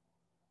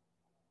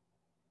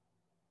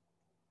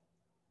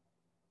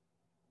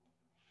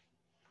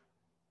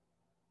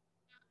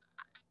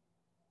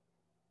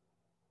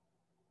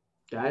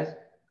 Guys?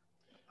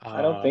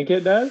 I don't think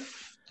it does.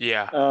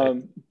 Yeah.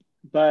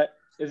 But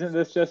isn't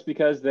this just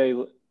because they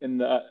in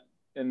the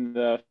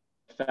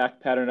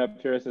fact pattern up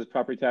here it says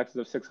property taxes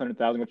of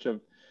 600,000, which of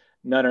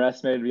none are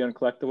estimated to be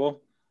uncollectible?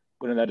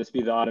 Wouldn't that just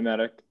be the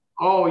automatic?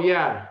 Oh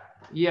yeah,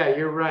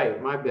 you're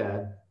right. My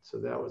bad. So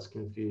that was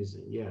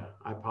confusing. Yeah,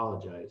 I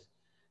apologize.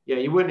 Yeah,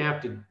 you wouldn't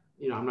have to.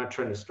 I'm not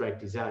trying to strike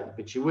these out,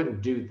 but you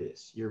wouldn't do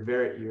this.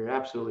 You're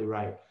absolutely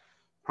right.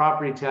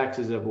 Property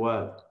taxes of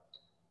what?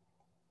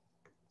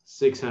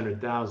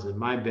 600,000.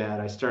 My bad.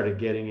 I started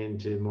getting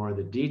into more of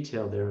the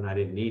detail there and I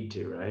didn't need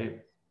to,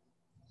 right?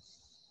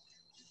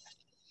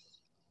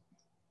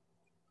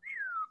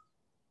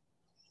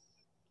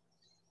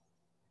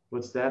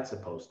 What's that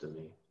supposed to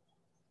mean?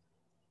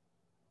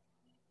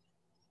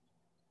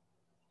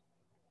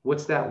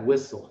 What's that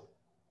whistle?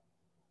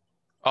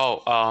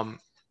 Oh,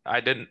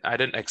 I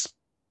didn't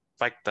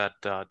expect that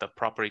the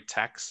property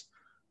tax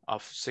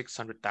of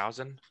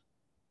 600,000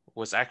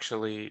 was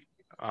actually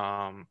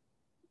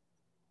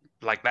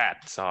like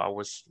that.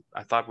 So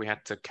I thought we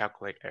had to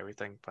calculate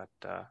everything, but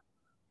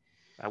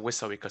I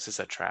whistle because it's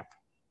a trap.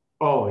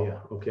 Oh yeah.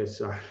 Okay.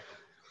 Sorry.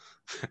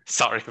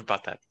 Sorry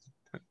about that.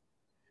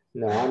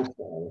 No, I'm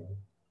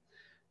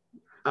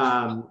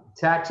sorry.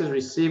 Taxes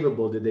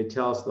receivable. Did they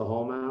tell us the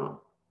whole amount?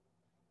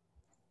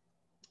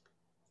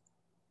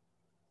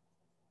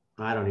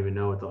 I don't even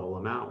know what the whole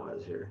amount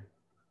was here.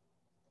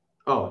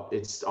 Oh,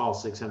 it's all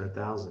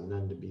 600,000,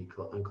 none to be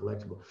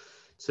uncollectible.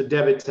 So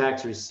debit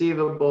tax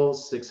receivable,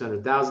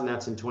 600,000,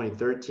 that's in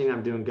 2013.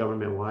 I'm doing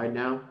government wide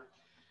now.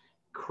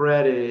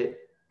 Credit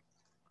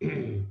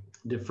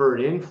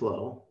deferred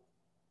inflow,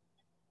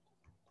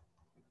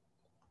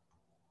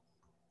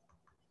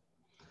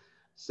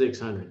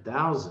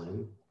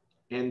 600,000.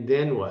 And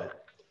then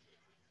what?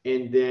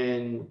 And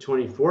then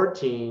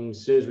 2014,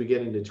 as soon as we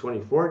get into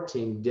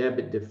 2014,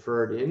 debit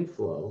deferred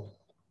inflow,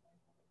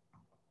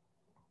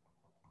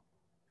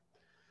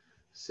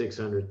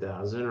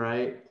 600,000,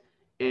 right?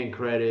 And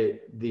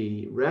credit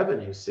the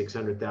revenue,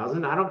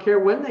 600,000. I don't care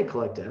when they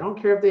collect it. I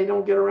don't care if they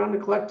don't get around to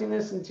collecting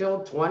this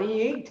until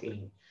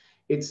 2018.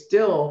 It's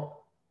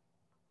still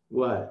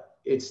what?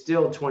 It's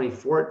still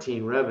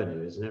 2014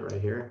 revenue, isn't it,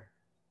 right here?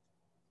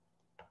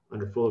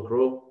 Under full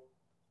accrual.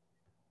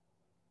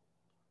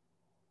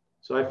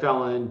 So I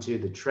fell into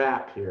the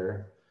trap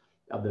here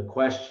of the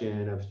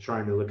question of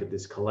trying to look at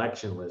this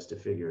collection list to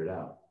figure it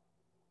out.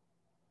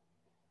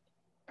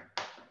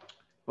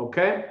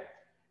 Okay,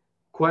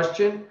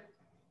 question?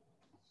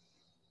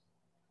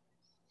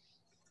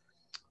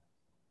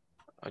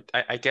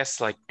 I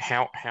guess like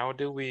how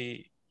do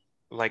we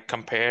like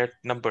compare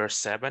number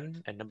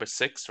 7 and number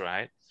 6,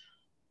 right?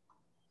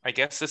 I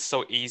guess it's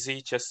so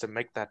easy just to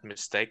make that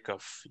mistake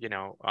of, you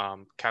know,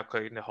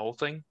 calculating the whole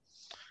thing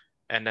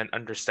and then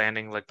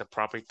understanding like the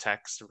property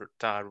tax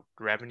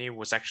revenue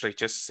was actually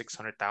just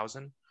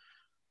 600,000.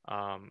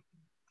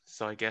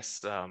 So I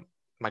guess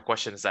my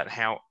question is that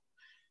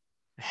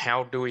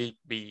how do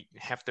we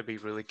have to be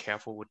really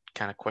careful with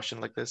kind of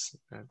question like this?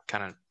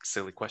 Kind of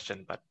silly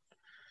question, but.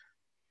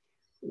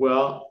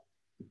 Well,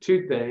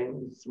 two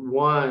things.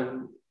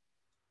 One,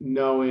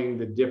 knowing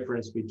the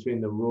difference between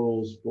the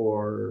rules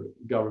for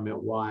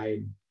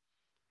government-wide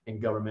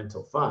and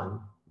governmental fund,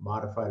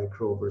 modified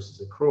accrual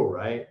versus accrual,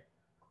 right?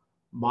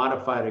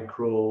 Modified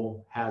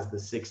accrual has the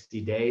 60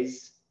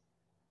 days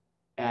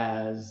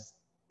as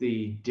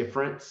the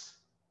difference,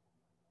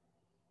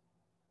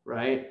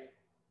 right?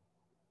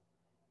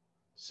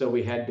 So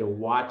we had to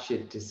watch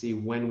it to see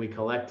when we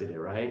collected it,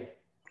 right?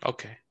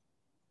 Okay.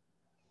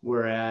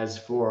 Whereas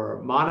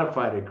for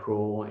modified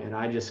accrual, and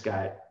I just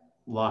got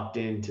locked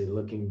into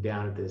looking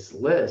down at this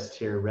list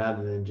here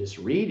rather than just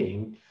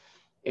reading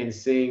and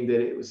seeing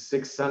that it was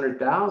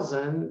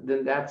 600,000,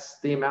 then that's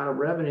the amount of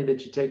revenue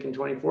that you take in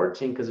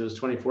 2014 because it was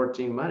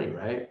 2014 money,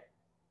 right?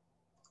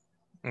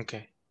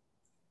 Okay.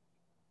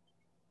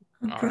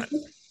 All right.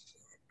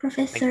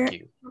 Professor, thank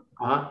you.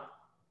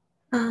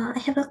 I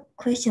have a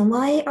question.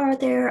 Why are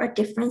there a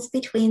difference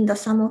between the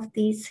sum of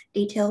these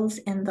details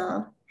and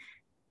the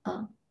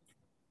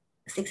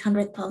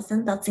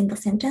 600,000 that's in the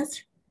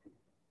sentence?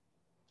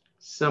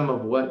 Sum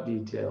of what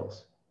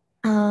details?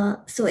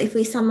 So if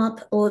we sum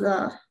up all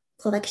the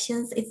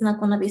collections, it's not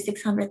going to be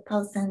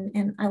 600,000.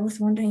 And I was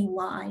wondering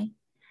why.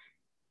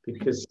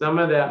 Because some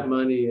of that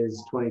money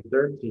is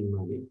 2013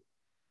 money.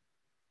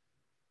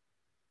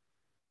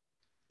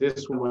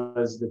 This one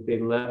was that they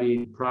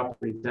levied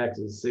property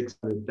taxes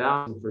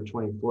 600,000 for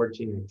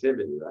 2014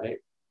 activity, right?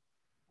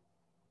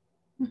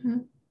 Mm-hmm.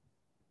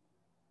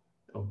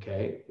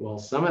 Okay, well,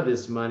 some of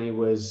this money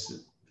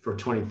was for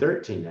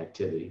 2013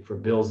 activity for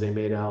bills they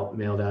mailed out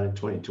in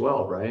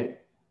 2012, right?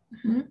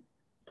 Mm-hmm.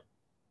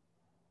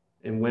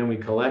 And when we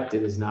collect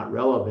it is not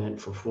relevant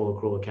for full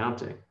accrual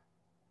accounting.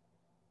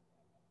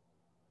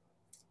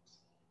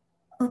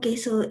 Okay,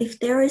 so if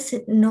there is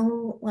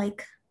no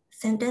like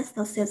sentence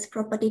that says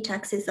property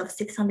taxes of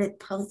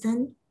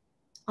 600,000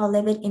 are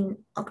levied in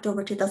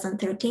October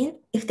 2013,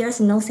 if there's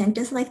no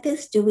sentence like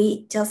this, do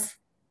we just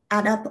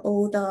add up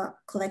all the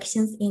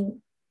collections in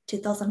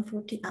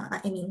 2014?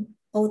 I mean,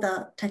 all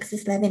the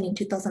taxes levied in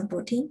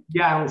 2014?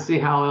 Yeah, I don't see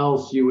how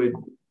else you would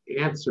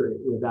answer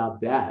it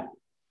without that.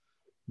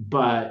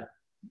 But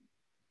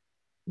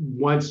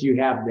once you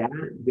have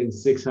that, then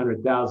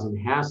 600,000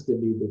 has to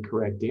be the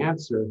correct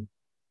answer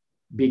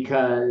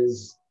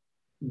because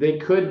they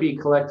could be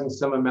collecting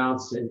some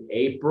amounts in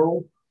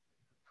April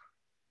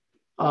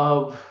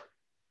of,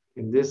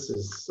 and this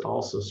is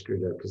also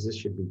screwed up because this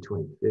should be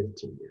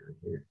 2015 down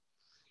here.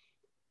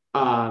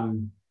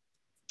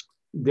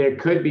 There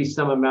could be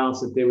some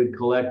amounts that they would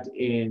collect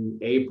in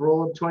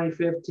April of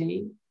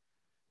 2015,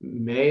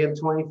 May of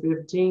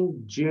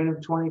 2015, June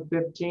of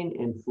 2015,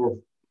 and for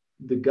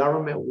the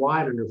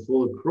government-wide under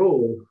full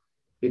accrual,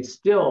 it's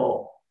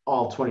still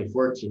all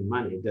 2014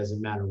 money. It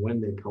doesn't matter when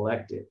they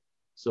collect it.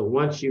 So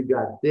once you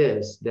got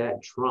this,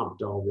 that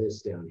trumped all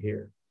this down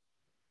here.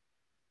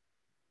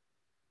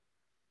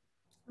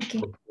 Okay.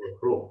 For full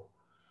accrual,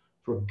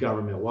 for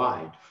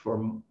government-wide.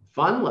 For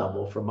fund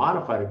level, for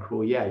modified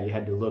accrual, yeah, you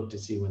had to look to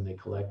see when they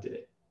collected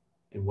it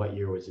and what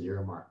year was it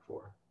earmarked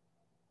for.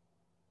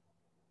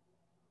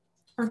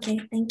 Okay,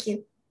 thank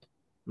you.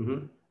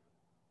 Mm-hmm.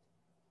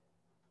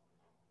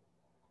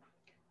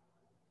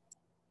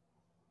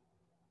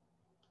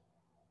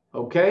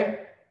 Okay.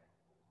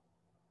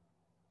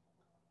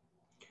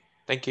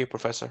 Thank you,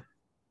 Professor.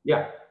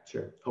 Yeah,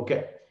 sure.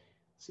 Okay.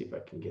 See if I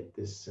can get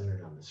this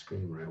centered on the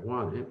screen where I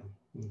want it.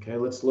 Okay,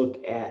 let's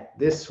look at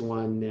this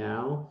one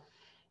now.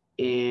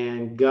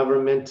 And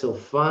governmental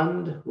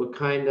fund, what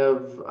kind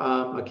of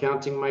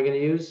accounting am I going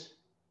to use?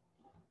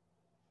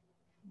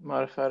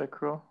 Modified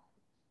accrual.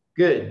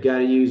 Good, got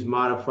to use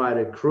modified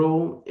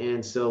accrual.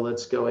 And so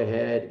let's go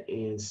ahead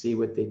and see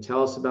what they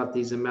tell us about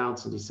these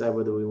amounts and decide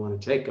whether we want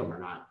to take them or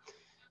not.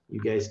 You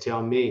guys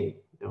tell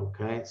me.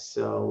 Okay,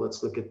 so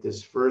let's look at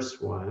this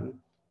first one.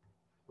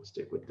 We'll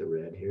stick with the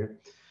red here.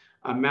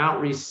 Amount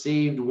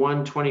received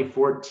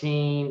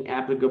 1/2014,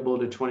 applicable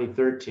to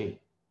 2013.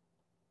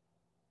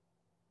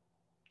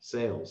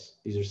 Sales.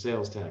 These are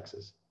sales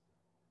taxes.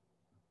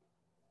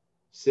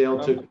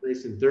 Sale took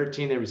place in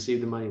 13. They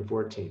received the money in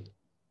 14.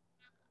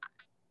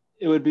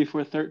 It would be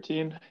for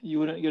 13. You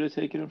wouldn't get to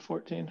take it in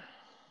 14.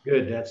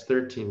 Good. That's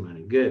 13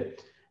 money.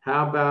 Good.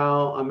 How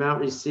about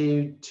amount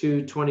received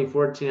to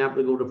 2014,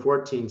 applicable to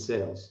 14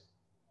 sales?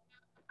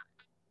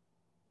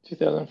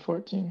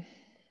 2014.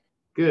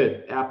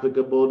 Good.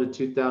 Applicable to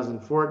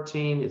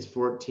 2014. It's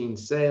 14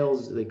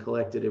 sales. They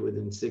collected it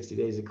within 60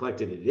 days. They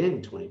collected it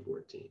in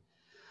 2014.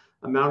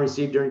 Amount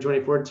received during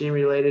 2014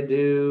 related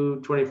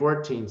to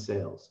 2014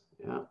 sales.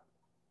 Yeah.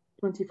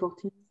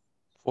 2014.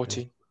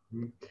 14.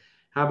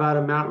 How about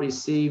amount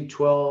received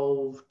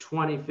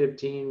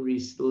 12/2015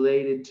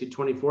 related to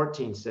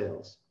 2014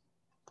 sales?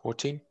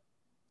 14.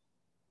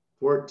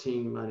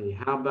 14 money.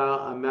 How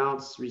about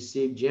amounts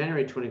received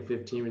January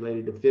 2015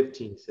 related to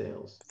 15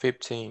 sales?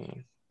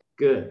 15.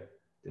 Good.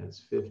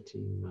 That's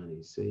 15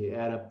 money. So you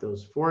add up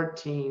those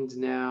 14s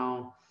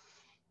now,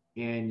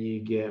 and you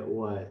get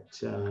what?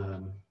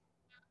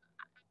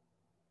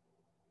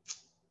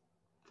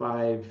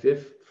 5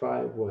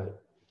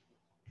 what?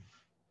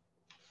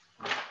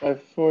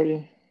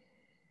 540.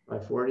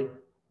 540?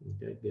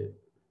 Okay, good.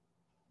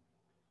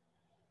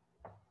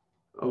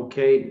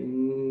 Okay,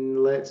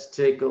 let's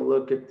take a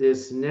look at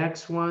this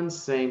next one.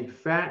 Same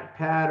fact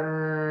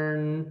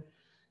pattern.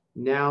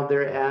 Now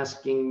they're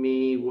asking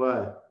me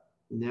what?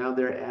 Now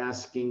they're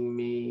asking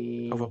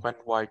me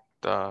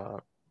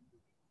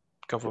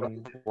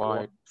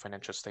government-wide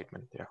financial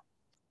statement. Yeah.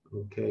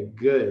 Okay,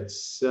 good.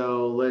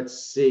 So let's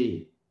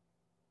see.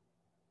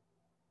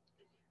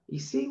 You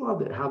see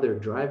how they're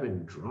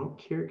driving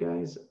drunk here,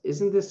 guys?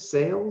 Isn't this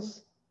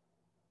sales?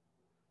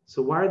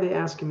 So why are they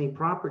asking me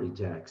property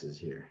taxes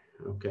here?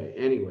 Okay,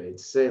 anyway,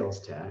 it's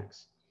sales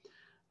tax.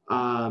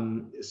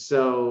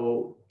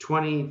 So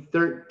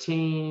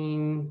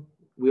 2013,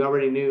 we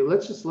already knew.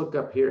 Let's just look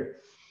up here.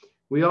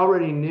 We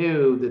already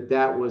knew that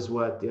that was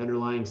what the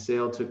underlying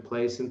sale took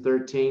place in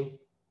 13.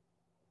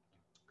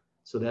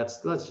 So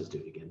let's just do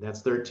it again.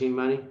 That's 13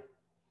 money,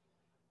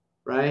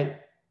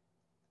 right?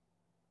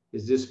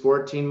 Is this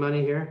 14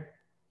 money here?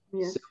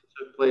 Yes. Sales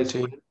took place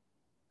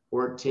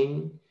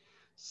 14.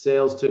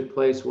 Sales took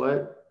place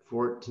what?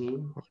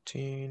 14.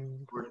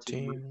 14,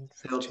 15.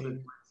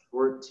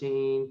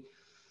 14.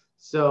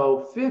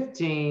 So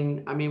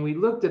 15, I mean, we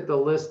looked at the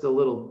list a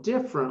little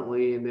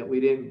differently in that we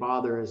didn't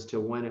bother as to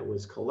when it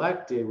was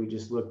collected. We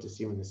just looked to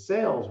see when the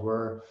sales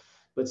were.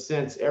 But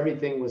since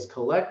everything was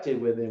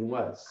collected within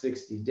what,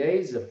 60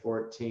 days of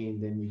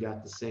 14, then you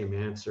got the same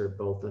answer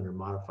both under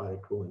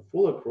modified accrual and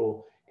full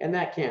accrual. And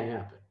that can't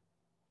happen.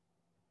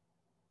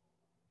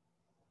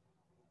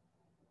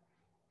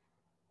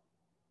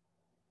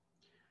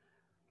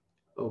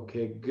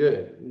 Okay,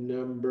 good.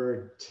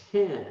 Number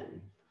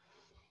 10.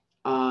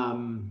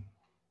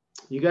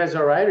 You guys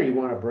all right, or you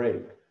want a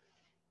break?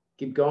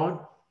 Keep going?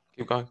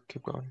 Keep going.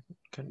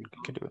 Can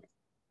do it.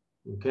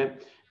 Okay.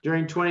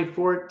 During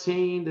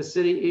 2014, the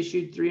city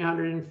issued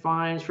 300 in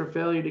fines for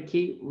failure to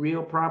keep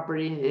real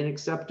property in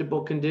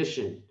acceptable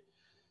condition.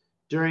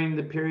 During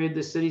the period,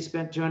 the city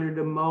spent 200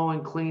 to mow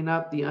and clean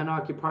up the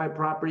unoccupied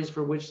properties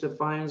for which the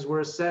fines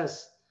were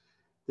assessed.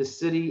 The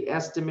city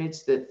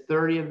estimates that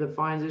 30 of the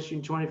fines issued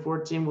in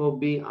 2014 will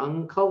be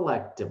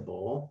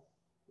uncollectible.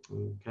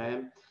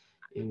 Okay.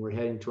 And we're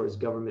heading towards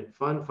government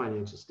fund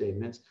financial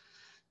statements.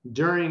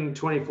 During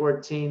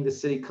 2014, the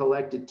city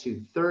collected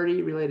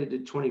 230 related to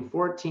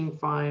 2014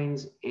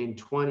 fines and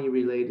 20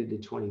 related to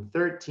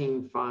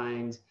 2013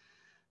 fines.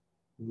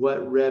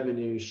 What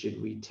revenue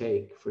should we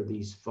take for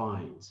these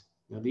fines?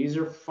 Now, these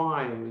are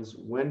fines.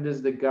 When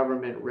does the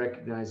government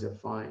recognize a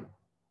fine?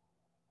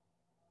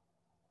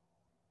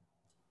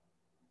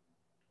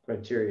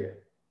 Criteria.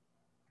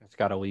 It's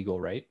got a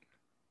legal right.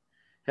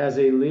 Has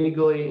a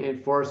legally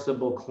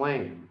enforceable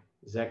claim.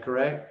 Is that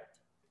correct?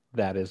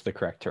 That is the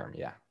correct term,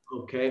 yeah.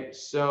 Okay,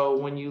 so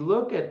when you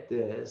look at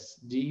this,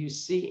 do you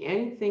see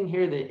anything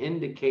here that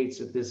indicates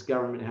that this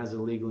government has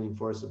a legally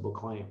enforceable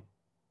claim?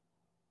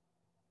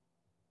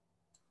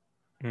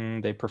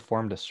 They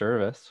performed a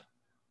service.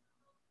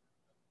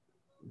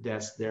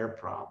 That's their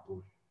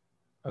problem.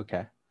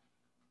 Okay.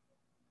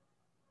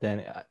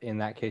 Then in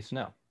that case,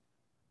 no.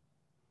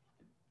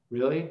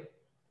 Really?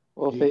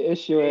 Well, if they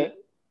issue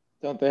it,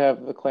 don't they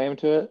have the claim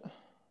to it?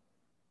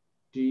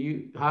 Do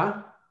you,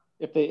 huh?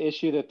 If they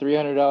issue the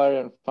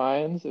 $300 in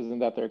fines, isn't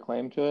that their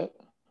claim to it?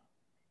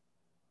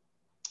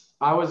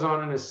 I was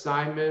on an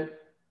assignment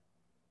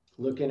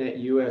looking at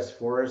U.S.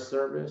 Forest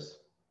Service.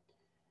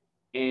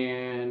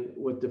 And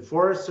what the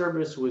Forest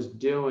Service was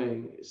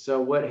doing, so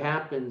what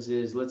happens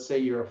is, let's say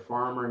you're a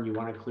farmer and you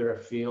want to clear a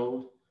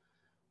field.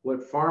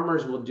 What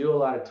farmers will do a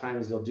lot of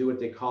times, they'll do what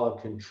they call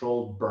a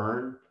controlled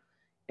burn,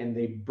 and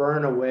they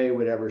burn away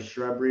whatever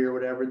shrubbery or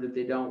whatever that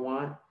they don't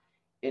want.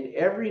 And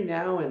every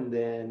now and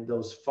then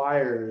those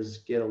fires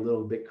get a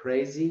little bit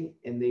crazy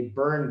and they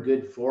burn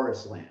good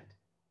forest land.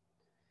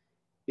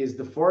 Is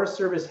the Forest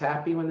Service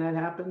happy when that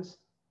happens?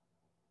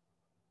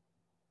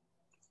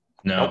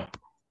 No.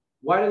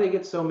 Why do they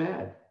get so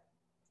mad?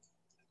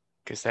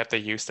 Because they have to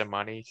use the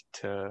money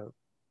to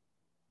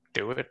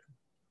do it.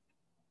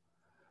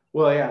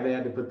 Well, yeah, they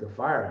had to put the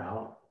fire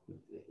out.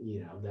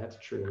 You know, that's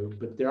true.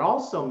 But they're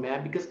also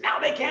mad because now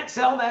they can't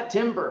sell that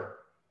timber.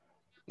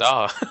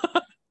 Oh.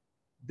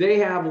 They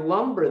have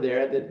lumber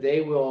there that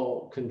they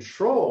will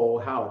control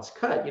how it's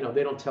cut. You know,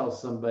 they don't tell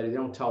somebody, they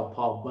don't tell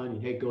Paul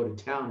Bunyan, hey, go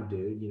to town,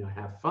 dude, you know,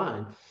 have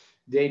fun.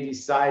 They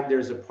decide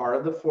there's a part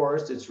of the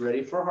forest that's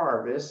ready for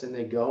harvest, and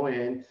they go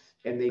in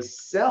and they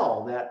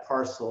sell that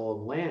parcel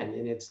of land.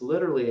 And it's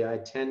literally a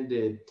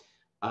attended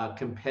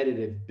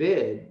competitive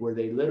bid where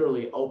they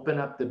literally open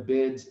up the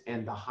bids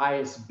and the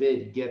highest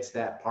bid gets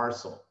that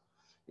parcel.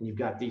 And you've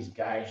got these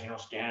guys, you know,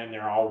 standing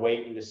there all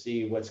waiting to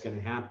see what's going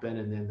to happen.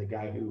 And then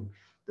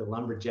the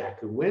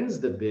lumberjack who wins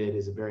the bid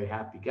is a very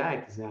happy guy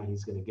because now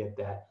he's going to get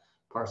that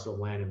parcel of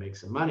land and make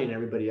some money. And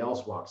everybody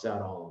else walks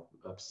out all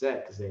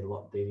upset because they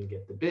didn't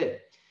get the bid.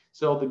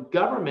 So the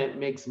government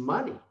makes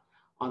money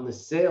on the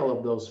sale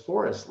of those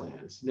forest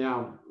lands.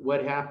 Now,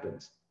 what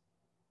happens?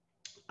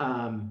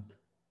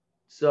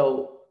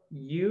 So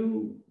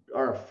you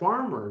are a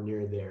farmer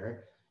near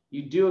there,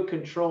 you do a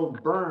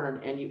controlled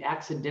burn and you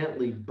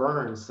accidentally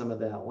burn some of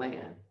that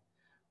land.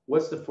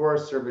 What's the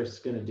Forest Service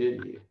going to do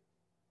to you?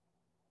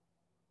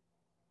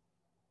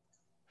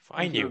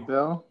 Fine you.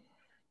 Bill?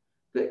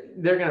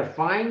 They're going to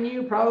fine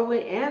you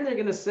probably, and they're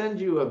going to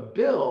send you a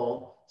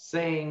bill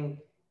saying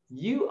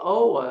you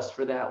owe us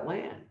for that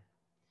land.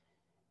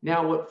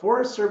 Now, what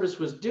Forest Service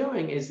was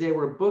doing is they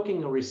were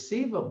booking a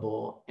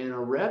receivable and a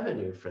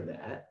revenue for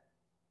that.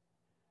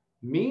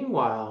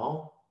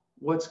 Meanwhile,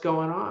 what's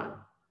going on?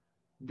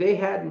 They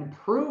hadn't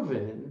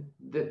proven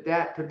that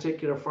that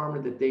particular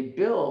farmer that they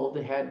billed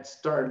had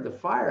started the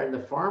fire, and the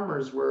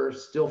farmers were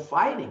still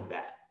fighting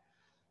that.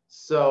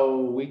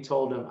 So we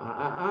told them,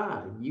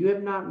 you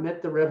have not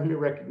met the revenue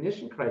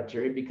recognition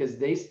criteria because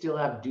they still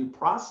have due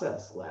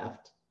process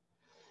left.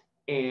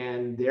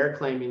 And they're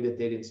claiming that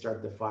they didn't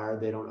start the fire.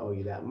 They don't owe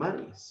you that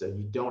money. So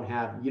you don't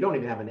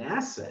even have an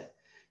asset.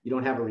 You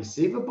don't have a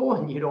receivable,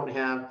 and you don't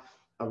have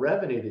a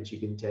revenue that you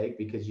can take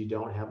because you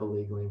don't have a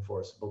legally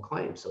enforceable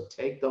claim. So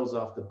take those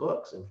off the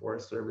books. And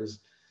Forest Service,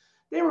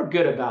 they were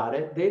good about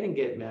it. They didn't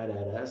get mad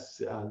at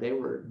us. They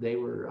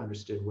were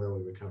understood where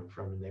we were coming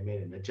from, and they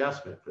made an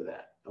adjustment for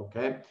that.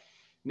 Okay.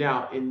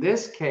 Now, in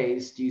this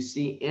case, do you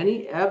see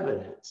any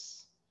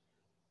evidence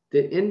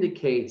that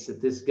indicates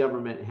that this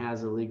government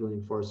has a legally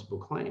enforceable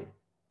claim?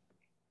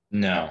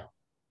 No.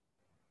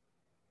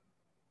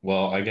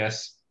 Well, I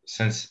guess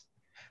since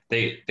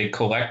they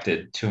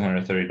collected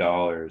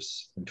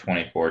 $230 in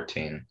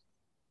 2014,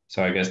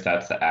 so I guess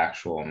that's the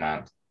actual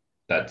amount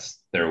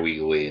that's they're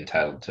legally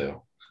entitled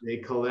to. They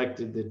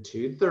collected the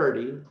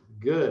 $230,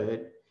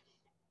 good.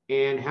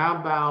 And how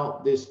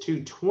about this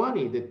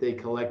 $220 that they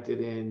collected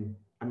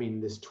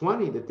this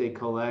 $20 that they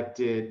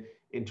collected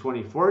in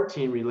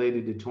 2014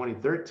 related to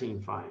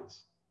 2013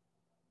 fines?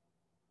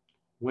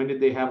 When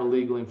did they have a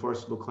legally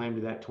enforceable claim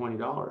to that $20?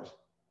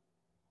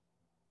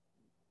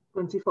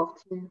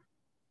 2014.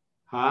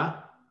 Huh?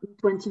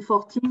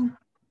 2014.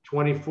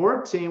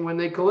 2014 when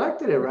they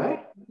collected it,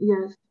 right?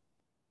 Yes.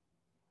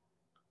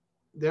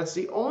 That's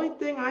the only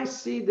thing I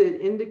see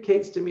that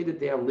indicates to me that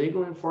they have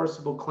legal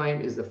enforceable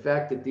claim is the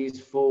fact that these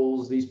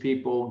fools, these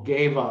people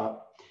gave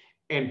up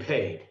and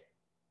paid.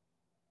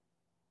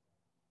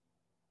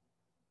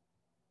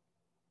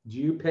 Do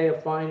you pay a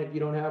fine if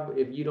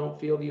you don't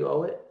feel you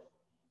owe it?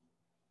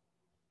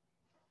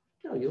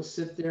 No, you'll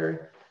sit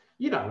there.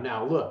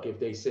 Now look, if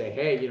they say,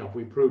 hey, if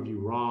we prove you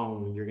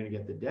wrong, you're going to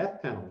get the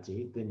death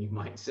penalty, then you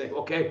might say,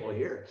 okay, well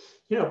here,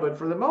 but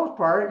for the most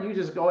part, you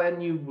just go ahead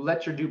and you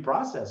let your due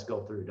process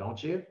go through,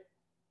 don't you?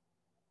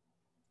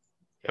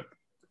 Yep.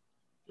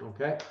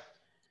 Okay.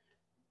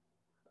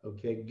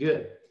 Okay,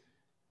 good.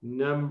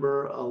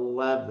 Number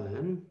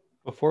 11.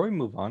 Before we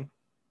move on.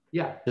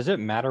 Yeah. Does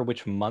it matter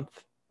which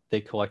month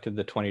they collected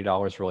the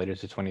 $20 related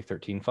to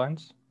 2013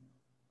 fines?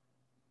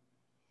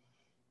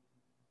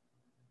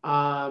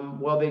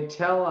 Well, they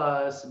tell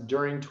us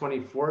during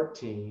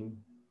 2014,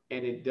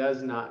 and it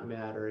does not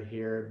matter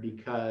here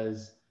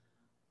because,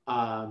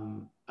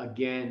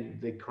 again,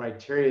 the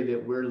criteria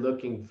that we're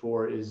looking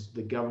for is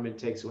the government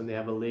takes it when they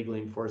have a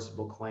legally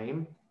enforceable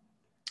claim.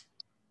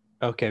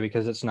 Okay,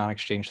 because it's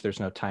non-exchange, there's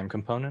no time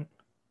component.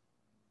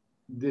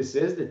 This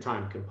is the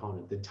time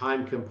component. The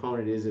time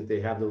component is that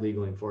they have the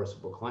legally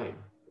enforceable claim.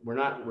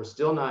 We're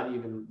still not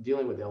even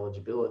dealing with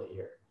eligibility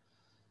here.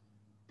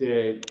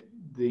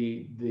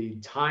 the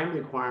time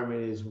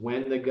requirement is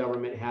when the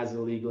government has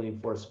a legally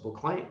enforceable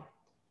claim.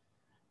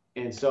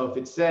 And so if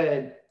it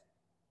said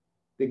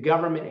the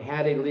government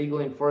had a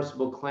legally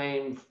enforceable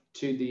claim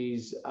to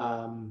these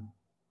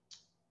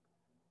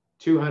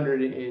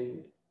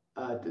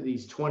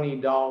these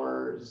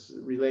 $20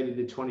 related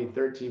to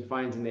 2013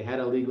 fines, and they had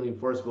a legally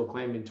enforceable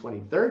claim in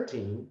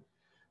 2013,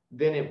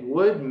 then it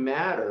would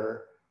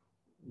matter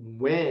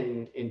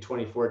when in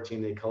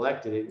 2014 they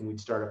collected it, and we'd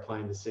start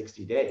applying the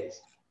 60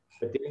 days.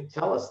 But they didn't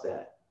tell us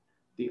that.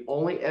 The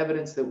only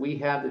evidence that we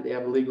have that they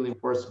have a legally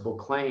enforceable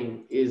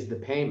claim is the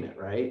payment,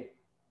 right?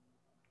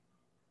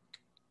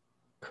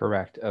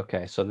 Correct.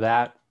 Okay, so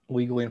that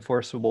legally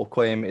enforceable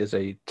claim is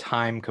a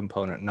time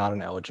component, not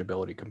an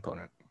eligibility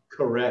component.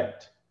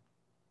 Correct.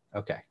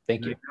 Okay,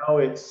 thank you. I know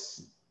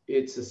it's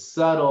a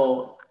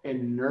subtle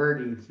and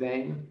nerdy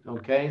thing,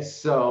 okay?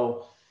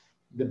 So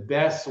the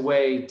best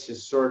way to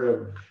sort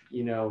of,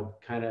 you know,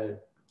 kind of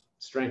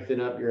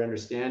strengthen up your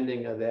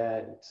understanding of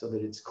that so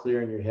that it's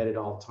clear in your head at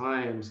all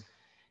times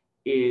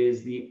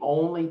is the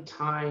only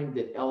time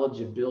that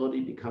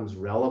eligibility becomes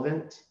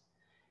relevant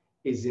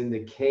is in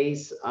the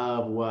case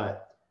of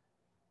what?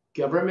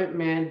 Government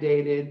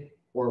mandated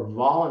or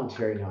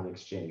voluntary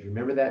non-exchange.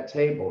 Remember that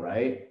table,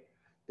 right?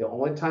 The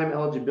only time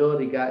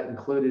eligibility got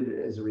included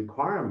as a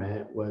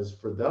requirement was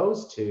for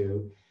those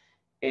two.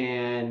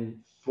 And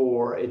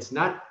it's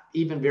not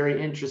even very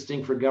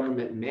interesting for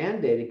government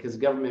mandated, because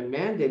government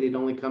mandated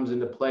only comes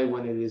into play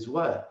when it is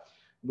what?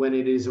 When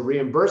it is a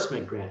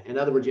reimbursement grant. In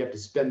other words, you have to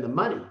spend the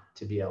money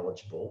to be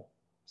eligible.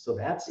 So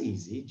that's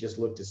easy. Just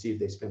look to see if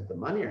they spent the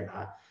money or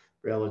not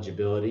for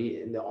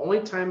eligibility. And the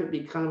only time it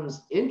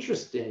becomes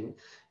interesting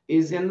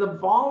is in the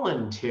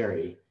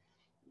voluntary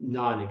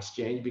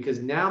non-exchange, because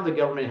now the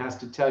government has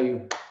to tell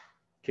you,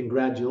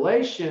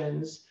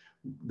 congratulations.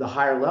 The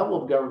higher level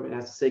of government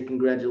has to say,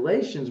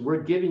 congratulations,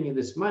 we're giving you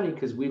this money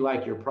because we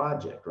like your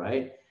project,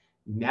 right?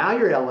 Now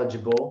you're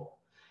eligible.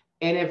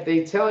 And if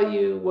they tell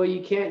you, well,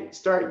 you can't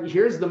start,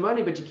 here's the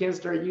money, but you can't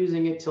start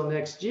using it till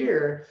next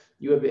year,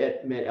 you have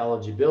met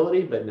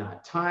eligibility, but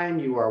not time.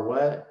 You are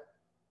what?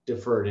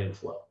 Deferred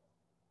inflow.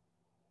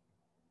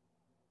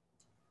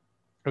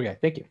 Okay,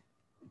 thank you.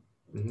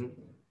 Mm-hmm.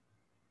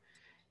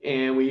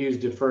 And we use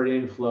deferred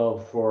inflow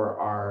for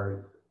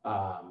our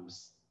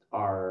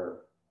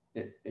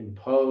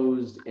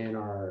imposed and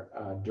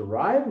our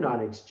derived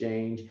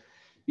non-exchange,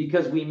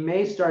 because we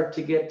may start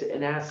to get to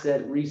an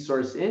asset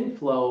resource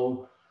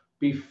inflow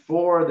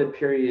before the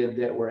period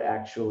that we're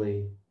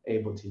actually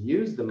able to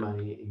use the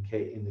money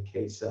in the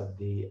case of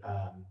the,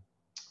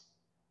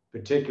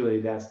 particularly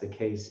that's the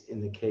case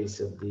in the case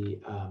of the,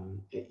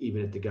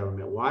 even at the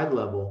government-wide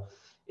level,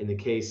 in the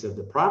case of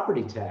the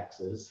property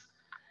taxes.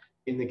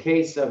 In the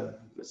case of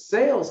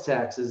sales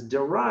taxes,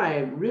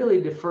 derived,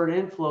 really deferred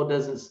inflow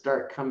doesn't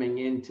start coming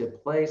into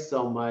play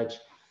so much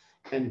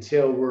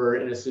until we're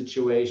in a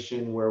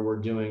situation where we're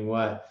doing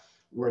what?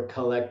 We're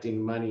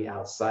collecting money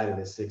outside of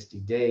the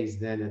 60 days.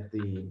 Then at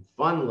the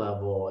fund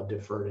level, a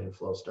deferred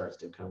inflow starts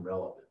to become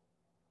relevant.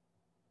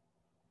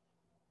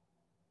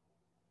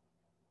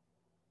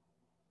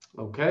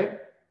 Okay.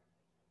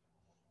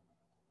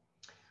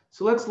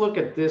 So let's look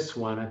at this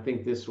one. I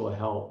think this will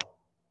help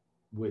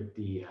with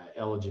the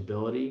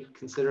eligibility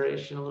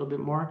consideration a little bit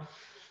more.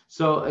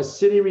 So a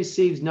city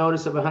receives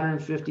notice of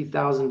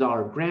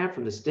 $150,000 grant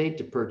from the state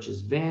to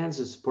purchase vans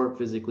to support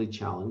physically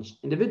challenged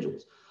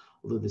individuals.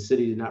 Although the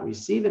city did not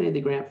receive any of the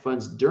grant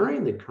funds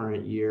during the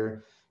current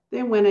year,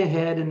 they went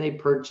ahead and they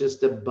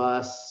purchased a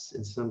bus.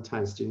 And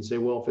sometimes students say,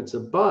 well, if it's a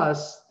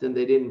bus, then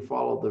they didn't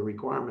follow the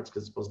requirements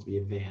because it's supposed to be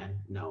a van.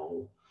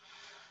 No.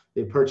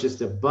 They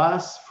purchased a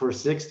bus for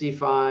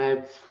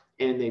 $65,000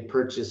 and they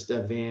purchased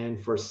a van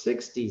for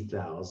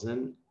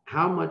 $60,000.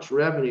 How much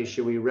revenue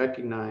should we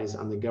recognize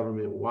on the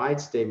government-wide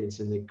statements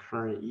in the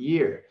current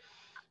year?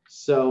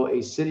 So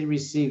a city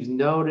receives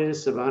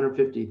notice of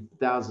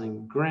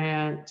 $150,000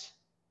 grant.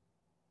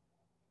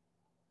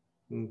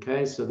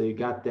 Okay, so they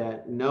got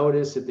that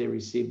notice that they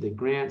received the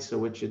grant. So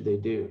what should they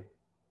do?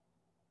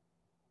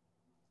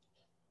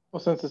 Well,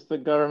 since it's the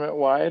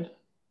government-wide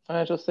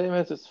financial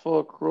statements, it's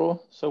full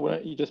accrual. So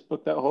wouldn't you just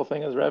book that whole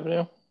thing as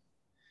revenue?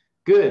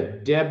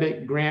 Good.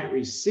 Debit grant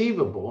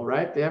receivable,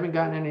 right? They haven't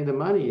gotten any of the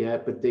money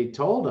yet, but they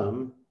told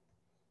them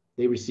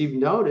they received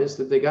notice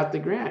that they got the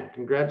grant.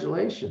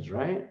 Congratulations,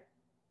 right?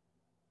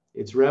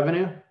 It's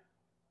revenue.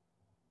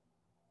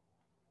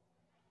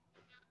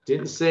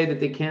 Didn't say that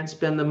they can't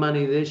spend the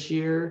money this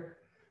year.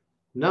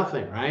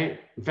 Nothing, right?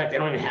 In fact, they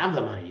don't even have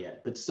the money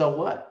yet, but so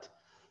what?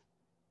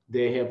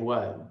 They have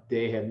what?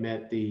 They have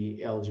met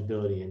the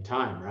eligibility in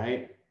time,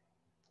 right?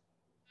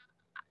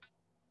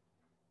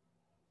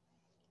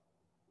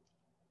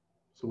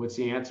 So what's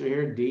the answer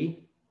here?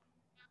 D?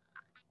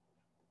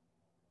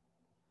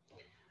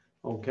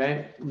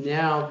 Okay,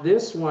 now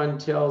this one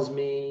tells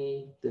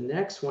me, the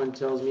next one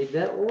tells me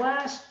that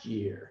last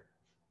year,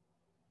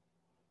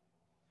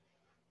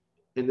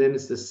 and then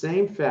it's the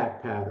same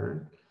fact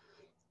pattern,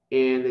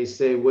 and they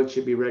say what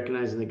should be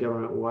recognized in the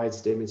government-wide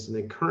statements in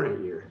the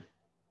current year.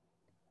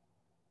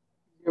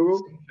 Zero.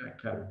 Same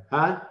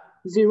Huh?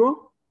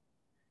 0.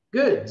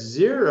 Good,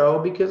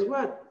 0, because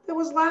what? That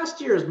was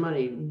last year's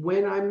money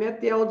when I met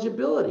the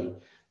eligibility.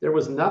 There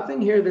was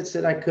nothing here that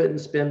said I couldn't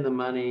spend the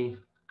money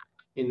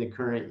in the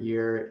current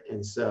year.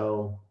 And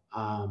so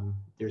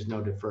there's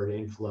no deferred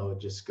inflow. It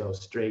just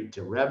goes straight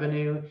to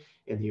revenue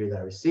in the year that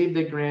I received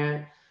the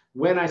grant.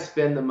 When I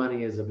spend the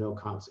money is of no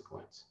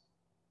consequence.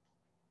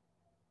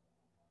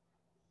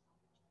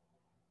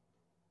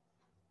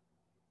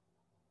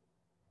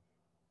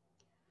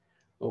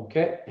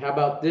 Okay, how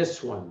about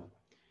this one?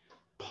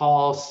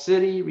 Paul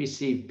City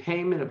received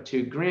payment of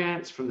 2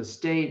 grants from the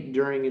state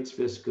during its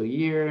fiscal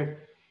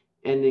year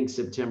ending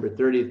September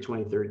 30th,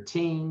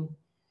 2013.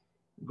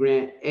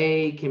 Grant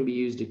A can be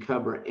used to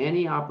cover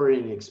any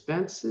operating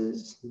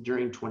expenses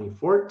during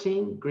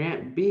 2014.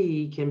 Grant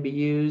B can be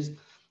used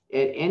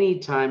at any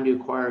time to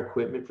acquire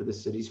equipment for the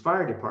city's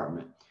fire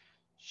department.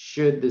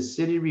 Should the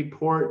city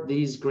report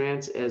these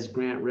grants as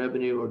grant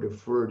revenue or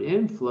deferred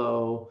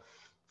inflow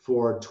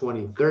for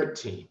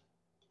 2013?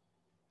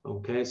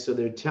 Okay, so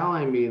they're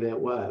telling me that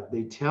what?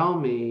 They tell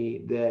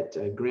me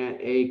that grant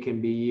A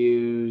can be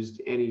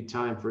used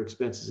anytime for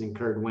expenses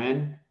incurred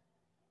when?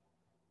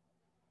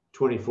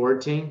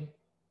 2014.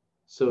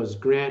 So is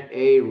grant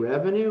A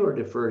revenue or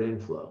deferred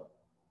inflow?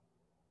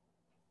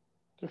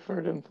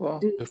 Deferred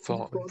inflow.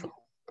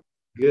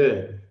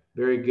 Good,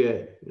 very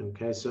good.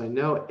 Okay, so I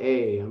know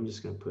A, I'm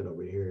just going to put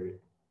over here,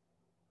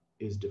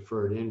 is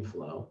deferred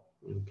inflow.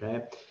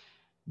 Okay.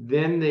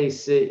 Then they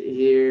sit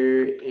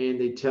here and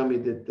they tell me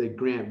that the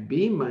grant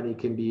B money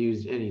can be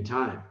used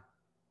anytime.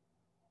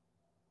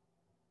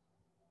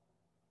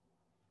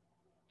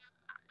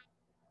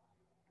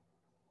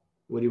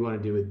 What do you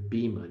want to do with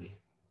B money?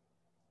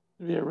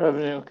 Via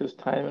revenue, because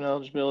time and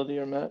eligibility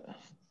are met.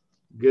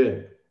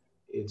 Good.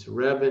 It's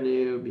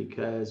revenue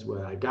because,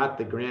 well, I got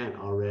the grant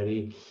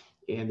already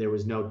and there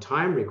was no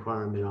time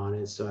requirement on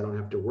it, so I don't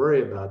have to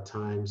worry about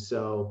time.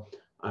 So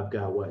I've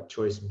got what,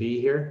 choice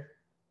B here?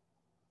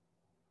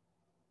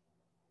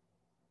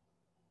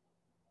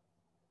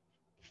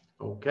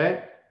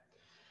 Okay.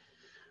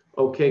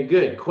 Okay,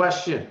 good.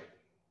 Question.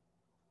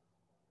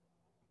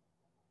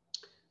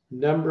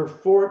 Number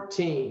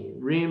 14,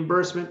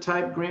 reimbursement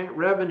type grant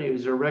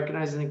revenues are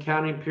recognized in the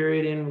accounting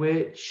period in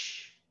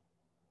which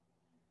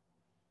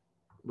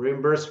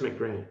reimbursement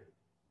grant.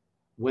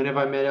 When have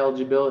I met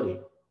eligibility?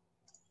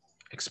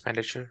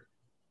 Expenditure.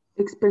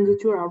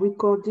 Expenditure are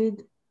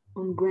recorded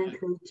on grant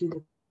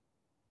related.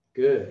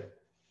 Good.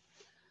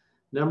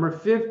 Number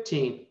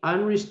 15,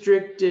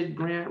 unrestricted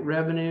grant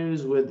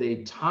revenues with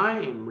a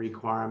time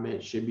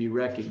requirement should be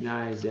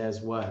recognized as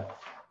what?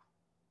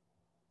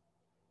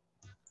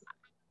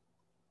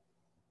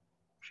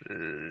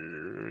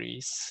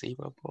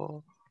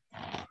 Receivable.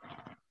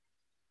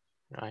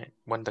 Right,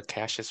 when the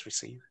cash is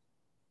received.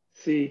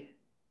 C.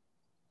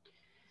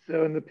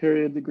 So in the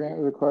period the grant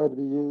is required to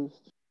be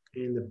used.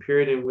 In the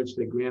period in which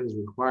the grant is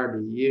required to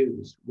be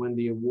used. When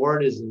the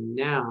award is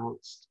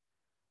announced,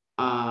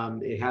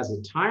 it has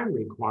a time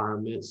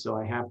requirement, so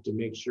I have to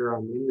make sure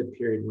I'm in the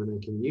period when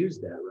I can use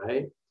that,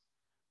 right?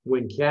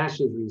 When cash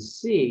is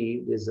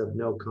received is of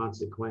no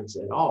consequence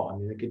at all. I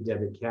mean, I could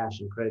debit cash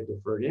and credit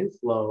deferred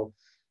inflow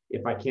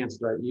if I can't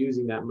start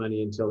using that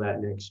money until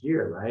that next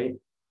year, right?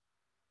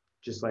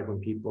 Just like when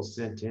people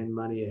sent in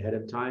money ahead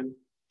of time,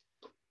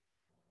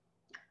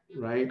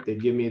 right? They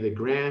give me the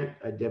grant,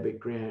 I debit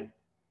grant.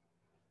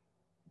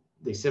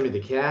 They send me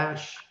the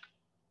cash,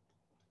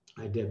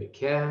 I debit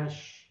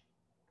cash.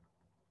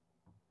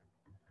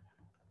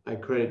 I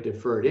credit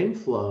deferred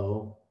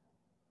inflow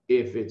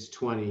if it's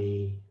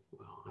 20,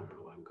 well, I don't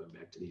know why I'm going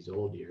back to these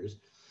old years.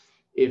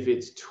 If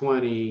it's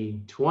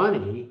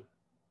 2020,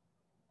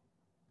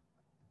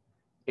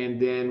 and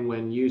then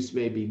when use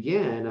may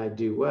begin, I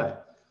do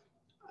what?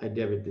 I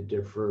debit the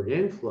deferred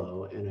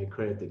inflow and I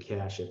credit the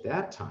cash at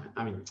that time.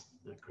 I mean,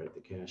 not credit the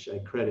cash, I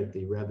credit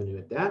the revenue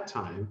at that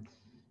time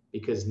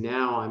because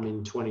now I'm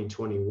in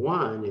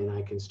 2021 and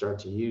I can start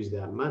to use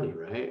that money,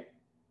 right?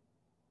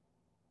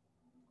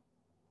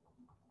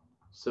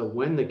 So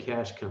when the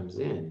cash comes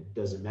in,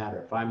 doesn't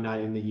matter. If I'm not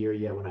in the year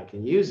yet when I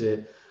can use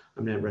it,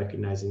 I'm not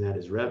recognizing that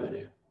as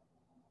revenue.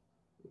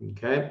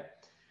 Okay.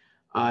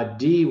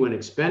 D, when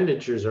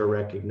expenditures are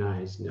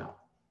recognized, no,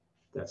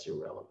 that's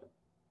irrelevant.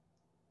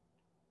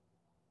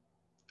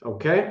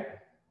 Okay.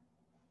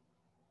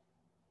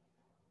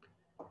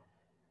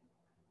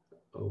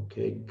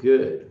 Okay,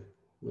 good.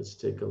 Let's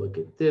take a look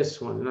at this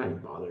one. And I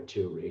didn't bother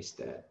to erase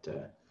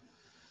that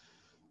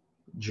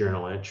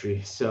journal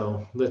entry.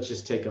 So let's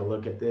just take a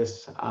look at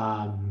this.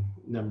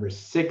 Number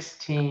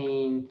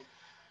 16,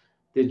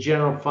 the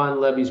general fund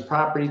levies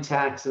property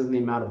taxes in the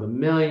amount of $1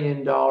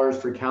 million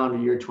for calendar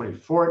year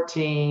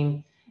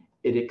 2014.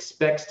 It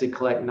expects to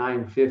collect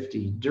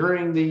 $950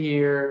 during the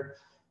year,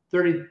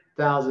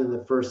 $30,000 in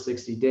the first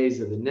 60 days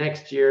of the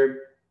next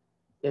year,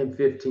 and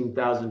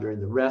 $15,000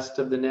 during the rest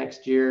of the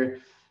next year.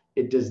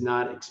 It does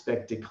not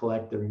expect to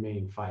collect the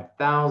remaining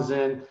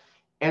 $5,000.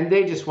 And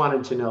they just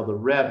wanted to know the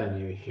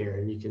revenue here.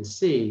 And you can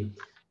see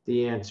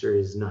the answer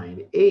is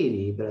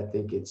 980, but I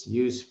think it's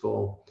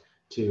useful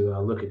to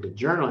look at the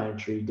journal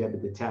entry,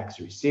 debit the tax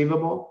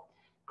receivable,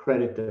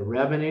 credit the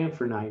revenue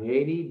for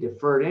 980.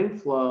 Deferred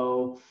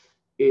inflow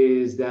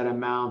is that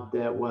amount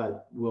that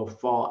will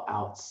fall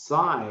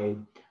outside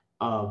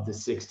of the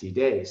 60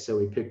 days. So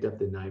we picked up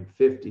the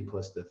 950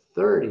 plus the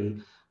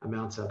 30.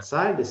 Amounts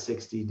outside the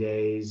 60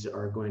 days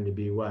are going to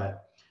be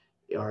what?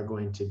 Are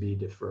going to be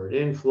deferred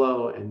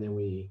inflow, and then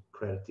we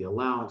credit the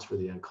allowance for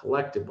the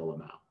uncollectible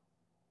amount.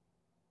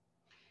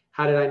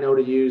 How did I know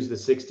to use the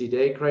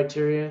 60-day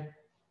criteria?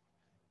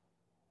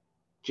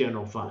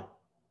 General fund.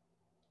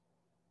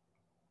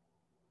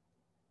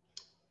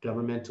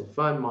 Governmental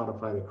fund,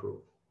 modified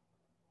accrual.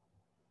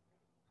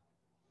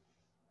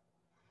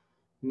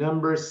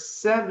 Number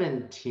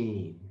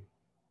 17.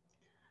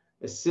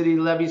 A city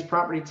levies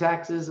property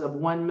taxes of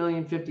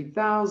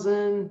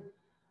 $1,050,000,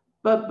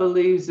 but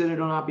believes that it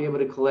will not be able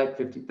to collect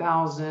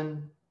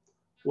 $50,000.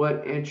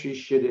 What entry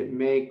should it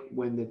make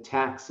when the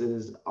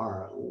taxes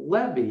are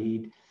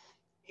levied?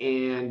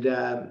 And,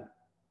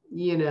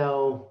 you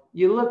know,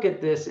 you look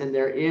at this and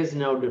there is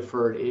no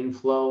deferred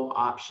inflow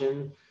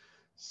option.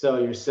 So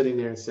you're sitting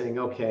there and saying,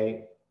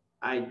 okay,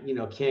 I, you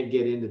know, can't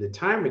get into the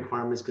time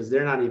requirements because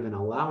they're not even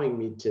allowing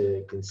me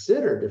to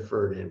consider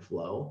deferred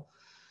inflow.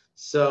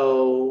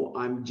 So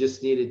I'm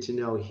just needed to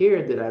know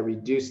here that I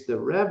reduce the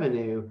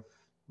revenue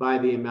by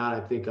the amount I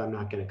think I'm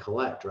not going to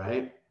collect,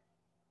 right?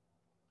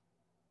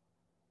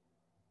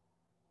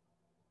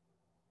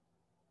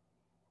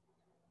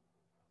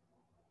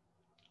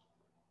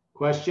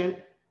 Question?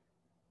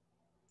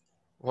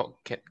 Well,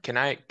 can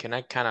I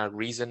kind of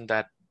reason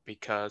that,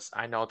 because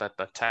I know that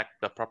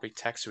the property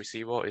tax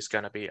receivable is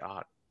going to be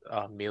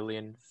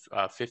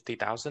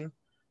 $1,050,000,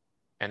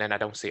 and then I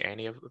don't see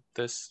any of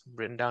this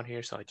written down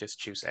here, so I just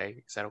choose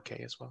A. Is that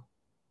okay as well?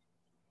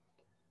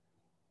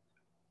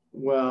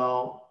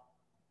 Well,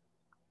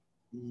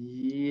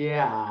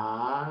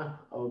 yeah,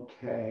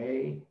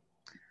 okay.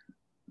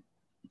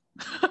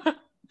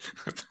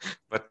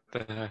 But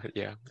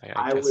yeah,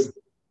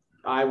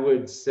 I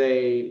would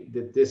say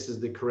that this is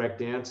the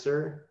correct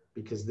answer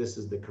because this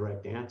is the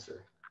correct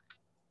answer.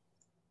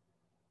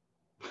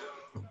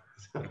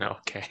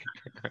 Okay.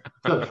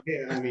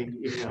 Okay, I mean,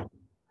 you know,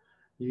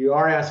 you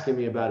are asking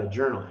me about a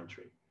journal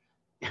entry.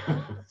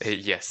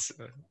 Yes.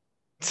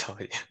 So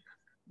yeah.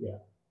 Yeah.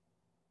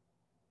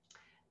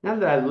 Now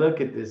that I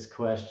look at this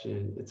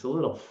question, it's a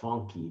little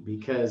funky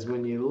because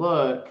when you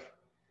look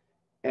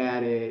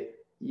at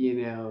it,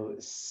 you know,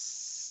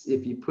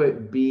 if you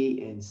put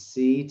B and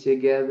C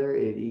together,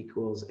 it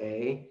equals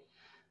A.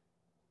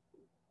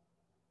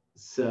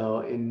 So,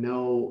 and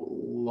no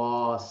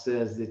law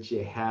says that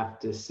you have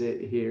to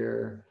sit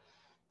here.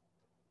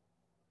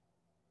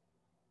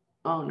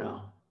 Oh,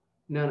 no,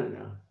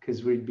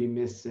 because we'd be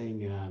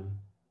missing.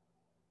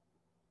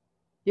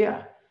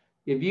 Yeah,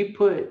 if you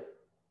put,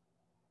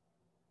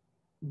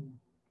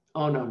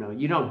 oh, no,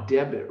 you don't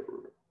debit.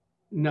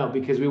 No,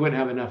 because we wouldn't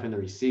have enough in the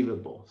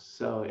receivable.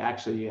 So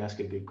actually, you ask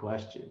a good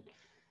question.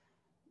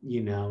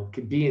 You know,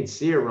 could B and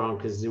C are wrong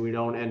because we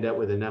don't end up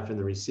with enough in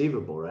the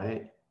receivable,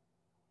 right?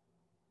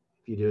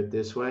 If you do it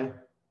this way.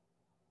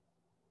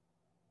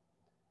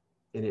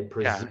 And it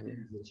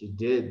presumes that you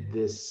did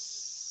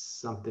this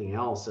something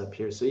else up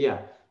here. So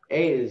yeah,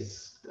 A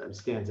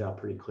stands out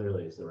pretty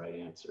clearly as the right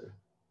answer.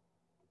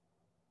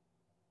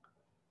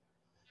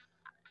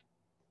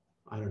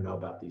 I don't know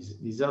about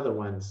these other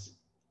ones.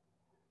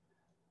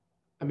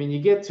 I mean,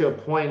 you get to a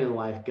point in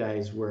life,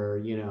 guys, where,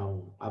 you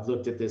know, I've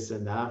looked at this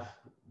enough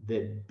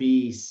that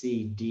B,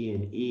 C, D,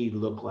 and E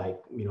look like,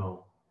 you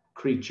know,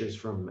 creatures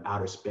from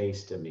outer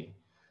space to me.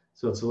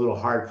 So it's a little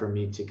hard for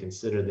me to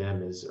consider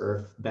them as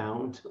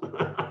earthbound.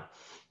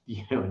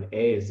 You know, and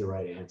A is the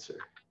right answer.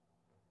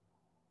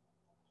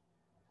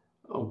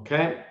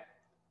 Okay.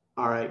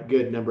 All right,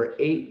 good. Number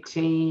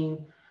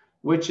 18,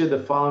 which of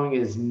the following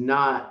is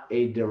not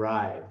a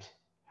derived?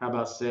 How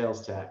about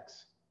sales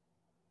tax?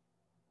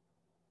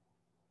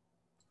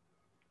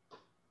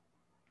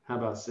 How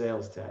about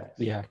sales tax?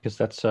 Yeah, because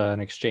that's an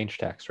exchange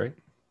tax, right?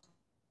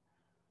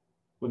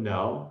 Well,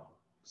 no.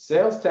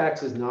 Sales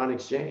tax is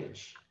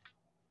non-exchange.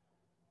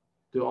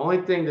 The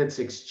only thing that's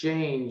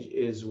exchange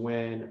is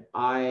when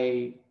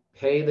I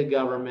pay the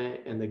government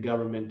and the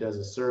government does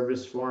a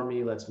service for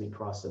me, lets me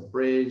cross a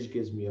bridge,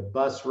 gives me a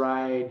bus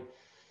ride,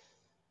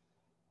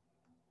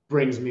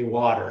 brings me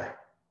water.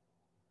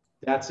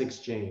 That's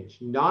exchange.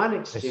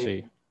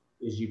 Non-exchange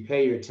is you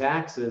pay your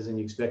taxes and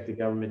you expect the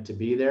government to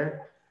be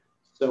there.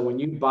 So when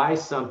you buy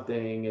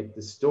something at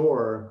the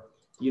store,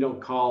 you don't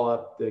call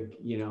up the,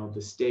 you know,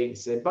 the state and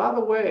say, by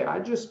the way, I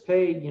just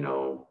paid, you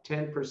know,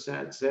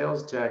 10%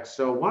 sales tax.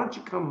 So why don't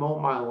you come mow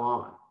my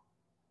lawn?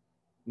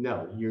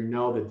 No, you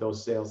know that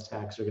those sales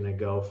tax are going to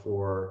go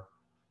for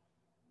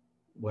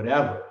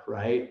whatever,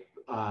 right?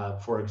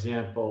 For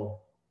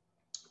example,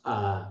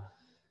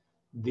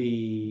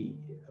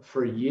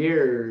 for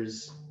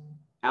years,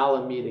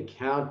 Alameda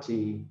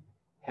County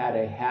had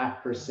a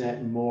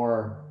 0.5%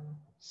 more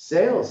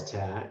sales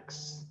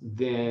tax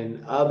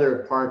than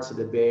other parts of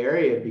the Bay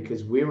Area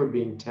because we were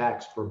being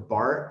taxed for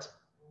BART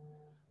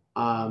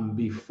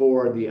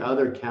before the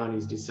other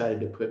counties decided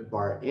to put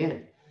BART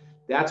in.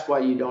 That's why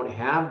you don't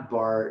have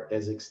BART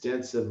as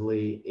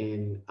extensively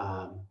in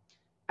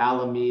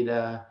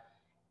Alameda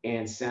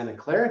and Santa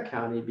Clara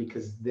County,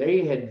 because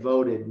they had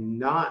voted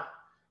not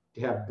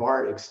to have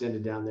BART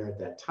extended down there at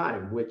that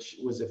time, which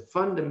was a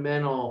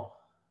fundamental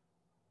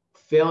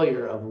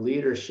failure of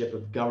leadership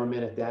of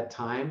government at that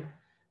time.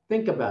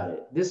 Think about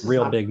it. This is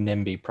real big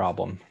NIMBY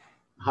problem.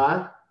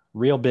 Huh?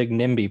 Real big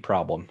NIMBY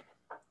problem.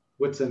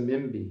 What's a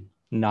NIMBY?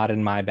 Not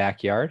in my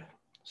backyard.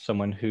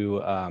 Someone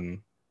who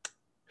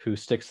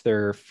sticks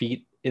their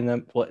feet in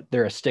the,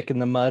 they're a stick in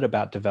the mud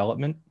about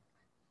development.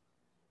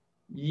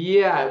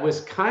 Yeah, it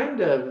was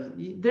kind of,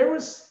 there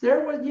was,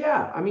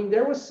 yeah. I mean,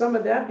 there was some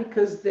of that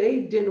because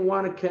they didn't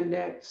want to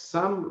connect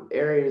some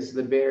areas of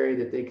the Bay Area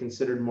that they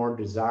considered more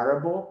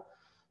desirable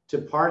to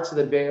parts of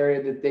the Bay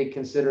Area that they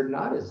considered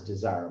not as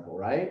desirable,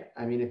 right?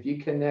 I mean, if you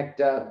connect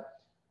up,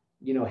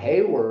 you know,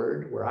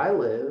 Hayward, where I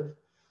live,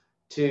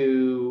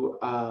 to,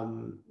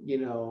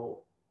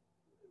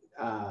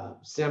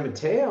 San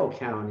Mateo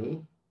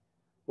County,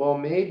 well,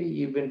 maybe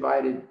you've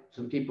invited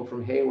some people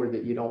from Hayward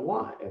that you don't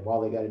want, if all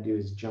they got to do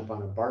is jump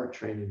on a BART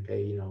train and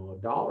pay, you know,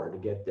 $1 to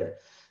get there.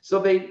 So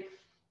they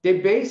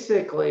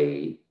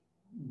basically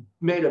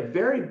made a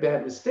very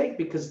bad mistake,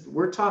 because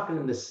we're talking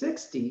in the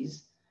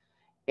 60s,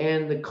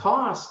 and the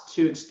cost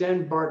to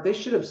extend BART, they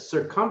should have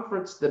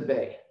circumferenced the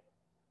bay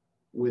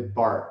with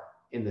BART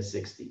in the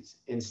 60s.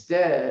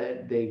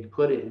 Instead, they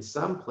put it in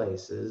some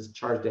places,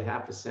 charged a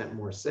half a cent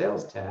more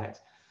sales tax.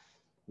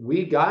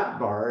 We got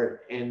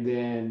BART, and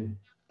then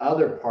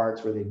other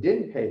parts where they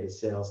didn't pay the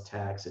sales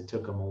tax, it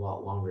took them a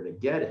lot longer to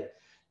get it.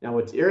 Now,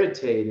 what's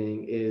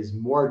irritating is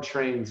more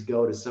trains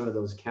go to some of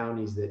those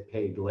counties that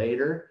paid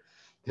later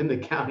than the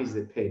counties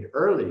that paid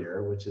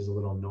earlier, which is a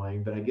little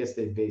annoying, but I guess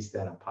they based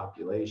that on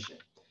population.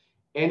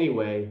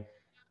 Anyway,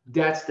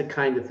 that's the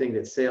kind of thing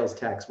that sales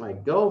tax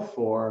might go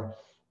for.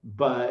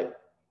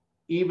 But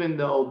even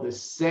though the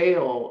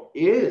sale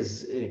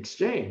is an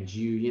exchange,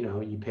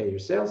 you pay your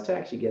sales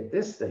tax, you get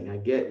this thing. I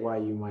get why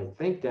you might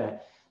think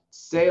that.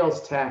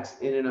 Sales tax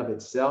in and of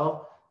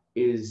itself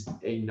is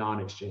a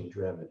non-exchange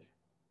revenue.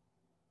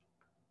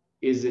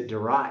 Is it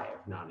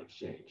derived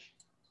non-exchange?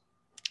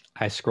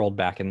 I scrolled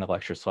back in the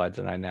lecture slides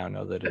and I now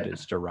know that it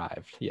is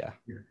derived. Yeah.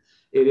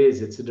 It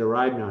is. It's a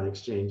derived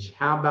non-exchange.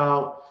 How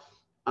about,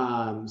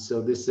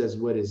 so this says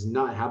what is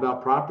not, how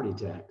about property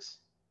tax?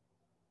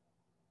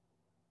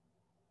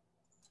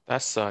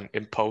 That's an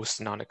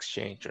imposed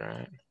non-exchange,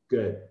 right?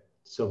 Good.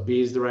 So B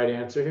is the right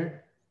answer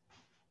here?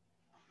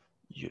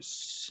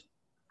 Yes.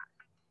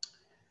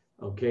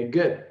 Okay,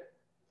 good.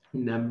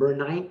 Number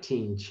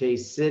 19,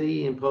 Chase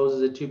City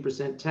imposes a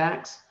 2%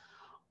 tax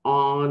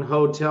on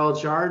hotel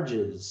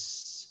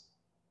charges.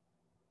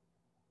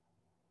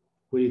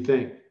 What do you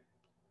think?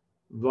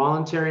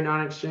 Voluntary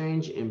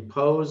non-exchange,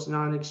 imposed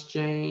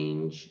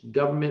non-exchange,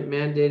 government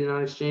mandated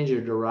non-exchange,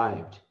 or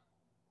derived?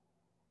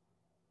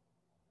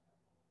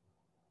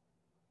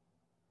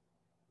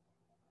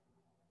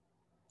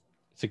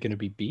 Is it going to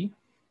be B?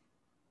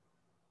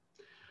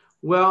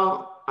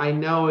 Well, I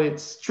know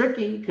it's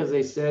tricky because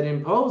they said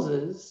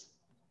imposes,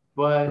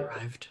 but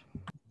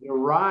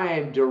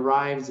derived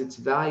derives its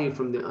value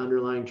from the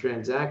underlying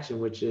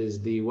transaction, which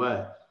is the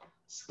what?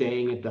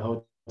 Staying at the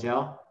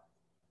hotel.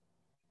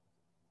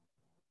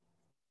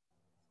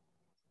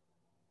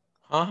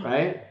 Huh?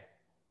 Right?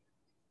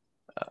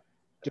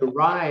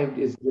 Derived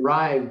is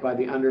derived by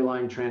the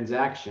underlying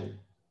transaction.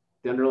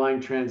 The underlying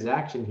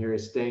transaction here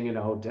is staying in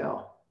a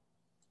hotel.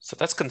 So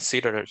that's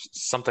considered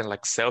something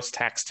like sales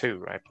tax too,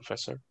 right,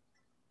 Professor?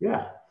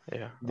 Yeah.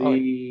 Yeah.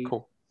 The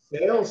cool.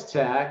 Sales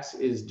tax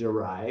is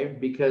derived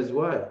because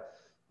what?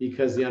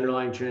 Because the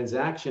underlying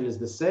transaction is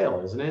the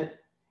sale, isn't it?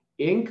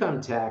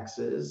 Income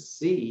taxes,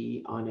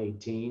 C on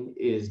 18,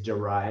 is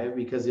derived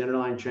because the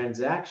underlying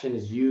transaction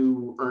is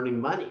you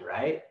earning money,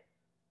 right?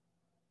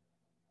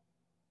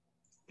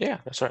 Yeah,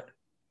 that's right.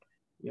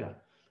 Yeah.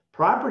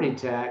 Property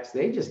tax,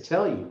 they just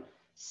tell you,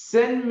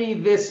 send me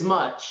this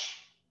much.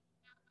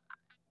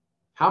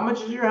 How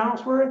much is your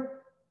house worth?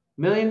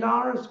 $1 million?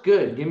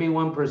 Good. Give me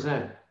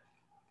 1%.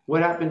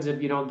 What happens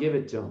if you don't give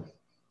it to them?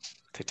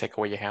 They take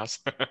away your house.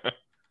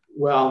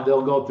 Well,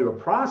 they'll go through a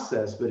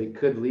process, but it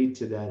could lead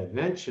to that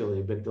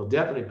eventually. But they'll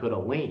definitely put a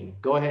lien.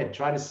 Go ahead.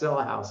 Try to sell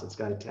a house that's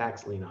got a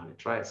tax lien on it.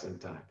 Try it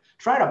sometime.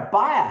 Try to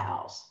buy a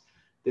house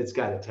that's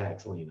got a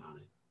tax lien on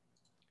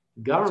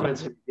it.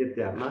 Governments get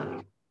that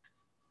money.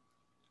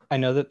 I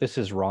know that this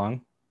is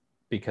wrong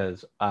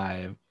because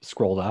I've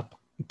scrolled up.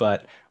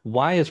 But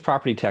why is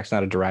property tax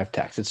not a derived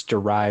tax? It's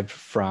derived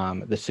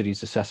from the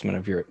city's assessment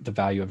of the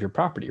value of your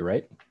property,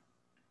 right?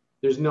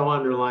 There's no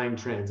underlying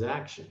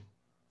transaction.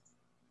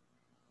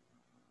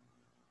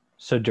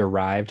 So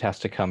derived has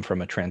to come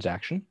from a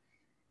transaction?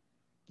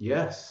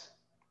 Yes.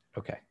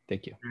 Okay,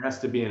 thank you. There has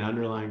to be an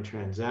underlying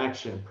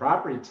transaction.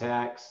 Property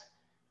tax.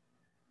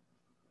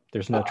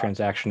 There's no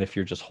transaction if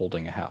you're just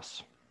holding a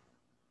house.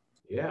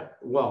 Yeah,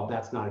 well,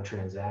 that's not a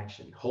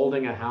transaction.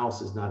 Holding a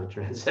house is not a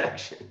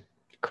transaction.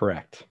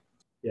 Correct.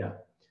 Yeah.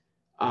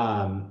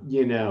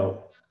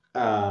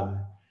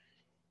 when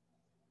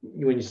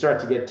you start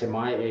to get to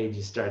my age,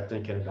 you start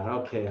thinking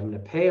about, okay, I'm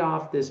going to pay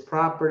off this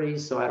property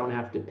so I don't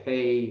have to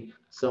pay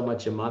so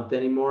much a month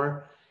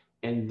anymore.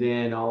 And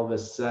then all of a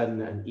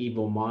sudden an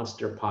evil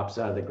monster pops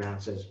out of the ground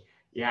and says,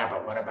 yeah,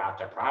 but what about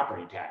the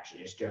property taxes?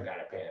 You still got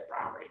to pay the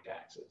property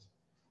taxes.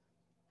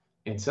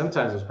 And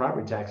sometimes those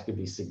property taxes could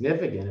be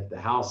significant if the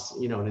house,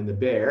 you know, and in the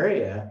Bay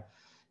Area,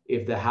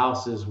 if the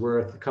house is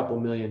worth a couple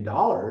 $1 million,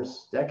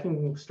 that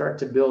can start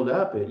to build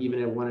up.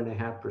 Even at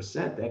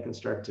 1.5%, that can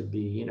start to be,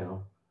 you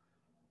know,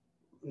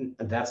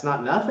 that's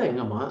not nothing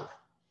a month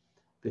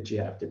that you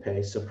have to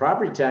pay. So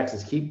property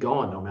taxes keep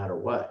going no matter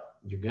what.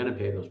 You're going to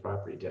pay those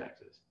property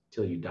taxes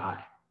till you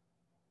die.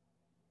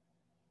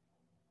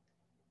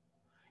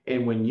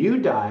 And when you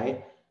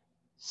die,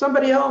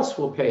 somebody else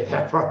will pay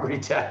that property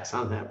tax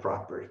on that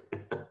property.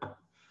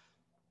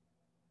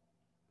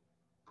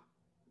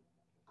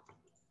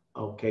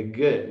 Okay,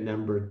 good.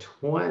 Number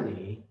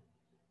 20.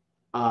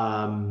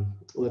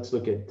 Let's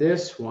look at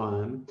this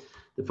one.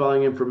 The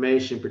following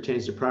information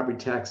pertains to property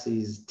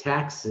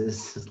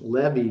taxes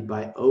levied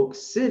by Oak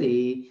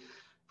City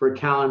for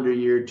calendar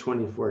year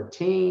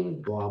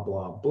 2014, blah,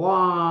 blah,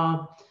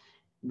 blah.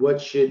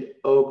 What should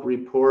Oak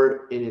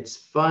report in its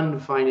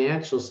fund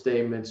financial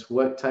statements?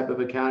 What type of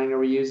accounting are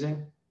we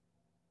using?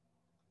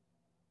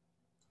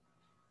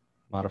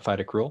 Modified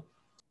accrual.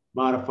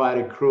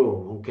 Modified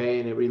accrual, okay,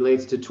 and it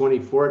relates to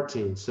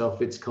 2014. So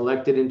if it's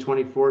collected in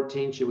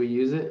 2014, should we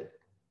use it?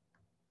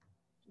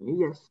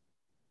 Yes.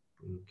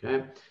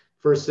 Okay.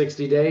 First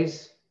 60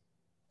 days?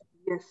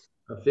 Yes.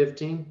 Of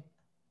 15?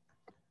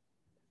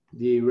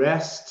 The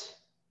rest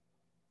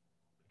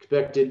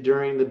expected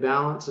during the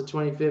balance of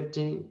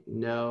 2015?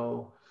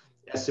 No.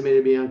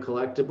 Estimated to be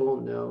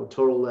uncollectible? No.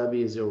 Total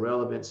levy is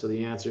irrelevant. So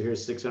the answer here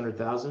is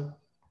 600,000?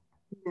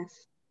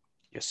 Yes.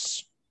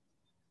 Yes.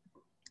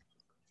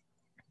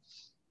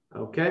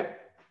 Okay.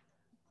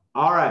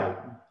 All right.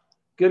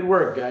 Good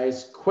work,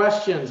 guys.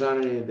 Questions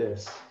on any of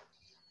this?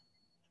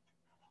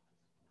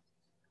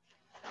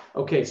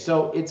 Okay,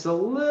 so it's a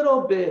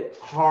little bit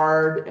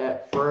hard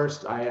at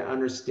first. I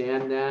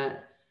understand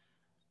that.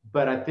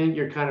 But I think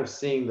you're kind of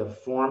seeing the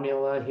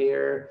formula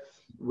here,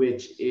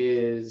 which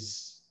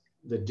is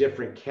the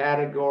different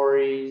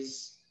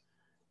categories,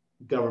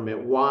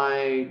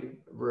 government-wide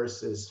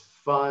versus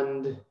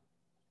fund.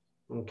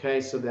 Okay,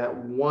 so that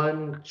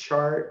one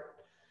chart,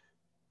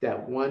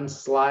 that one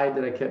slide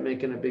that I kept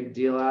making a big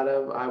deal out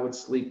of, I would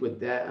sleep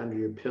with that under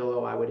your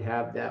pillow. I would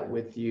have that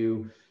with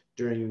you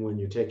during when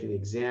you're taking the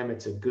exam.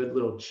 It's a good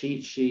little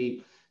cheat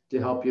sheet to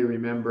help you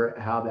remember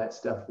how that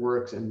stuff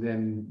works. And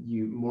then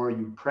more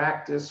you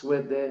practice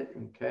with it,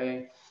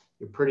 okay?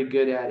 You're pretty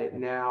good at it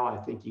now. I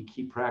think you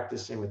keep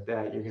practicing with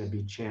that, you're gonna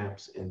be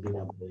champs in being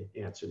able to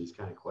answer these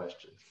kind of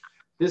questions.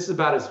 This is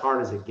about as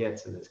hard as it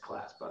gets in this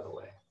class, by the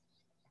way.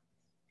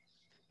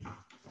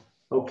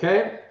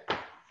 Okay.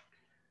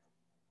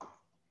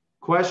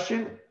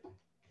 Question?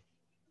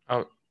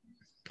 Oh,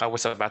 I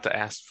was about to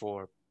ask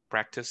for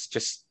practice,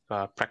 just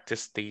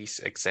practice these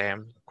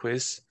exam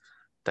quiz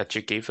that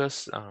you gave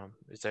us.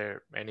 Is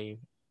there any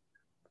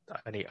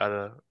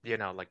other, you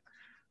know, like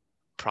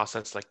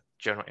process like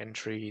journal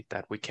entry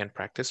that we can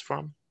practice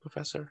from,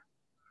 Professor?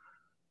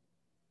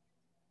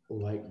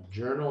 Like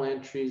journal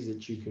entries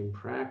that you can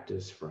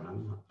practice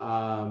from.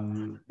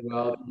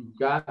 Well, you've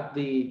got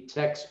the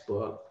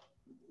textbook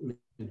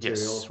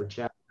material. Yes. For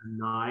chapter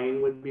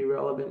 9 would be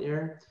relevant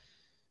here.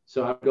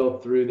 So I'll go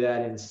through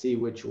that and see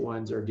which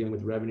ones are dealing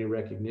with revenue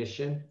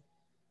recognition.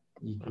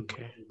 You can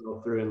go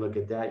through and look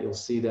at that. You'll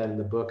see that in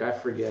the book. I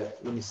forget.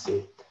 Let me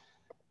see.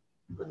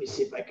 Let me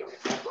see if I can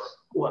remember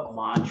what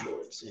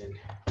module it's in.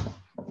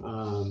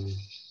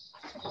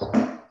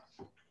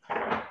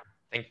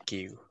 Thank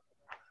you.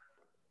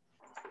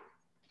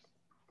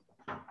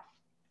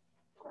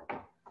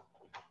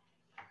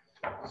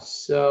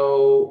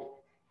 So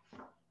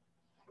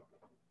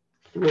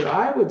what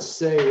I would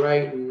say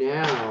right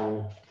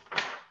now,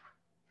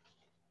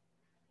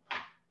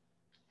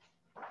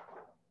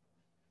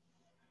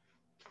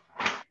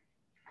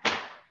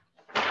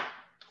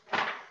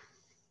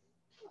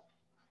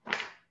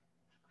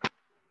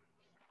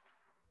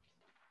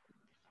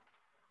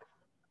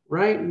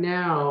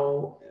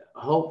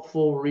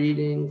 hopeful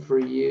reading for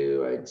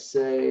you, I'd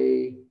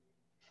say,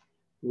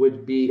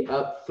 would be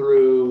up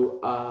through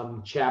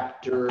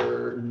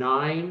chapter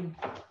 9,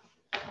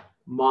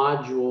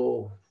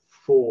 module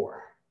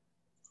 4.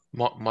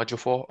 Module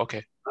 4,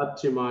 okay. Up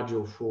to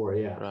module 4,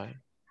 yeah. Right.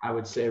 I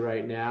would say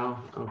right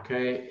now,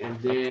 okay. And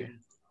then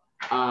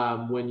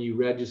when you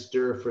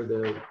register for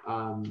the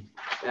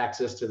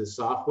access to the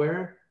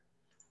software,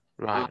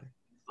 right.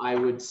 I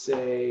would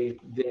say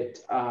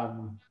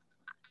that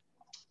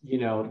you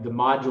know, the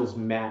modules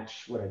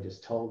match what I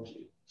just told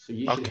you. So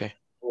you should have a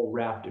whole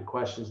raft of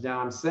questions. Now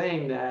I'm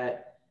saying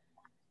that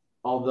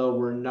although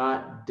we're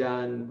not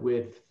done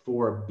with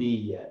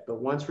 4B yet,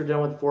 but once we're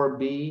done with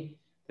 4B,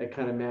 that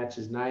kind of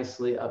matches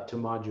nicely up to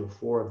module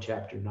 4 of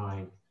chapter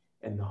 9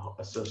 and the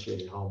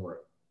associated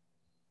homework.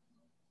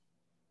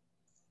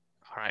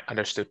 All right,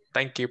 understood.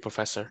 Thank you,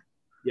 Professor.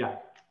 Yeah.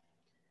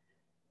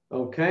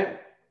 Okay.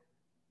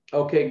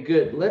 Okay,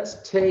 good.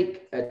 Let's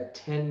take a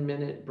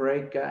 10-minute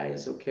break,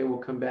 guys. Okay, we'll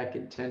come back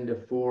at 10 to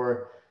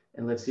 4,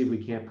 and let's see if we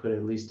can't put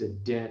at least a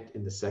dent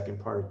in the second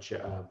part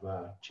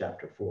of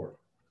chapter 4.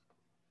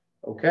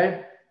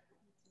 Okay?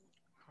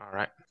 All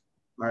right.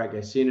 All right,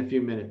 guys. See you in a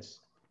few minutes.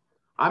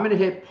 I'm going to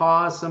hit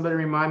pause. Somebody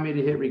remind me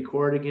to hit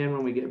record again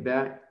when we get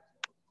back.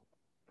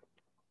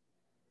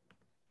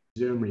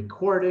 Zoom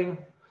recording.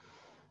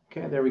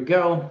 Okay, there we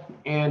go.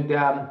 And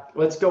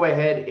let's go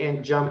ahead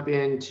and jump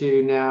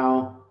into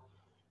now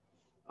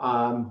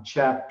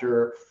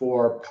chapter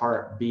 4,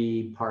 part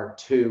B, part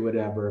 2,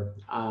 whatever.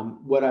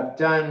 What I've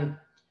done,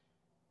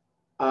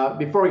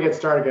 before we get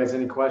started, guys,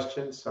 any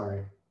questions?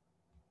 Sorry.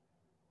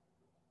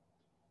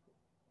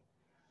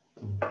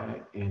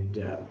 Okay,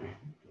 and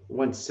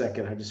 1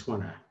 second, I just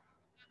want to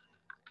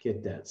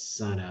get that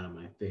sun out of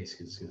my face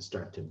because it's going to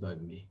start to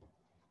bug me.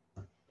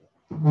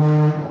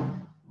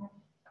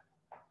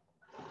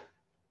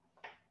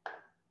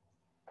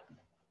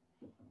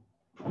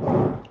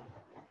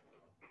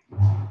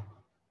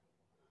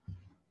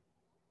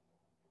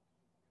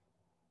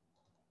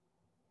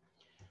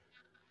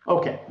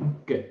 Okay,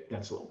 good.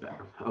 That's a little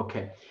better.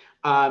 Okay.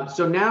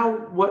 So now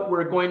what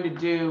we're going to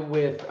do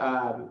with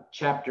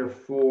chapter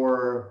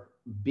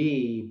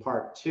 4B,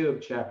 part 2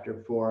 of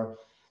chapter 4,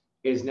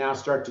 is now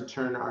start to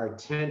turn our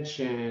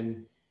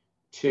attention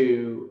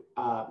to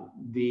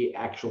the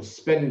actual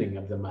spending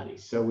of the money.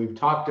 So we've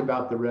talked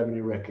about the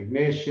revenue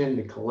recognition,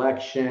 the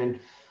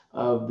collection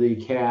of the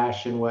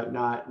cash and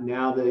whatnot.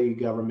 Now the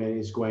government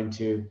is going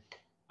to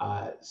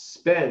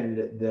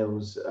spend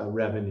those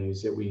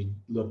revenues that we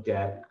looked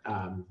at,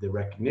 the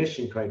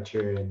recognition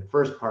criteria in the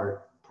first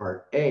part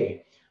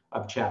A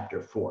of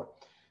chapter 4.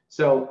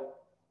 So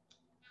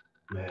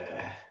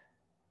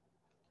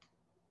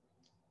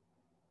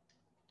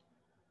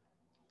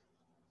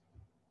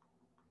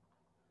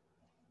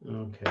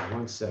okay,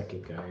 1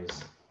 second,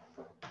 guys.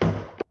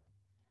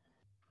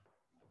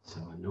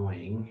 So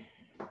annoying.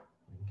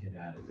 Get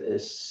out of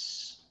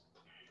this.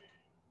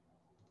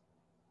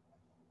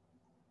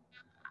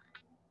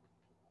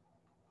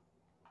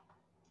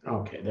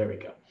 Okay, there we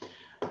go.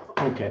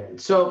 Okay,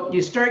 so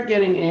you start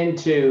getting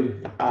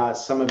into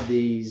some of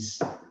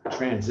these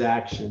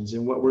transactions,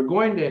 and what we're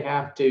going to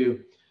have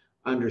to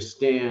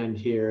understand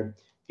here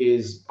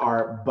is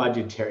our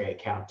budgetary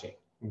accounting.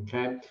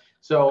 Okay,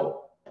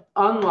 so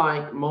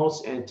unlike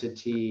most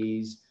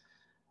entities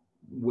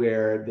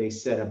where they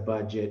set a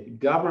budget,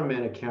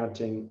 government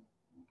accounting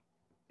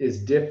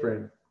is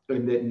different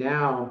in that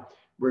now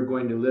we're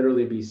going to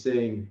literally be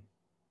saying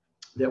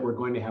that we're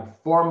going to have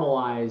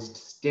formalized,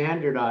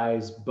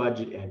 standardized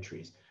budget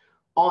entries.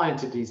 All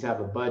entities have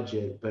a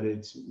budget, but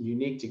it's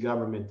unique to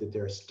government that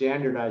there are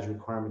standardized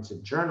requirements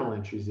and journal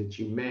entries that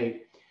you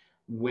make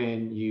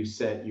when you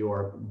set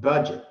your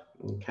budget,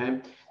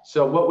 okay?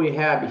 So what we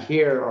have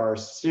here are a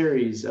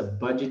series of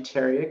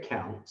budgetary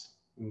accounts,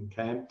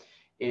 okay?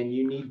 And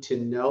you need to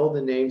know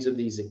the names of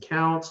these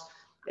accounts,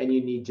 and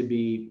you need to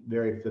be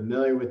very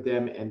familiar with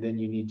them, and then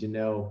you need to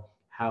know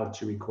how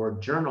to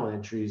record journal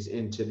entries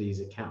into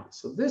these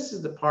accounts. So this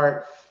is the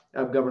part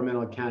of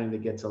governmental accounting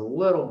that gets a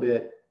little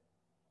bit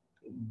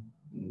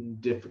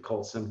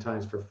difficult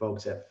sometimes for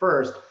folks at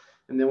first.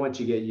 And then once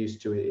you get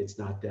used to it, it's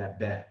not that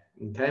bad,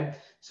 okay?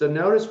 So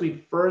notice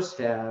we first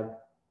have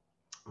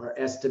our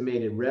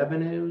estimated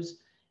revenues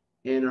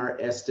and our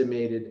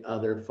estimated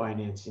other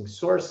financing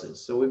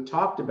sources. So we've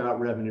talked about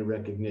revenue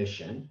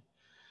recognition,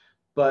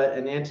 but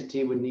an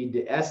entity would need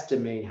to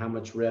estimate how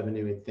much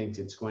revenue it thinks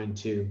it's going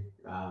to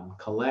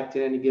collect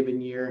in any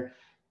given year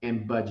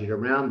and budget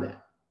around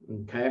that,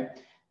 okay?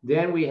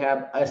 Then we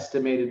have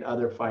estimated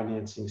other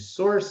financing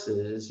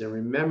sources. And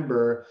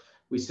remember,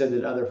 we said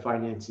that other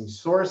financing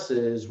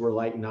sources were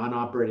like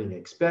non-operating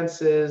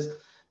expenses,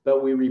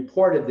 but we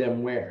reported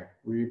them where?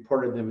 We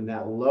reported them in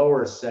that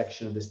lower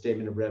section of the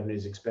statement of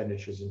revenues,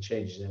 expenditures, and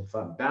changes in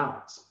fund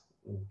balance,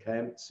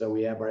 okay? So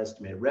we have our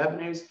estimated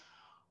revenues,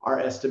 our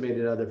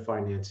estimated other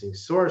financing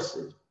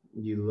sources.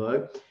 You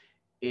look,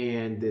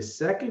 and the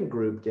second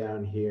group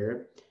down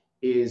here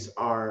is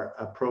our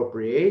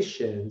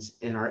appropriations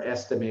and our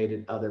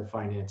estimated other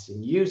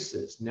financing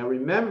uses. Now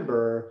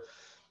remember,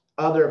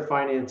 other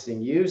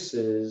financing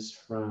uses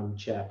from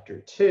chapter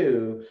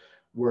 2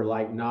 were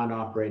like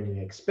non-operating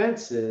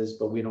expenses,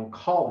 but we don't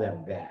call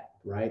them that,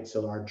 right?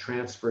 So our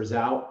transfers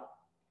out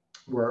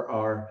were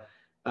our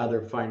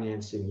other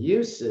financing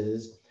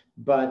uses.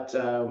 But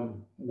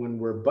when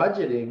we're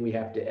budgeting, we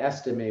have to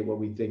estimate what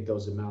we think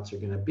those amounts are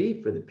going to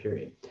be for the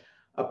period.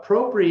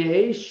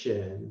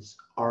 Appropriations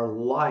are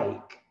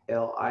like,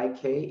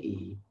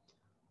 L-I-K-E,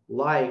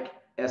 like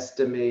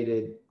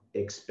estimated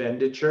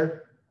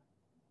expenditure.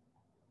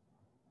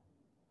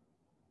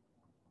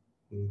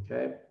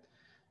 Okay,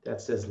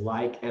 that says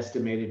like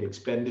estimated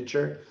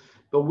expenditure,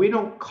 but we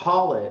don't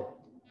call it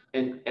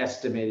an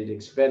estimated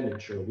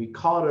expenditure. We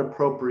call it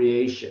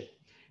appropriation.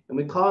 And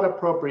we call it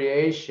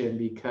appropriation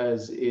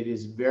because it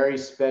is very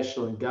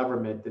special in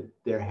government that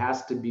there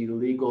has to be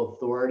legal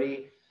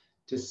authority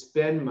to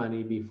spend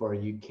money before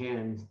you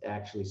can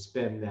actually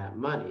spend that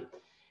money.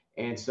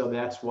 And so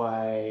that's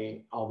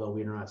why, although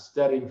we're not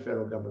studying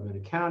federal government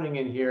accounting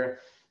in here,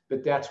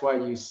 but that's why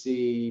you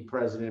see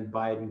President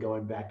Biden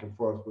going back and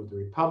forth with the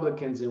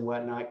Republicans and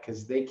whatnot,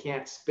 because they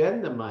can't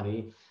spend the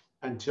money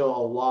until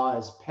a law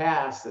is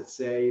passed that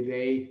say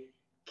they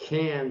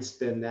can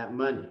spend that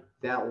money.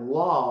 That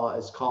law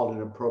is called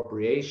an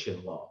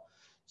appropriation law.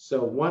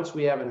 So once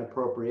we have an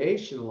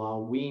appropriation law,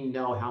 we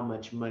know how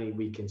much money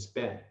we can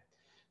spend.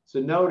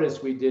 So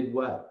notice we did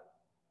what?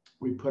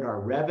 We put our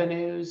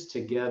revenues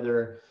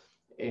together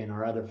and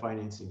our other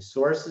financing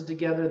sources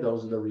together.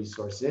 Those are the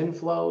resource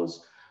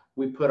inflows.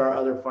 We put our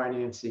other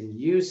financing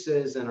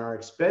uses and our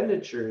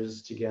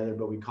expenditures together,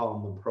 but we call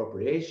them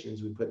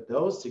appropriations. We put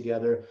those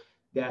together.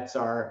 That's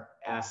our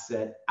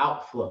asset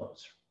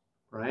outflows,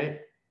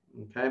 right?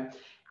 Okay.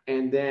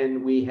 And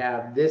then we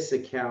have this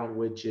account,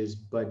 which is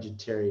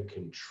budgetary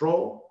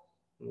control.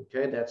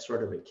 Okay. That's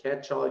sort of a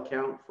catch-all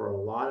account for a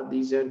lot of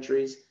these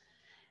entries.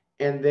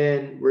 And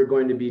then we're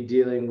going to be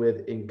dealing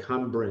with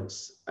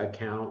encumbrance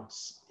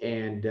accounts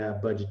and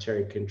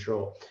budgetary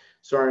control.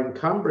 So our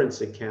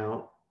encumbrance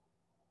account,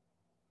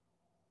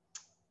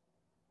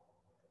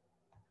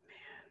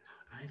 man,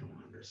 I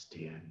don't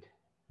understand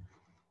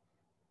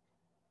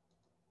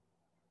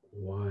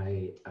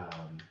why.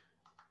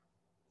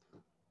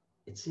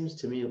 It seems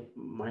to me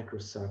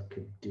Microsoft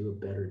could do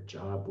a better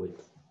job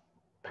with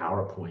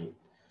PowerPoint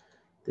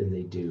than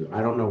they do.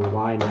 I don't know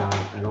why now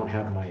I don't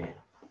have my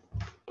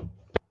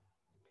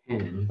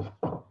pen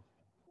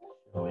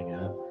showing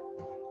up.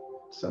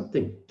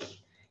 Something,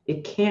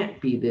 it can't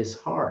be this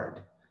hard.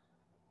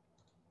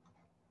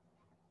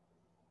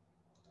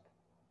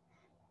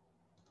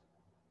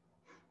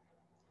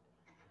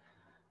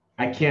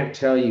 I can't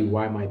tell you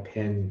why my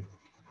pen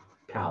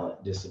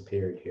palette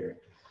disappeared here.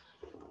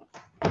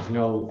 There's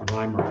no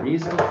rhyme or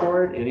reason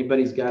for it.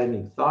 Anybody's got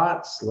any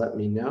thoughts, let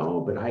me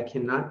know, but I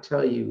cannot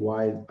tell you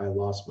why I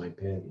lost my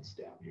pens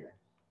down here.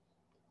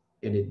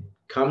 And it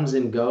comes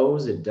and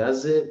goes, it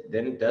does it,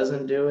 then it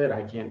doesn't do it.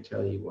 I can't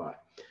tell you why.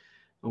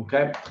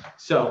 Okay,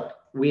 so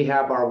we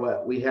have our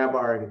what? We have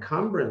our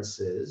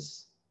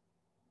encumbrances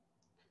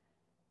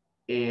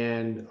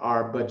and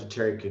our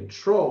budgetary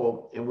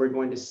control, and we're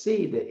going to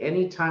see that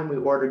anytime we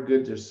order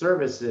goods or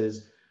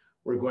services,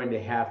 we're going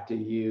to have to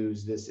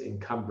use this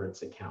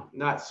encumbrance account.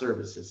 Not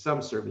services,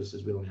 some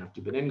services we don't have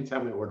to, but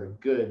anytime we order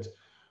goods,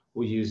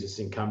 we'll use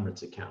this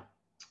encumbrance account.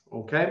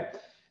 Okay,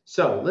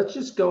 so let's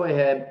just go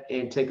ahead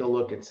and take a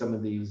look at some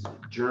of these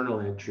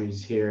journal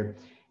entries here.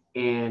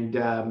 And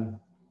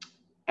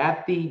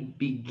at the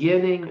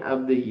beginning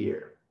of the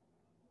year,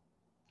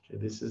 okay,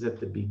 this is at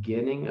the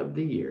beginning of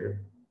the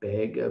year,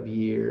 beg of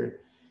year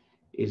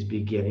is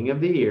beginning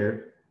of the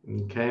year,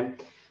 okay?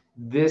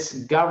 This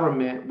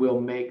government will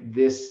make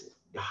this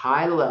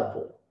high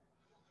level,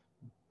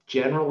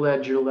 general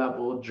ledger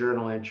level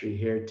journal entry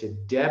here to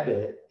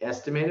debit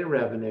estimated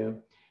revenue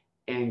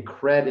and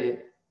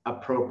credit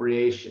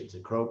appropriations.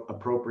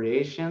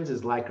 Appropriations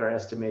is like our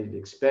estimated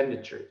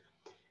expenditure.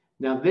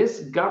 Now this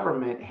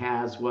government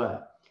has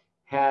what?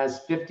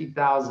 Has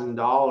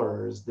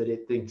 $50,000 that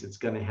it thinks it's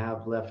going to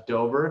have left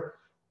over.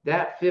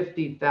 That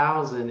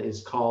 $50,000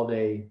 is called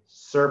a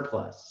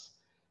surplus.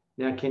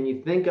 Now, can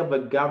you think of a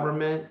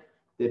government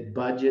that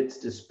budgets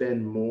to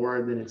spend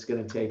more than it's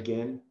going to take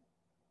in?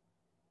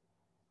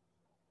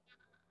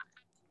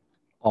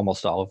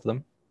 Almost all of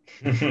them.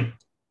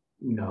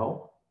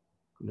 No.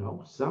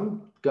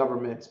 Some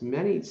governments,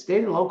 many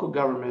state and local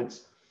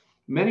governments,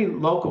 many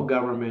local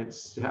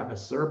governments have a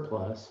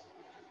surplus.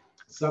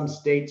 Some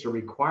states are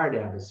required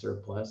to have a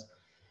surplus,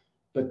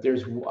 but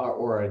there's,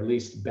 or at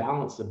least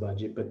balance the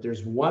budget, but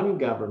there's one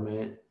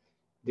government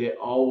that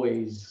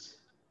always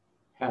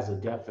has a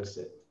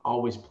deficit,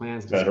 always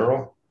plans to.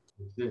 Federal?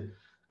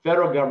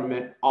 Federal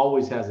government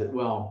always has it.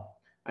 Well,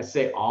 I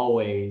say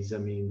always, I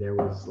mean, there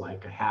was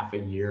like a half a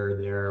year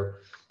there,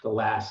 the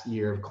last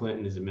year of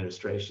Clinton's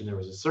administration, there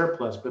was a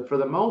surplus, but for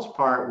the most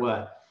part,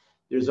 what?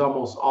 There's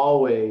almost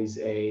always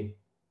a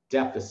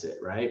deficit,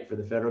 right? For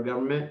the federal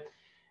government.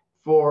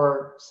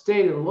 For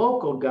state and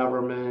local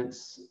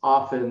governments,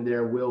 often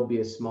there will be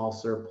a small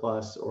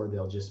surplus or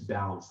they'll just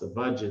balance the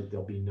budget.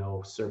 There'll be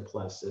no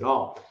surplus at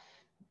all.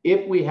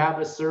 If we have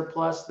a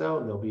surplus though,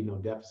 there'll be no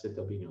deficit,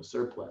 there'll be no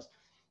surplus.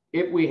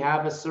 If we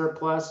have a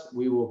surplus,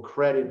 we will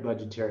credit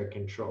budgetary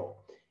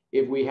control.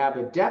 If we have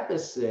a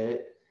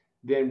deficit,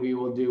 then we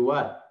will do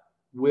what?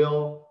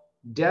 We'll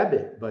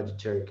debit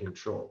budgetary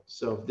control.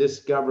 So if this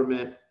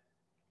government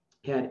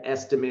had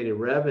estimated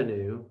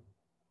revenue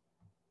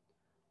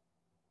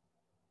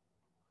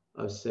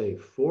of say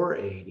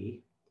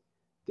 480,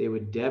 they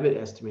would debit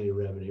estimated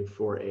revenue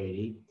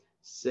 480,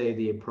 say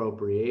the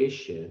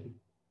appropriation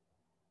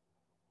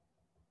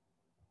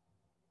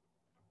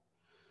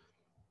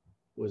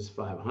was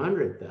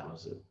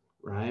 500,000,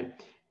 right?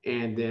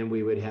 And then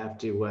we would have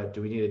to, what,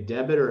 do we need a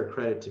debit or a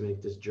credit to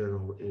make this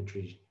journal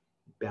entry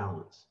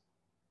balance?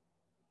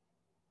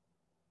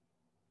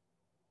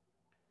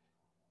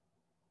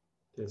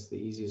 That's the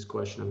easiest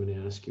question I'm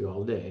going to ask you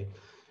all day.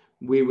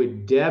 We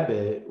would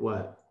debit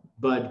what?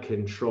 Bud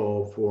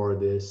control for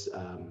this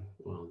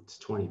well, it's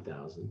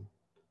 20,000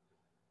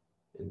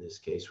 in this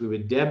case. We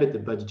would debit the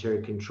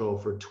budgetary control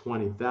for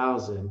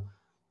 20,000.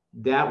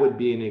 That would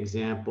be an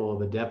example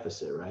of a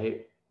deficit,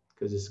 right?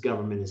 Because this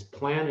government is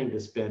planning to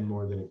spend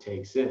more than it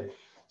takes in.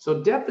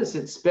 So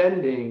deficit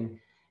spending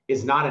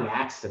is not an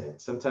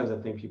accident. Sometimes I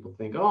think people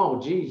think,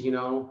 oh, geez, you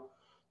know,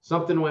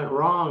 something went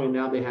wrong and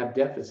now they have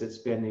deficit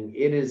spending.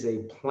 It is a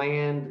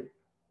planned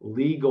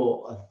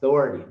legal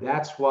authority.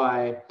 That's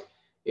why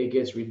it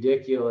gets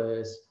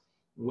ridiculous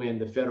when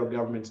the federal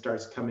government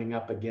starts coming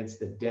up against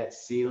the debt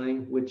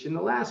ceiling, which in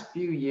the last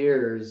few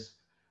years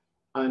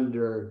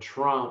under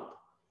Trump,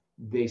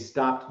 they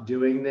stopped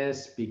doing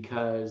this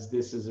because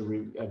this is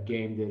a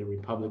game that a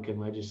Republican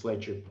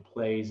legislature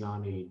plays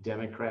on a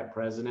Democrat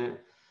president.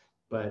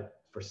 But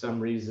for some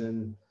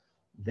reason,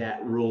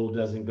 that rule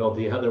doesn't go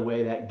the other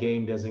way. That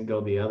game doesn't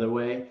go the other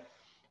way.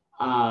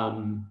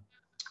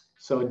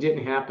 So it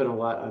didn't happen a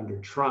lot under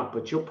Trump,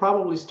 but you'll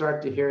probably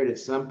start to hear it at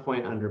some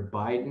point under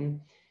Biden.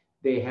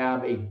 They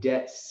have a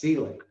debt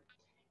ceiling.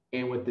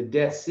 And what the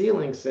debt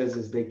ceiling says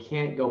is they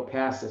can't go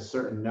past a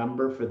certain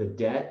number for the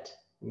debt,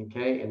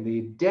 okay? And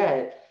the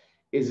debt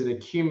is an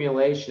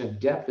accumulation of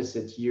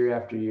deficits year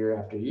after year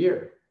after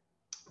year.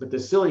 But the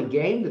silly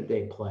game that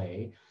they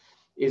play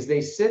is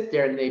they sit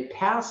there and they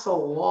pass a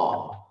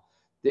law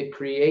that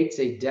creates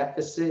a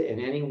deficit in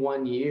any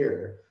one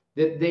year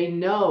that they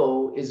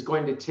know is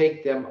going to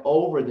take them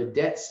over the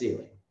debt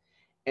ceiling.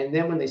 And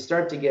then when they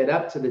start to get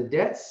up to the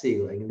debt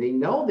ceiling, they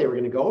know they were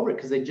going to go over it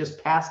because they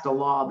just passed a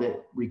law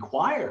that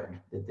required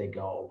that they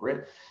go over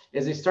it.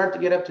 As they start to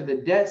get up to the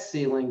debt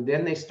ceiling,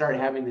 then they start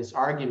having this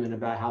argument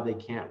about how they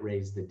can't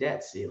raise the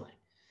debt ceiling.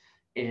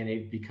 And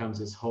it becomes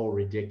this whole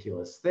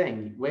ridiculous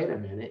thing. Wait a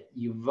minute,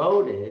 you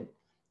voted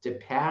to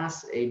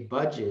pass a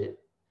budget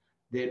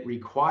that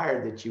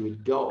required that you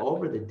would go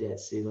over the debt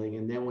ceiling.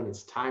 And then when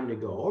it's time to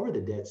go over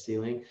the debt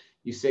ceiling,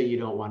 you say you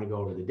don't want to go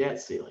over the debt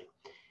ceiling.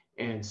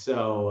 And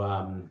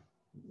so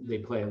they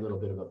play a little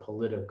bit of a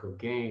political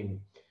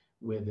game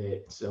with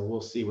it. So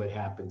we'll see what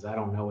happens. I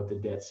don't know what the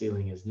debt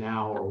ceiling is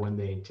now or when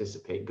they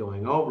anticipate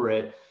going over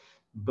it.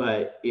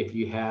 But if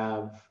you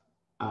have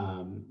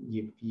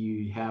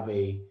you have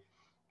a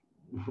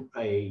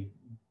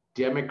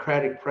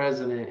Democratic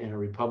president and a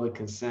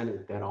Republican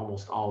Senate, that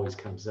almost always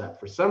comes up.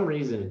 For some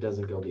reason, it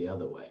doesn't go the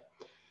other way.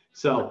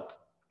 So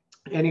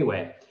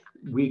anyway,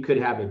 we could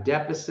have a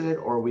deficit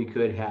or we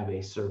could have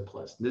a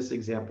surplus. This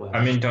example.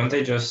 I mean, don't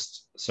they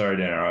just, sorry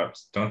to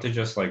interrupt, don't they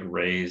just like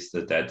raise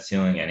the debt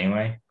ceiling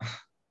anyway?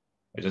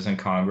 It doesn't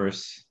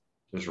Congress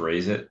just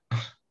raise it?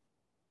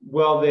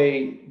 Well,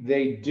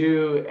 they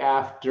do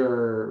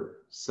after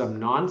some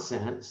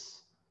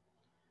nonsense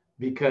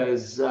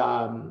because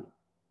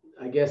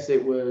I guess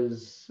it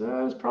was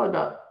probably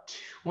about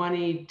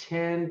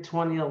 2010,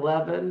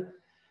 2011.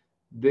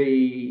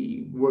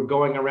 They were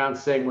going around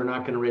saying we're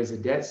not going to raise the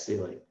debt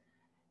ceiling.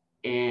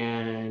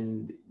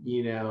 And,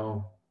 you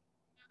know,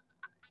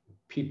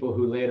 people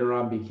who later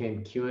on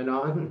became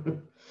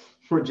QAnon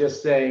were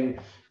just saying,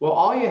 well,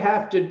 all you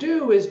have to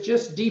do is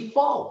just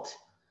default.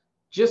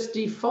 Just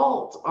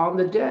default on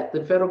the debt.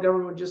 The federal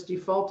government would just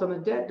default on the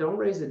debt. Don't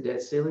raise the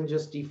debt ceiling,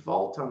 just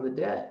default on the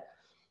debt.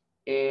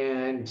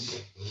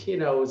 And, you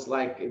know, it was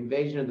like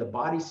Invasion of the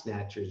Body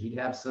Snatchers. You'd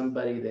have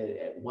somebody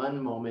that at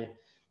one moment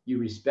you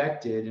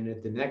respected, and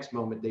at the next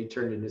moment they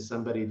turned into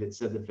somebody that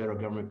said the federal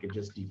government could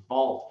just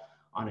default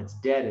on its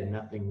debt and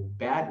nothing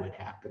bad would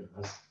happen.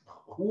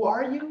 Who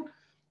are you?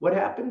 What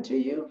happened to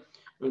you?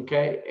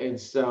 Okay, and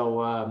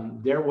so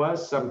there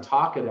was some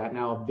talk of that.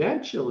 Now,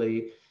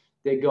 eventually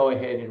they go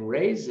ahead and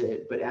raise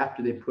it, but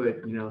after they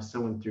put, you know,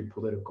 someone through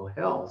political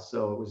hell.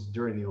 So it was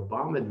during the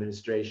Obama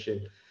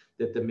administration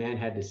that the man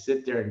had to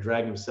sit there and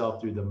drag himself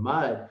through the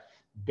mud,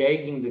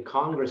 begging the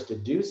Congress to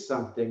do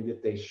something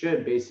that they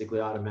should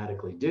basically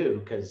automatically do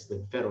because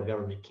the federal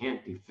government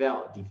can't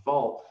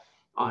default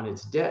on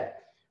its debt.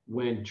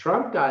 When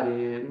Trump got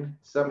in,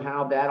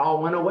 somehow that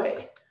all went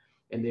away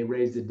and they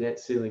raised the debt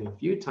ceiling a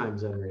few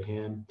times under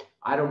him.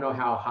 I don't know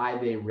how high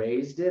they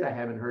raised it. I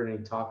haven't heard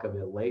any talk of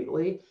it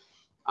lately.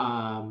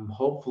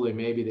 Hopefully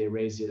maybe they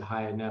raised it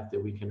high enough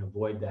that we can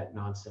avoid that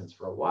nonsense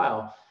for a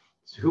while.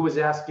 So who was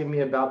asking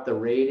me about the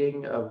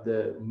rating of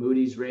the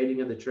Moody's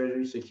rating of the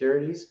Treasury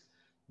securities?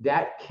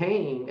 That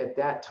came at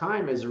that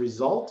time as a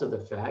result of the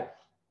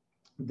fact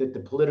that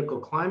the political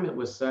climate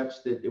was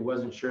such that it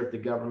wasn't sure if the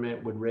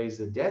government would raise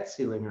the debt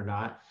ceiling or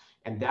not.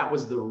 And that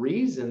was the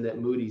reason that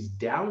Moody's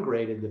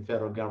downgraded the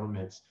federal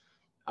government's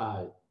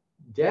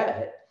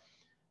debt.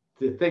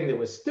 The thing that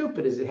was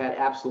stupid is it had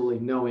absolutely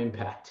no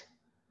impact.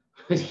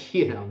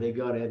 You know, they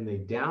go ahead and they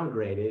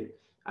downgrade it.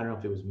 I don't know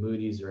if it was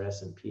Moody's or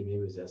S&P, maybe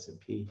it was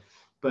S&P,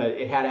 but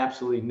it had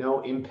absolutely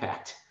no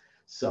impact.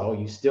 So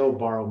you still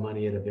borrow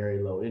money at a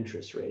very low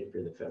interest rate if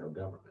you're the federal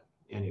government.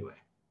 Anyway,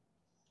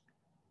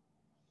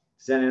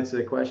 does that answer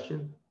the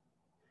question?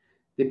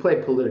 They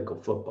play political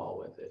football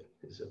with it,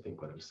 is I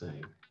think what I'm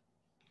saying.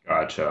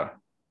 Gotcha.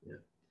 Yeah.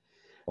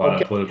 A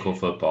lot of political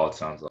football, it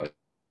sounds like.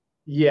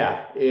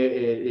 Yeah,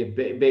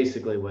 it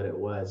basically what it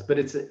was. But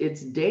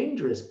it's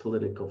dangerous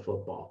political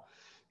football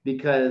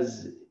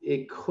because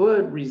it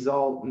could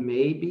result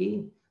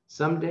maybe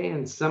someday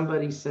in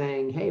somebody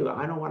saying, hey,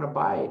 I don't want to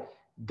buy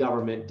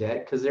government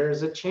debt, because there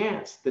is a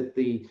chance that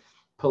the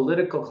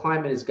political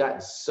climate has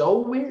gotten so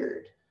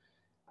weird.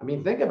 I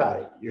mean, think about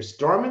it. You're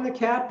storming the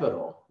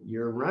Capitol.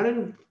 You're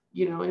running,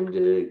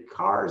 into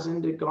cars,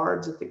 into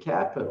guards at the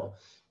Capitol.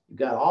 You've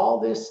got all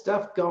this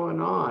stuff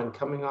going on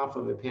coming off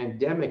of a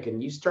pandemic,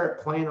 and you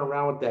start playing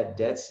around with that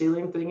debt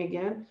ceiling thing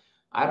again.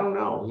 I don't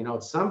know.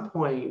 At some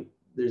point,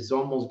 there's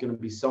almost going to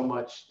be so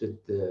much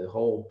that the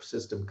whole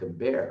system can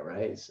bear,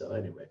 right? So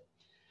anyway.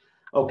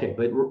 Okay,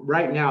 but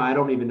right now, I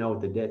don't even know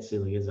what the debt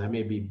ceiling is. I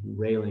may be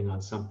railing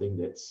on something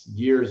that's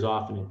years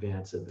off in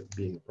advance of it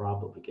being a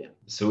problem again.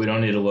 So we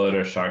don't need to load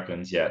our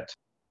shotguns yet.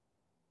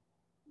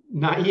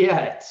 Not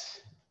yet.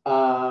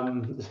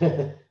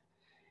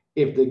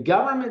 If the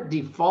government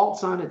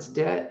defaults on its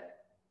debt,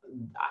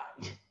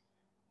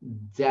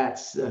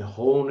 that's a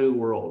whole new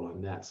world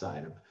on that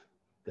side of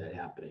that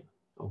happening.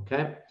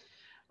 Okay.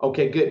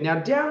 Okay, good. Now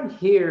down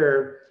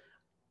here,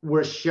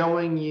 we're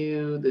showing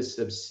you the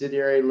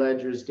subsidiary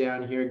ledgers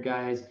down here,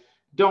 guys.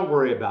 Don't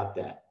worry about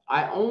that.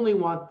 I only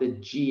want the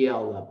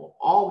GL level.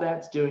 All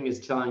that's doing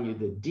is telling you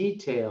the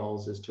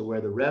details as to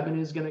where the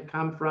revenue is going to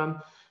come from,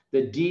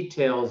 the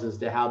details as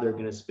to how they're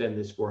going to spend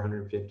this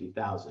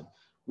 $450,000.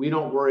 We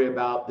don't worry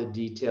about the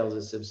details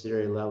of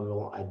subsidiary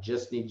level. I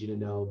just need you to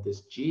know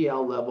this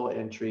GL level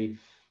entry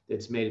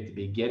that's made at the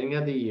beginning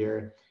of the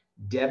year,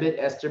 debit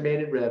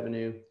estimated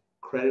revenue,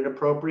 credit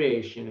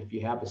appropriation. If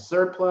you have a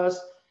surplus,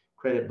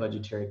 credit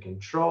budgetary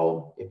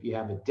control. If you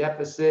have a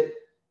deficit,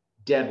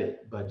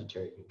 debit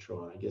budgetary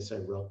control. I guess I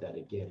wrote that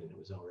again and it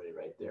was already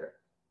right there.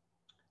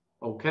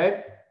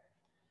 Okay.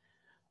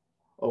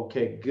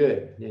 Okay,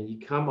 good. Now you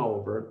come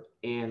over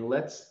and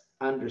let's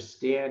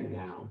understand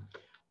now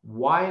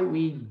why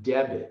we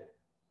debit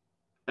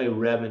a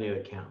revenue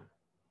account.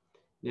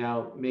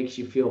 Now, it makes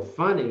you feel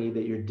funny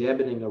that you're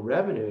debiting a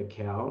revenue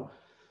account,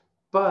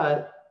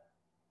 but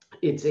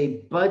it's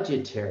a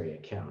budgetary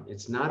account.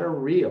 It's not a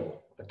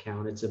real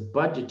account. It's a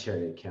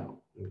budgetary account.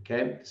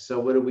 Okay. So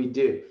what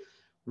do?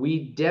 We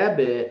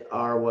debit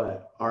our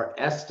what? Our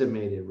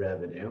estimated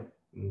revenue.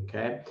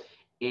 Okay.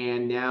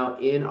 And now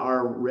in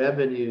our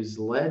revenues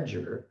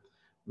ledger,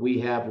 we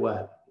have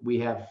what? We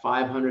have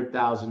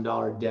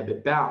 $500,000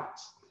 debit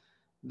balance.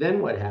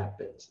 Then what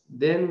happens?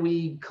 Then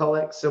we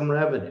collect some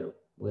revenue,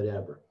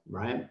 whatever,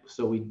 right?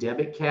 So we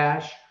debit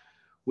cash,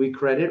 we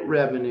credit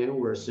revenue.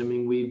 We're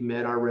assuming we've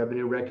met our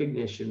revenue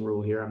recognition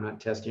rule here. I'm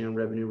not testing on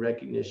revenue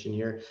recognition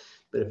here,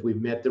 but if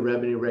we've met the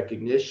revenue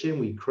recognition,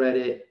 we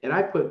credit, and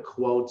I put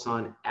quotes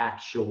on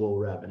actual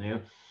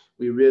revenue.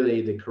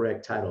 The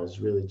correct title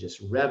is really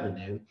just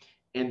revenue,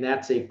 and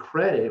that's a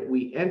credit.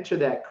 We enter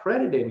that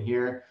credit in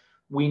here.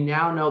 We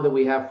now know that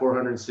we have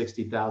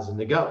 $460,000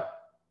 to go.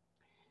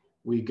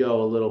 We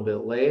go a little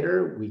bit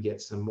later, we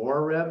get some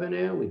more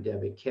revenue, we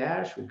debit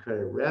cash, we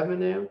credit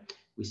revenue,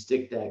 we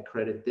stick that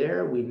credit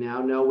there. We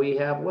now know we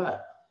have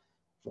what?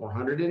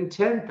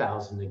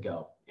 $410,000 to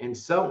go, and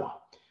so on.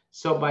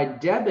 So by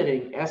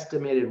debiting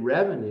estimated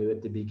revenue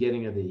at the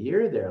beginning of the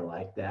year there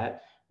like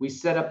that, we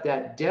set up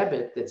that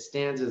debit that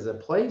stands as a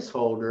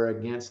placeholder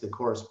against the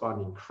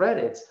corresponding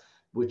credits,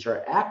 which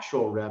are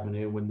actual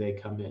revenue when they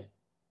come in.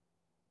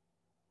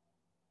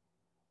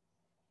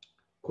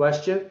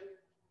 Question?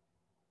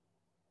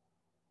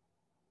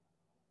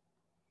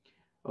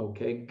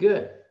 Okay,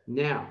 good.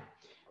 Now,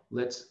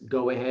 let's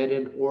go ahead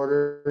and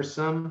order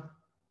some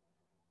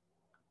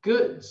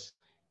goods.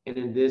 And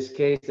in this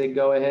case, they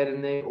go ahead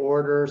and they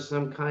order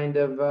some kind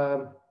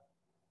of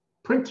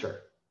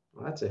printer.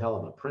 Well, that's a hell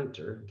of a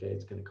printer. Okay,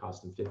 it's going to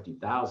cost them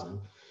 $50,000.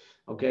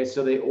 Okay,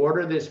 so they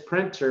order this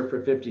printer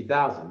for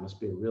 $50,000. Must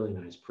be a really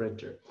nice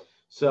printer.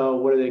 So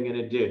what are they going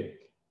to do?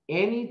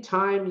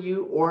 Anytime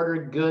you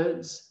order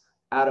goods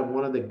out of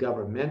one of the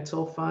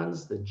governmental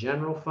funds, the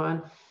general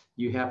fund,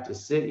 you have to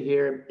sit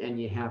here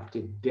and you have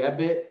to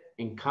debit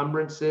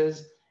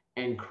encumbrances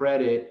and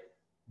credit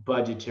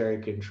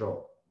budgetary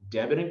control.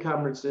 Debit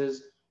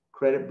encumbrances,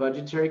 credit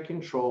budgetary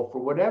control for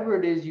whatever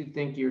it is you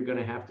think you're going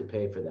to have to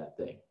pay for that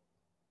thing.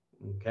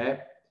 Okay.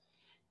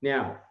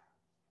 Now,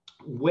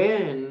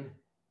 when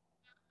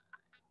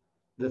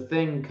the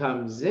thing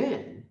comes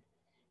in,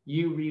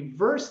 you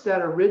reverse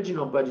that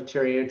original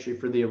budgetary entry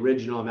for the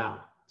original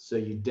amount. So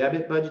you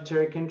debit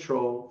budgetary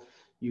control,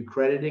 you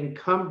credit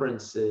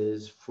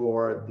encumbrances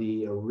for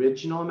the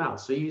original amount.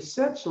 So you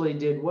essentially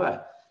did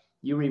what?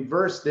 You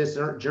reversed this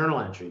journal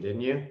entry,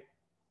 didn't you?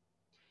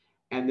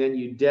 And then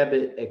you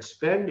debit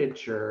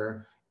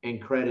expenditure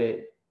and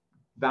credit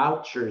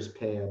vouchers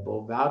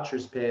payable.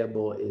 Vouchers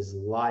payable is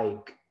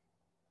like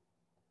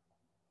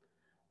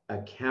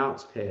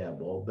accounts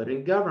payable, but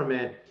in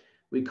government,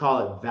 we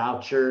call it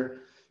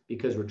voucher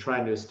because we're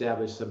trying to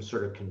establish some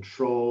sort of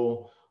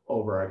control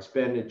over our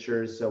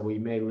expenditures. So we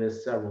may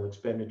list several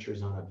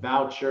expenditures on a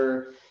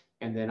voucher,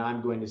 and then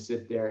I'm going to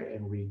sit there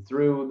and read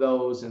through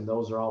those, and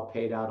those are all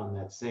paid out on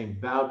that same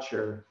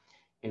voucher.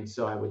 And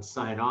so I would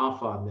sign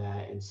off on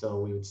that. And so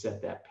we would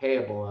set that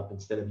payable up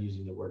instead of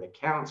using the word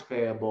accounts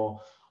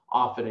payable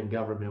Often in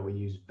government, we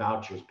use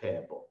vouchers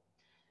payable.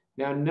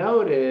 Now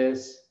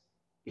notice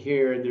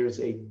here, there's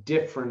a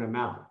different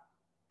amount.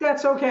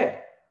 That's okay.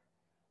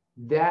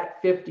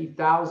 That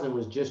 50,000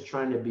 was just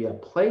trying to be a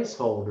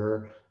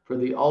placeholder for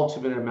the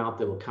ultimate amount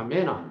that will come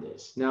in on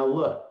this. Now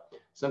look,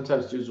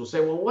 sometimes students will say,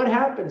 well, what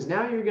happens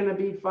now? You're going to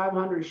be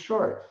 500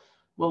 short.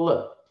 Well,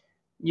 look,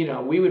 you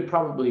know, we would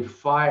probably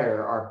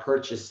fire our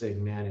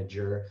purchasing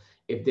manager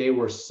if they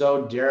were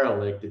so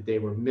derelict that they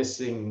were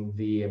missing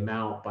the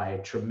amount by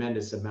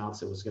tremendous amounts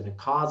that was going to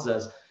cause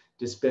us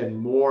to spend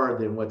more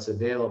than what's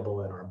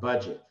available in our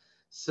budget.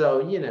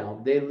 So, you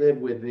know, they live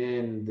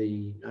within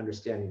the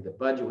understanding of the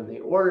budget when they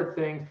order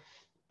things,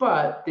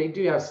 but they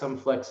do have some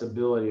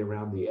flexibility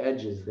around the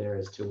edges there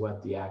as to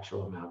what the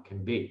actual amount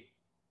can be.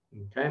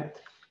 Okay.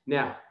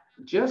 Now,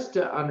 just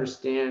to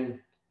understand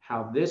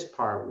how this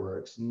part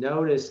works,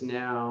 notice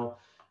now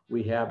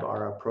we have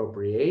our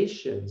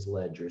appropriations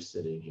ledger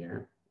sitting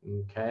here.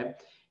 Okay.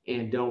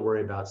 And don't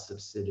worry about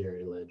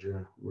subsidiary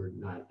ledger. We're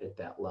not at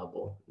that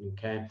level.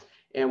 Okay.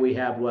 And we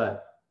have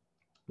what?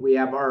 We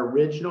have our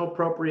original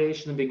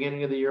appropriation at the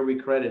beginning of the year, we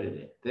credited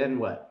it. Then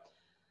what?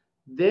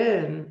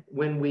 Then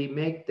when we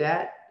make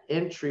that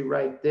entry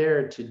right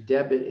there to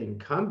debit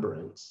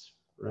encumbrance,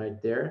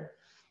 right there,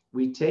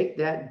 we take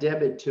that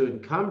debit to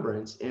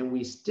encumbrance and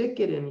we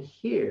stick it in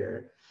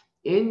here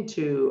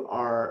into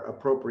our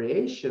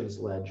appropriations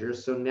ledger.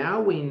 So now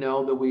we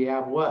know that we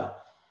have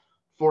what?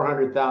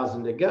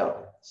 400,000 to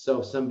go. So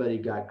if somebody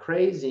got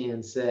crazy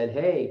and said,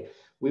 hey,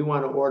 we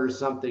want to order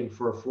something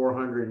for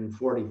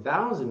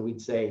 440,000,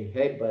 we'd say,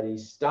 hey, buddy,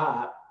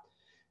 stop,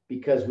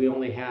 because we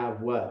only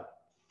have what?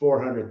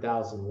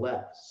 400,000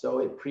 left. So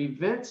it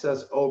prevents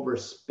us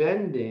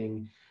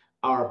overspending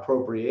our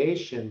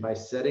appropriation by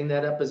setting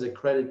that up as a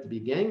credit at the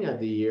beginning of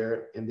the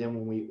year. And then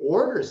when we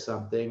order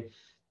something,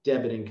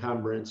 debit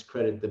encumbrance,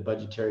 credit the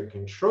budgetary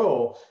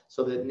control,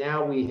 so that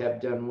now we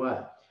have done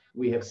what?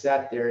 We have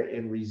sat there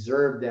and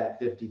reserved that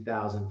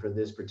 50,000 for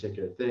this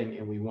particular thing,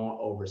 and we won't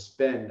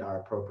overspend our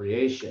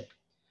appropriation.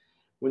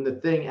 When the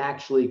thing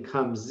actually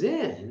comes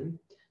in,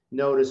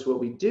 notice what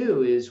we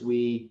do is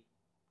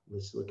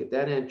let's look at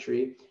that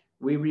entry.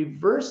 We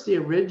reverse the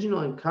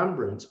original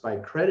encumbrance by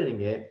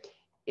crediting it,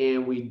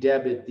 and we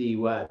debit the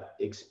what?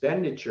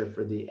 Expenditure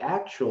for the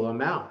actual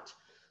amount.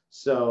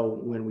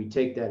 So when we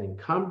take that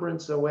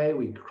encumbrance away,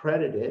 we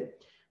credit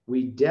it,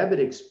 we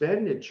debit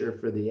expenditure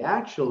for the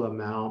actual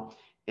amount.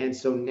 And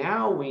so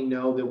now we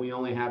know that we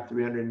only have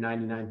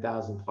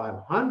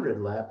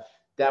 399,500 left.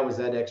 That was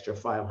that extra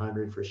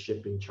 500 for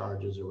shipping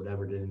charges or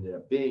whatever it ended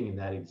up being in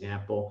that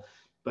example.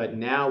 But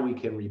now we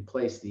can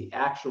replace the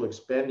actual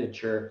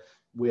expenditure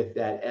with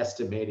that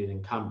estimated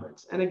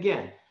encumbrance. And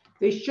again,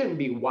 they shouldn't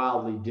be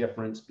wildly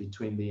different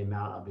between the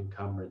amount of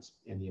encumbrance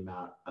and the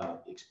amount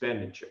of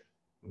expenditure.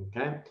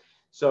 Okay.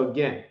 So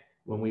again,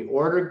 when we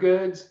order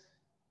goods,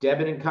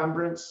 debit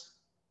encumbrance,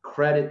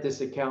 credit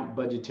this account,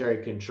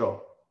 budgetary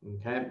control.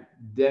 Okay,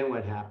 then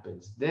what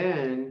happens?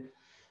 Then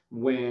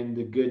when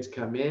the goods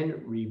come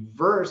in,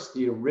 reverse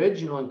the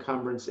original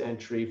encumbrance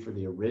entry for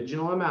the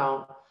original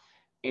amount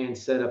and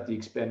set up the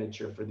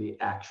expenditure for the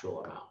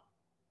actual amount.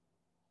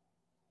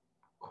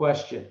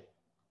 Question?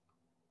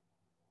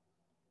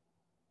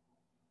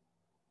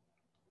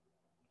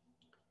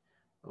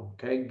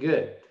 Okay,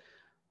 good.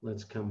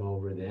 Let's come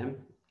over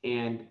them.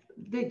 And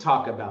they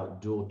talk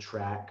about dual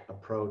track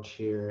approach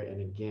here.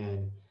 And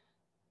again,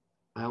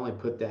 I only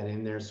put that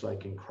in there so I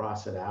can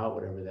cross it out,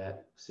 whatever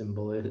that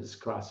symbol is,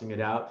 crossing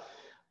it out.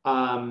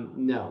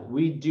 No,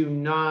 we do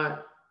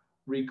not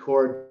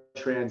record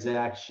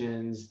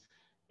transactions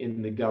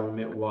in the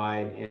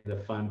government-wide and the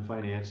fund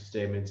financial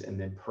statements and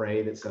then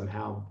pray that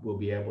somehow we'll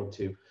be able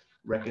to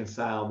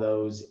reconcile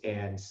those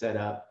and set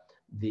up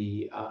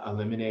the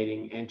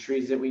eliminating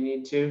entries that we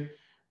need to.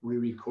 We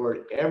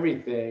record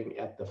everything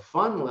at the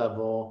fund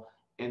level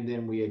and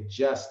then we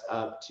adjust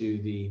up to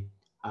the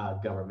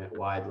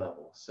government-wide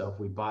level. So if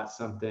we bought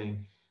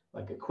something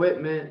like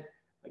equipment,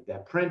 like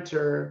that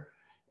printer,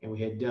 and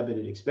we had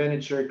debited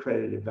expenditure,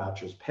 credited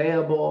vouchers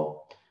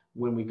payable,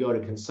 when we go to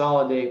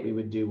consolidate, we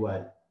would do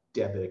what?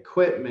 Debit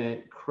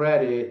equipment,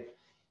 credit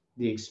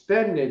the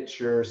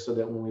expenditure, so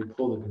that when we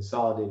pull the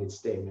consolidated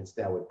statements,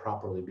 that would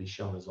properly be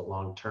shown as a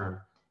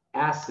long-term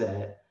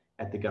asset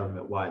at the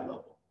government-wide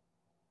level.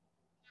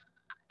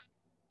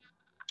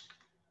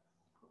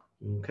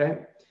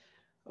 Okay.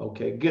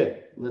 Okay,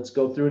 good. Let's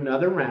go through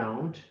another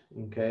round.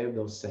 Okay,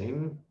 those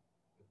same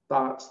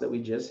thoughts that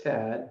we just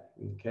had.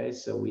 Okay,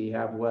 so we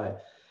have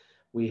what?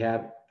 We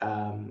have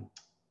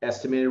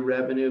estimated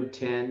revenue of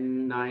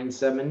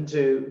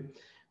 10,972.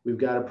 We've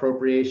got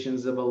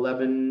appropriations of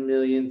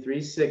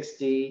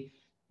 11,360,000.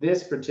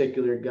 This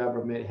particular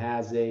government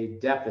has a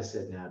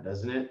deficit now,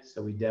 doesn't it?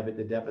 So we debit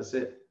the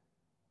deficit.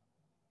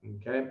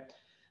 Okay,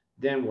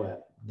 then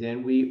what?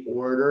 Then we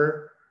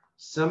order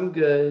some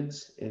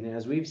goods, and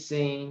as we've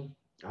seen,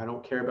 I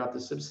don't care about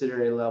the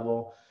subsidiary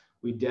level.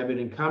 We debit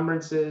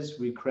encumbrances,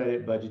 we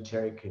credit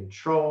budgetary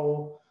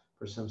control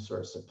for some sort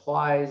of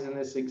supplies in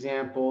this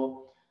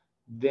example.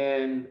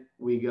 Then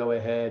we go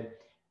ahead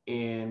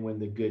And when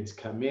the goods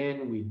come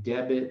in, we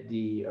debit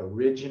the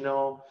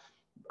original.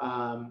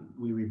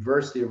 We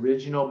reverse the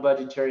original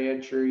budgetary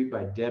entry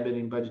by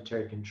debiting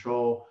budgetary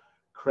control,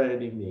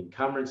 crediting the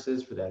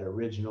encumbrances for that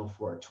original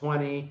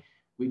 420.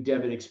 We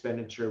debit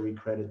expenditure, we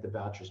credit the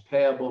vouchers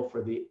payable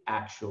for the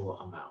actual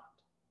amount.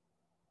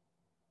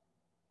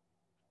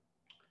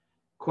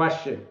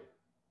 Question?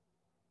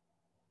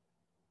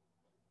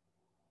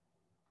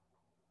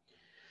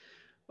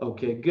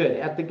 Okay, good.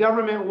 At the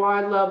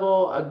government-wide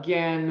level,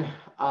 again,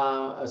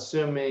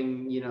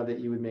 assuming that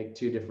you would make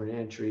two different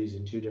entries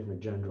and two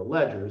different general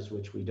ledgers,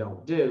 which we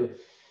don't do,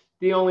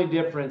 the only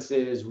difference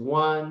is,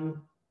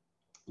 one,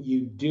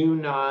 you do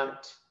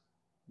not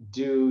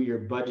do your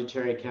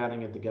budgetary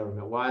accounting at the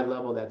government-wide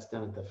level. That's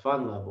done at the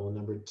fund level.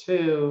 Number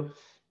two,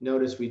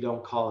 notice we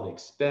don't call it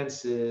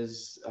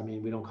expenses. I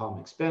mean, we don't call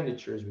them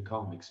expenditures, we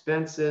call them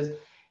expenses.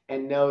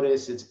 And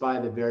notice it's by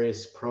the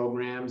various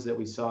programs that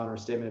we saw in our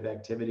statement of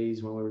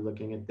activities when we were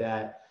looking at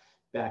that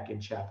back in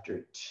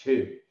chapter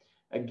 2.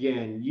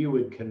 Again, you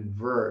would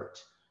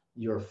convert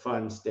your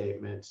fund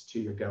statements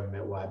to your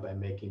government-wide by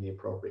making the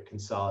appropriate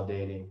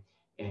consolidating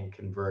and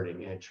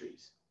converting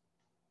entries.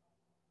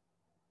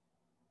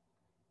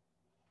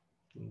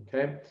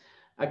 Okay,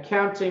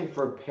 accounting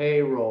for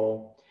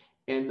payroll,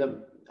 and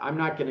I'm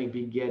not going to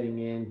be getting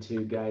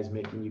into guys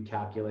making you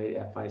calculate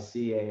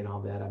FICA and all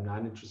that. I'm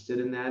not interested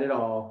in that at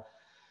all.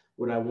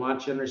 What I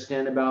want you to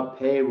understand about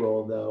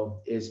payroll,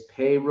 though, is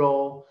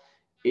payroll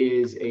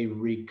is a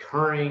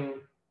recurring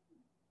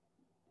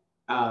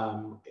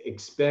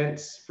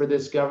expense for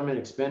this government,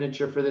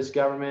 expenditure for this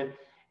government,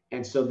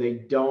 and so they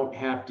don't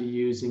have to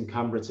use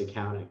encumbrance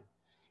accounting.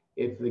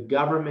 If the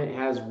government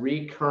has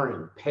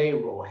recurring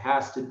payroll,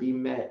 has to be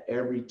met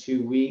every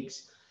 2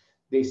 weeks,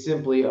 they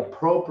simply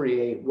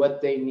appropriate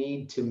what they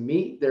need to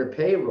meet their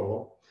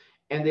payroll,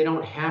 and they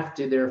don't have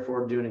to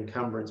therefore do an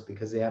encumbrance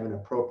because they have an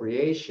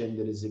appropriation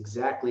that is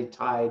exactly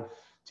tied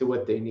to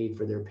what they need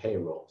for their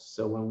payroll.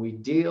 So when we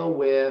deal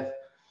with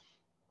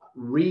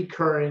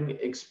recurring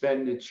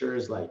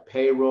expenditures like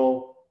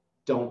payroll,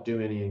 don't do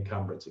any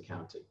encumbrance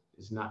accounting.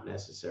 It's not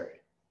necessary.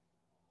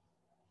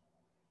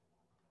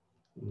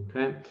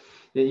 Okay,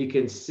 then you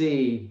can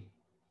see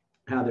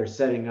how they're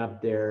setting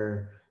up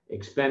their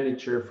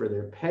expenditure for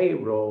their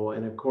payroll.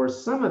 And of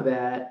course, some of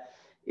that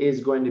is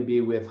going to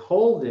be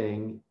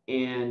withholding.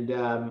 And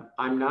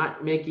I'm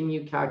not making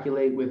you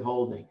calculate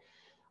withholding.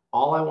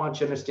 All I want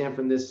you to understand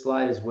from this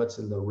slide is what's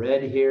in the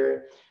red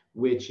here,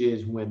 which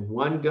is when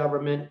one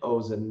government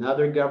owes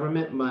another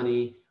government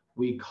money,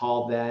 we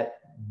call that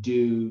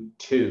due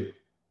to.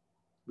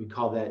 We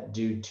call that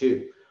due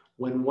to.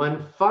 When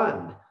one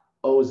fund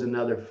owes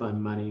another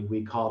fund money,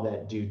 we call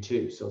that due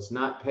to. So it's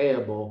not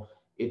payable,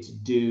 it's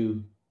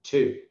due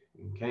to.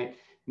 Okay.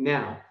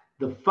 Now,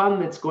 the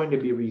fund that's going to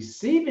be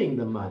receiving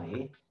the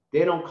money,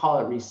 they don't call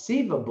it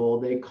receivable,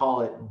 they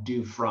call it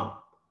due from.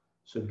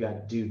 So we've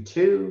got due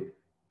to,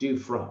 due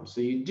from. So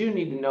you do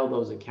need to know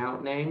those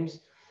account names.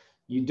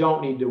 You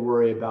don't need to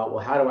worry about,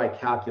 well, how do I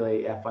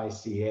calculate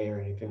FICA or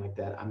anything like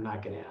that? I'm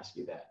not going to ask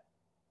you that.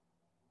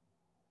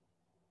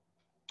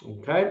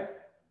 Okay.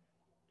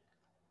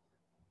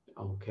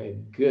 Okay,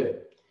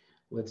 good.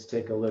 Let's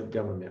take a look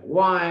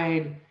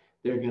government-wide.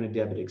 They're going to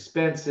debit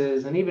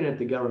expenses, and even at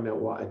the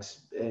government-wide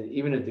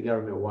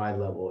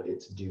level,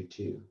 it's due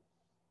to.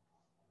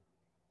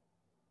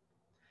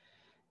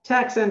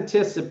 Tax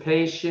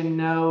anticipation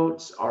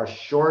notes are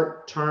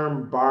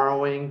short-term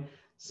borrowing.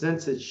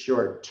 Since it's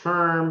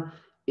short-term,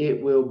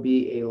 it will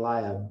be a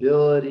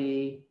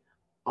liability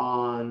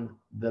on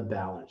the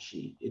balance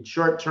sheet. It's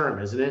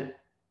short-term, isn't it?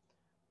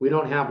 We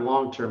don't have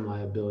long-term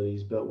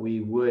liabilities, but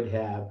we would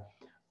have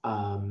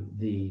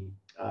the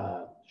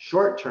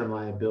short-term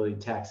liability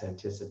tax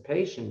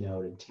anticipation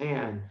note, a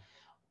TAN,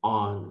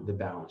 on the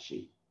balance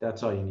sheet.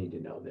 That's all you need to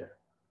know there.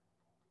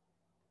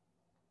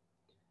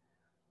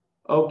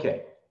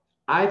 Okay,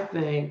 I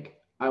think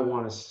I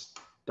want to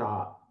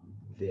stop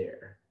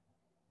there.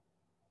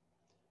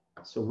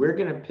 So we're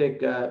going to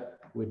pick up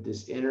with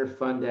this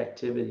interfund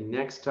activity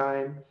next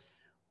time.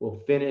 We'll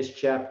finish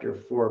chapter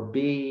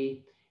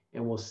 4B,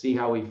 and we'll see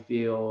how we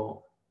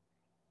feel.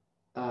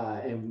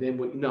 And then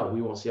we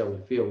won't see how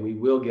we feel. We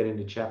will get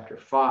into chapter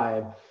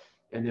 5,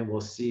 and then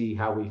we'll see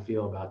how we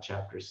feel about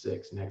chapter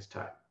 6 next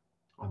time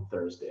on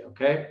Thursday.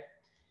 Okay.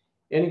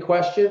 Any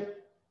question?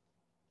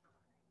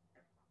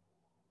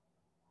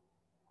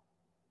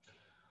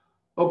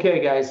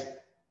 Okay, guys.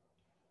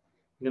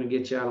 I'm going to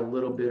get you out a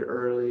little bit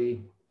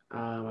early.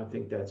 I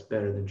think that's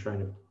better than trying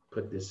to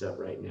put this up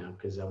right now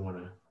because I want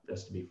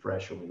us to be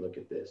fresh when we look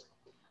at this.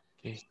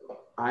 Okay. So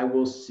I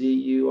will see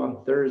you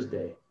on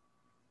Thursday.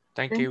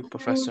 Thank you,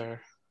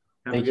 Professor.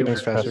 Thank you,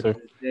 Professor.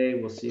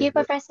 We'll see Thank you,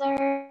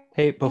 Professor.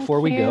 Hey,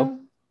 before we go,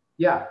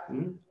 yeah.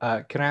 Can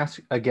I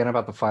ask again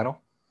about the final?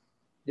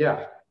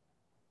 Yeah.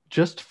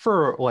 Just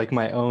for like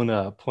my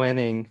own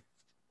planning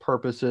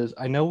purposes,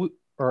 I know,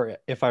 or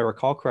if I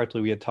recall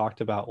correctly, we had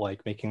talked about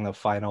like making the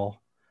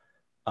final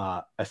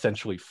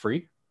essentially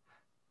free.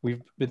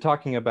 We've been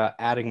talking about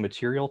adding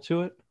material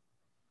to it.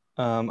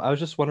 I was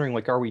just wondering,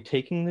 like, are we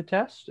taking the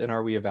test and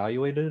are we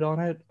evaluated on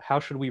it? How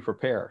should we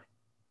prepare?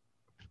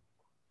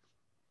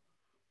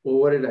 Well,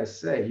 what did I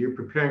say? You're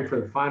preparing for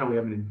the final. We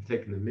haven't even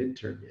taken the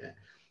midterm yet.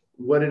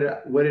 What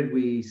did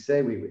we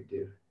say we would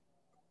do?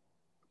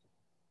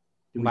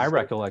 My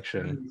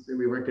recollection.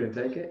 We weren't going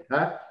to take it,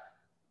 huh?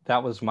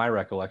 That was my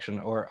recollection.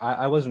 Or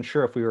I wasn't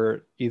sure if we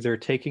were either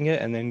taking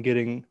it and then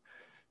getting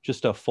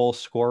just a full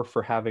score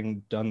for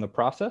having done the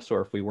process,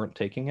 or if we weren't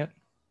taking it.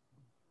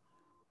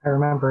 I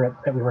remember it,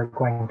 that we were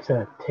going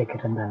to take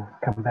it and then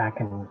come back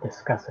and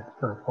discuss it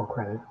for full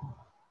credit.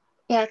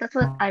 Yeah, that's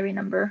what I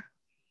remember.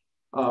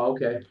 Oh,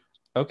 okay.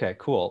 Okay,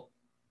 cool.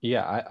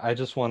 Yeah, I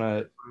just want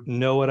to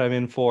know what I'm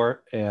in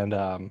for and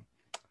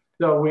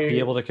so be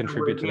able to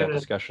contribute to that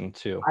discussion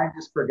too. I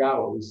just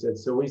forgot what we said.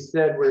 So we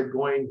said we're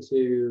going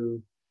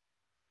to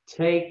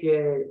take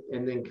it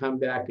and then come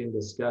back and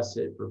discuss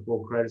it for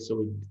full credit.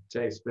 So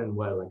we spend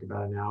what, like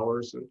about an hour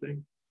or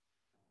something?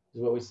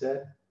 Is what we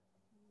said?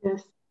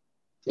 Yes.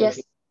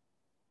 Yes.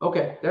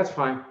 Okay, that's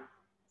fine.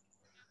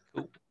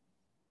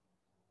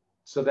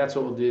 So that's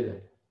what we'll do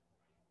then.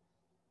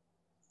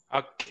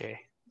 Okay.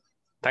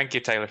 Thank you,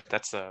 Taylor.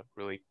 That's a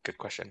really good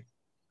question.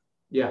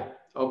 Yeah.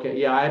 Okay.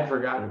 Yeah, I had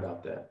forgotten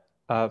about that.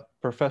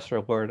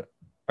 Professor Lord,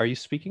 are you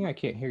speaking? I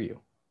can't hear you.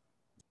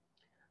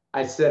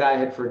 I said I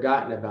had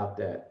forgotten about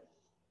that.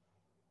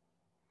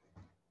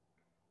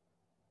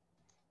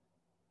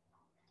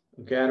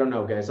 Okay, I don't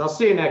know, guys. I'll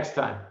see you next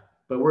time,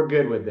 but we're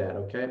good with that,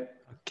 okay?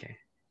 Okay.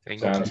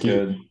 Thank Sounds you.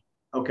 good.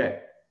 Okay.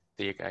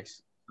 See you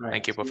guys. All right.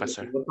 Thank you,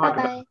 Professor. We'll talk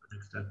Bye-bye. about it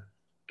next time.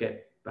 Okay,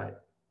 bye.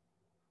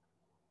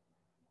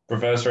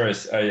 Professor,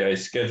 I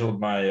scheduled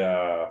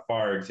my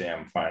FAR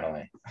exam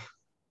finally.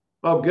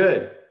 Oh,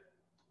 good.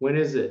 When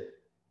is it?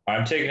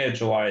 I'm taking it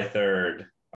July 3rd.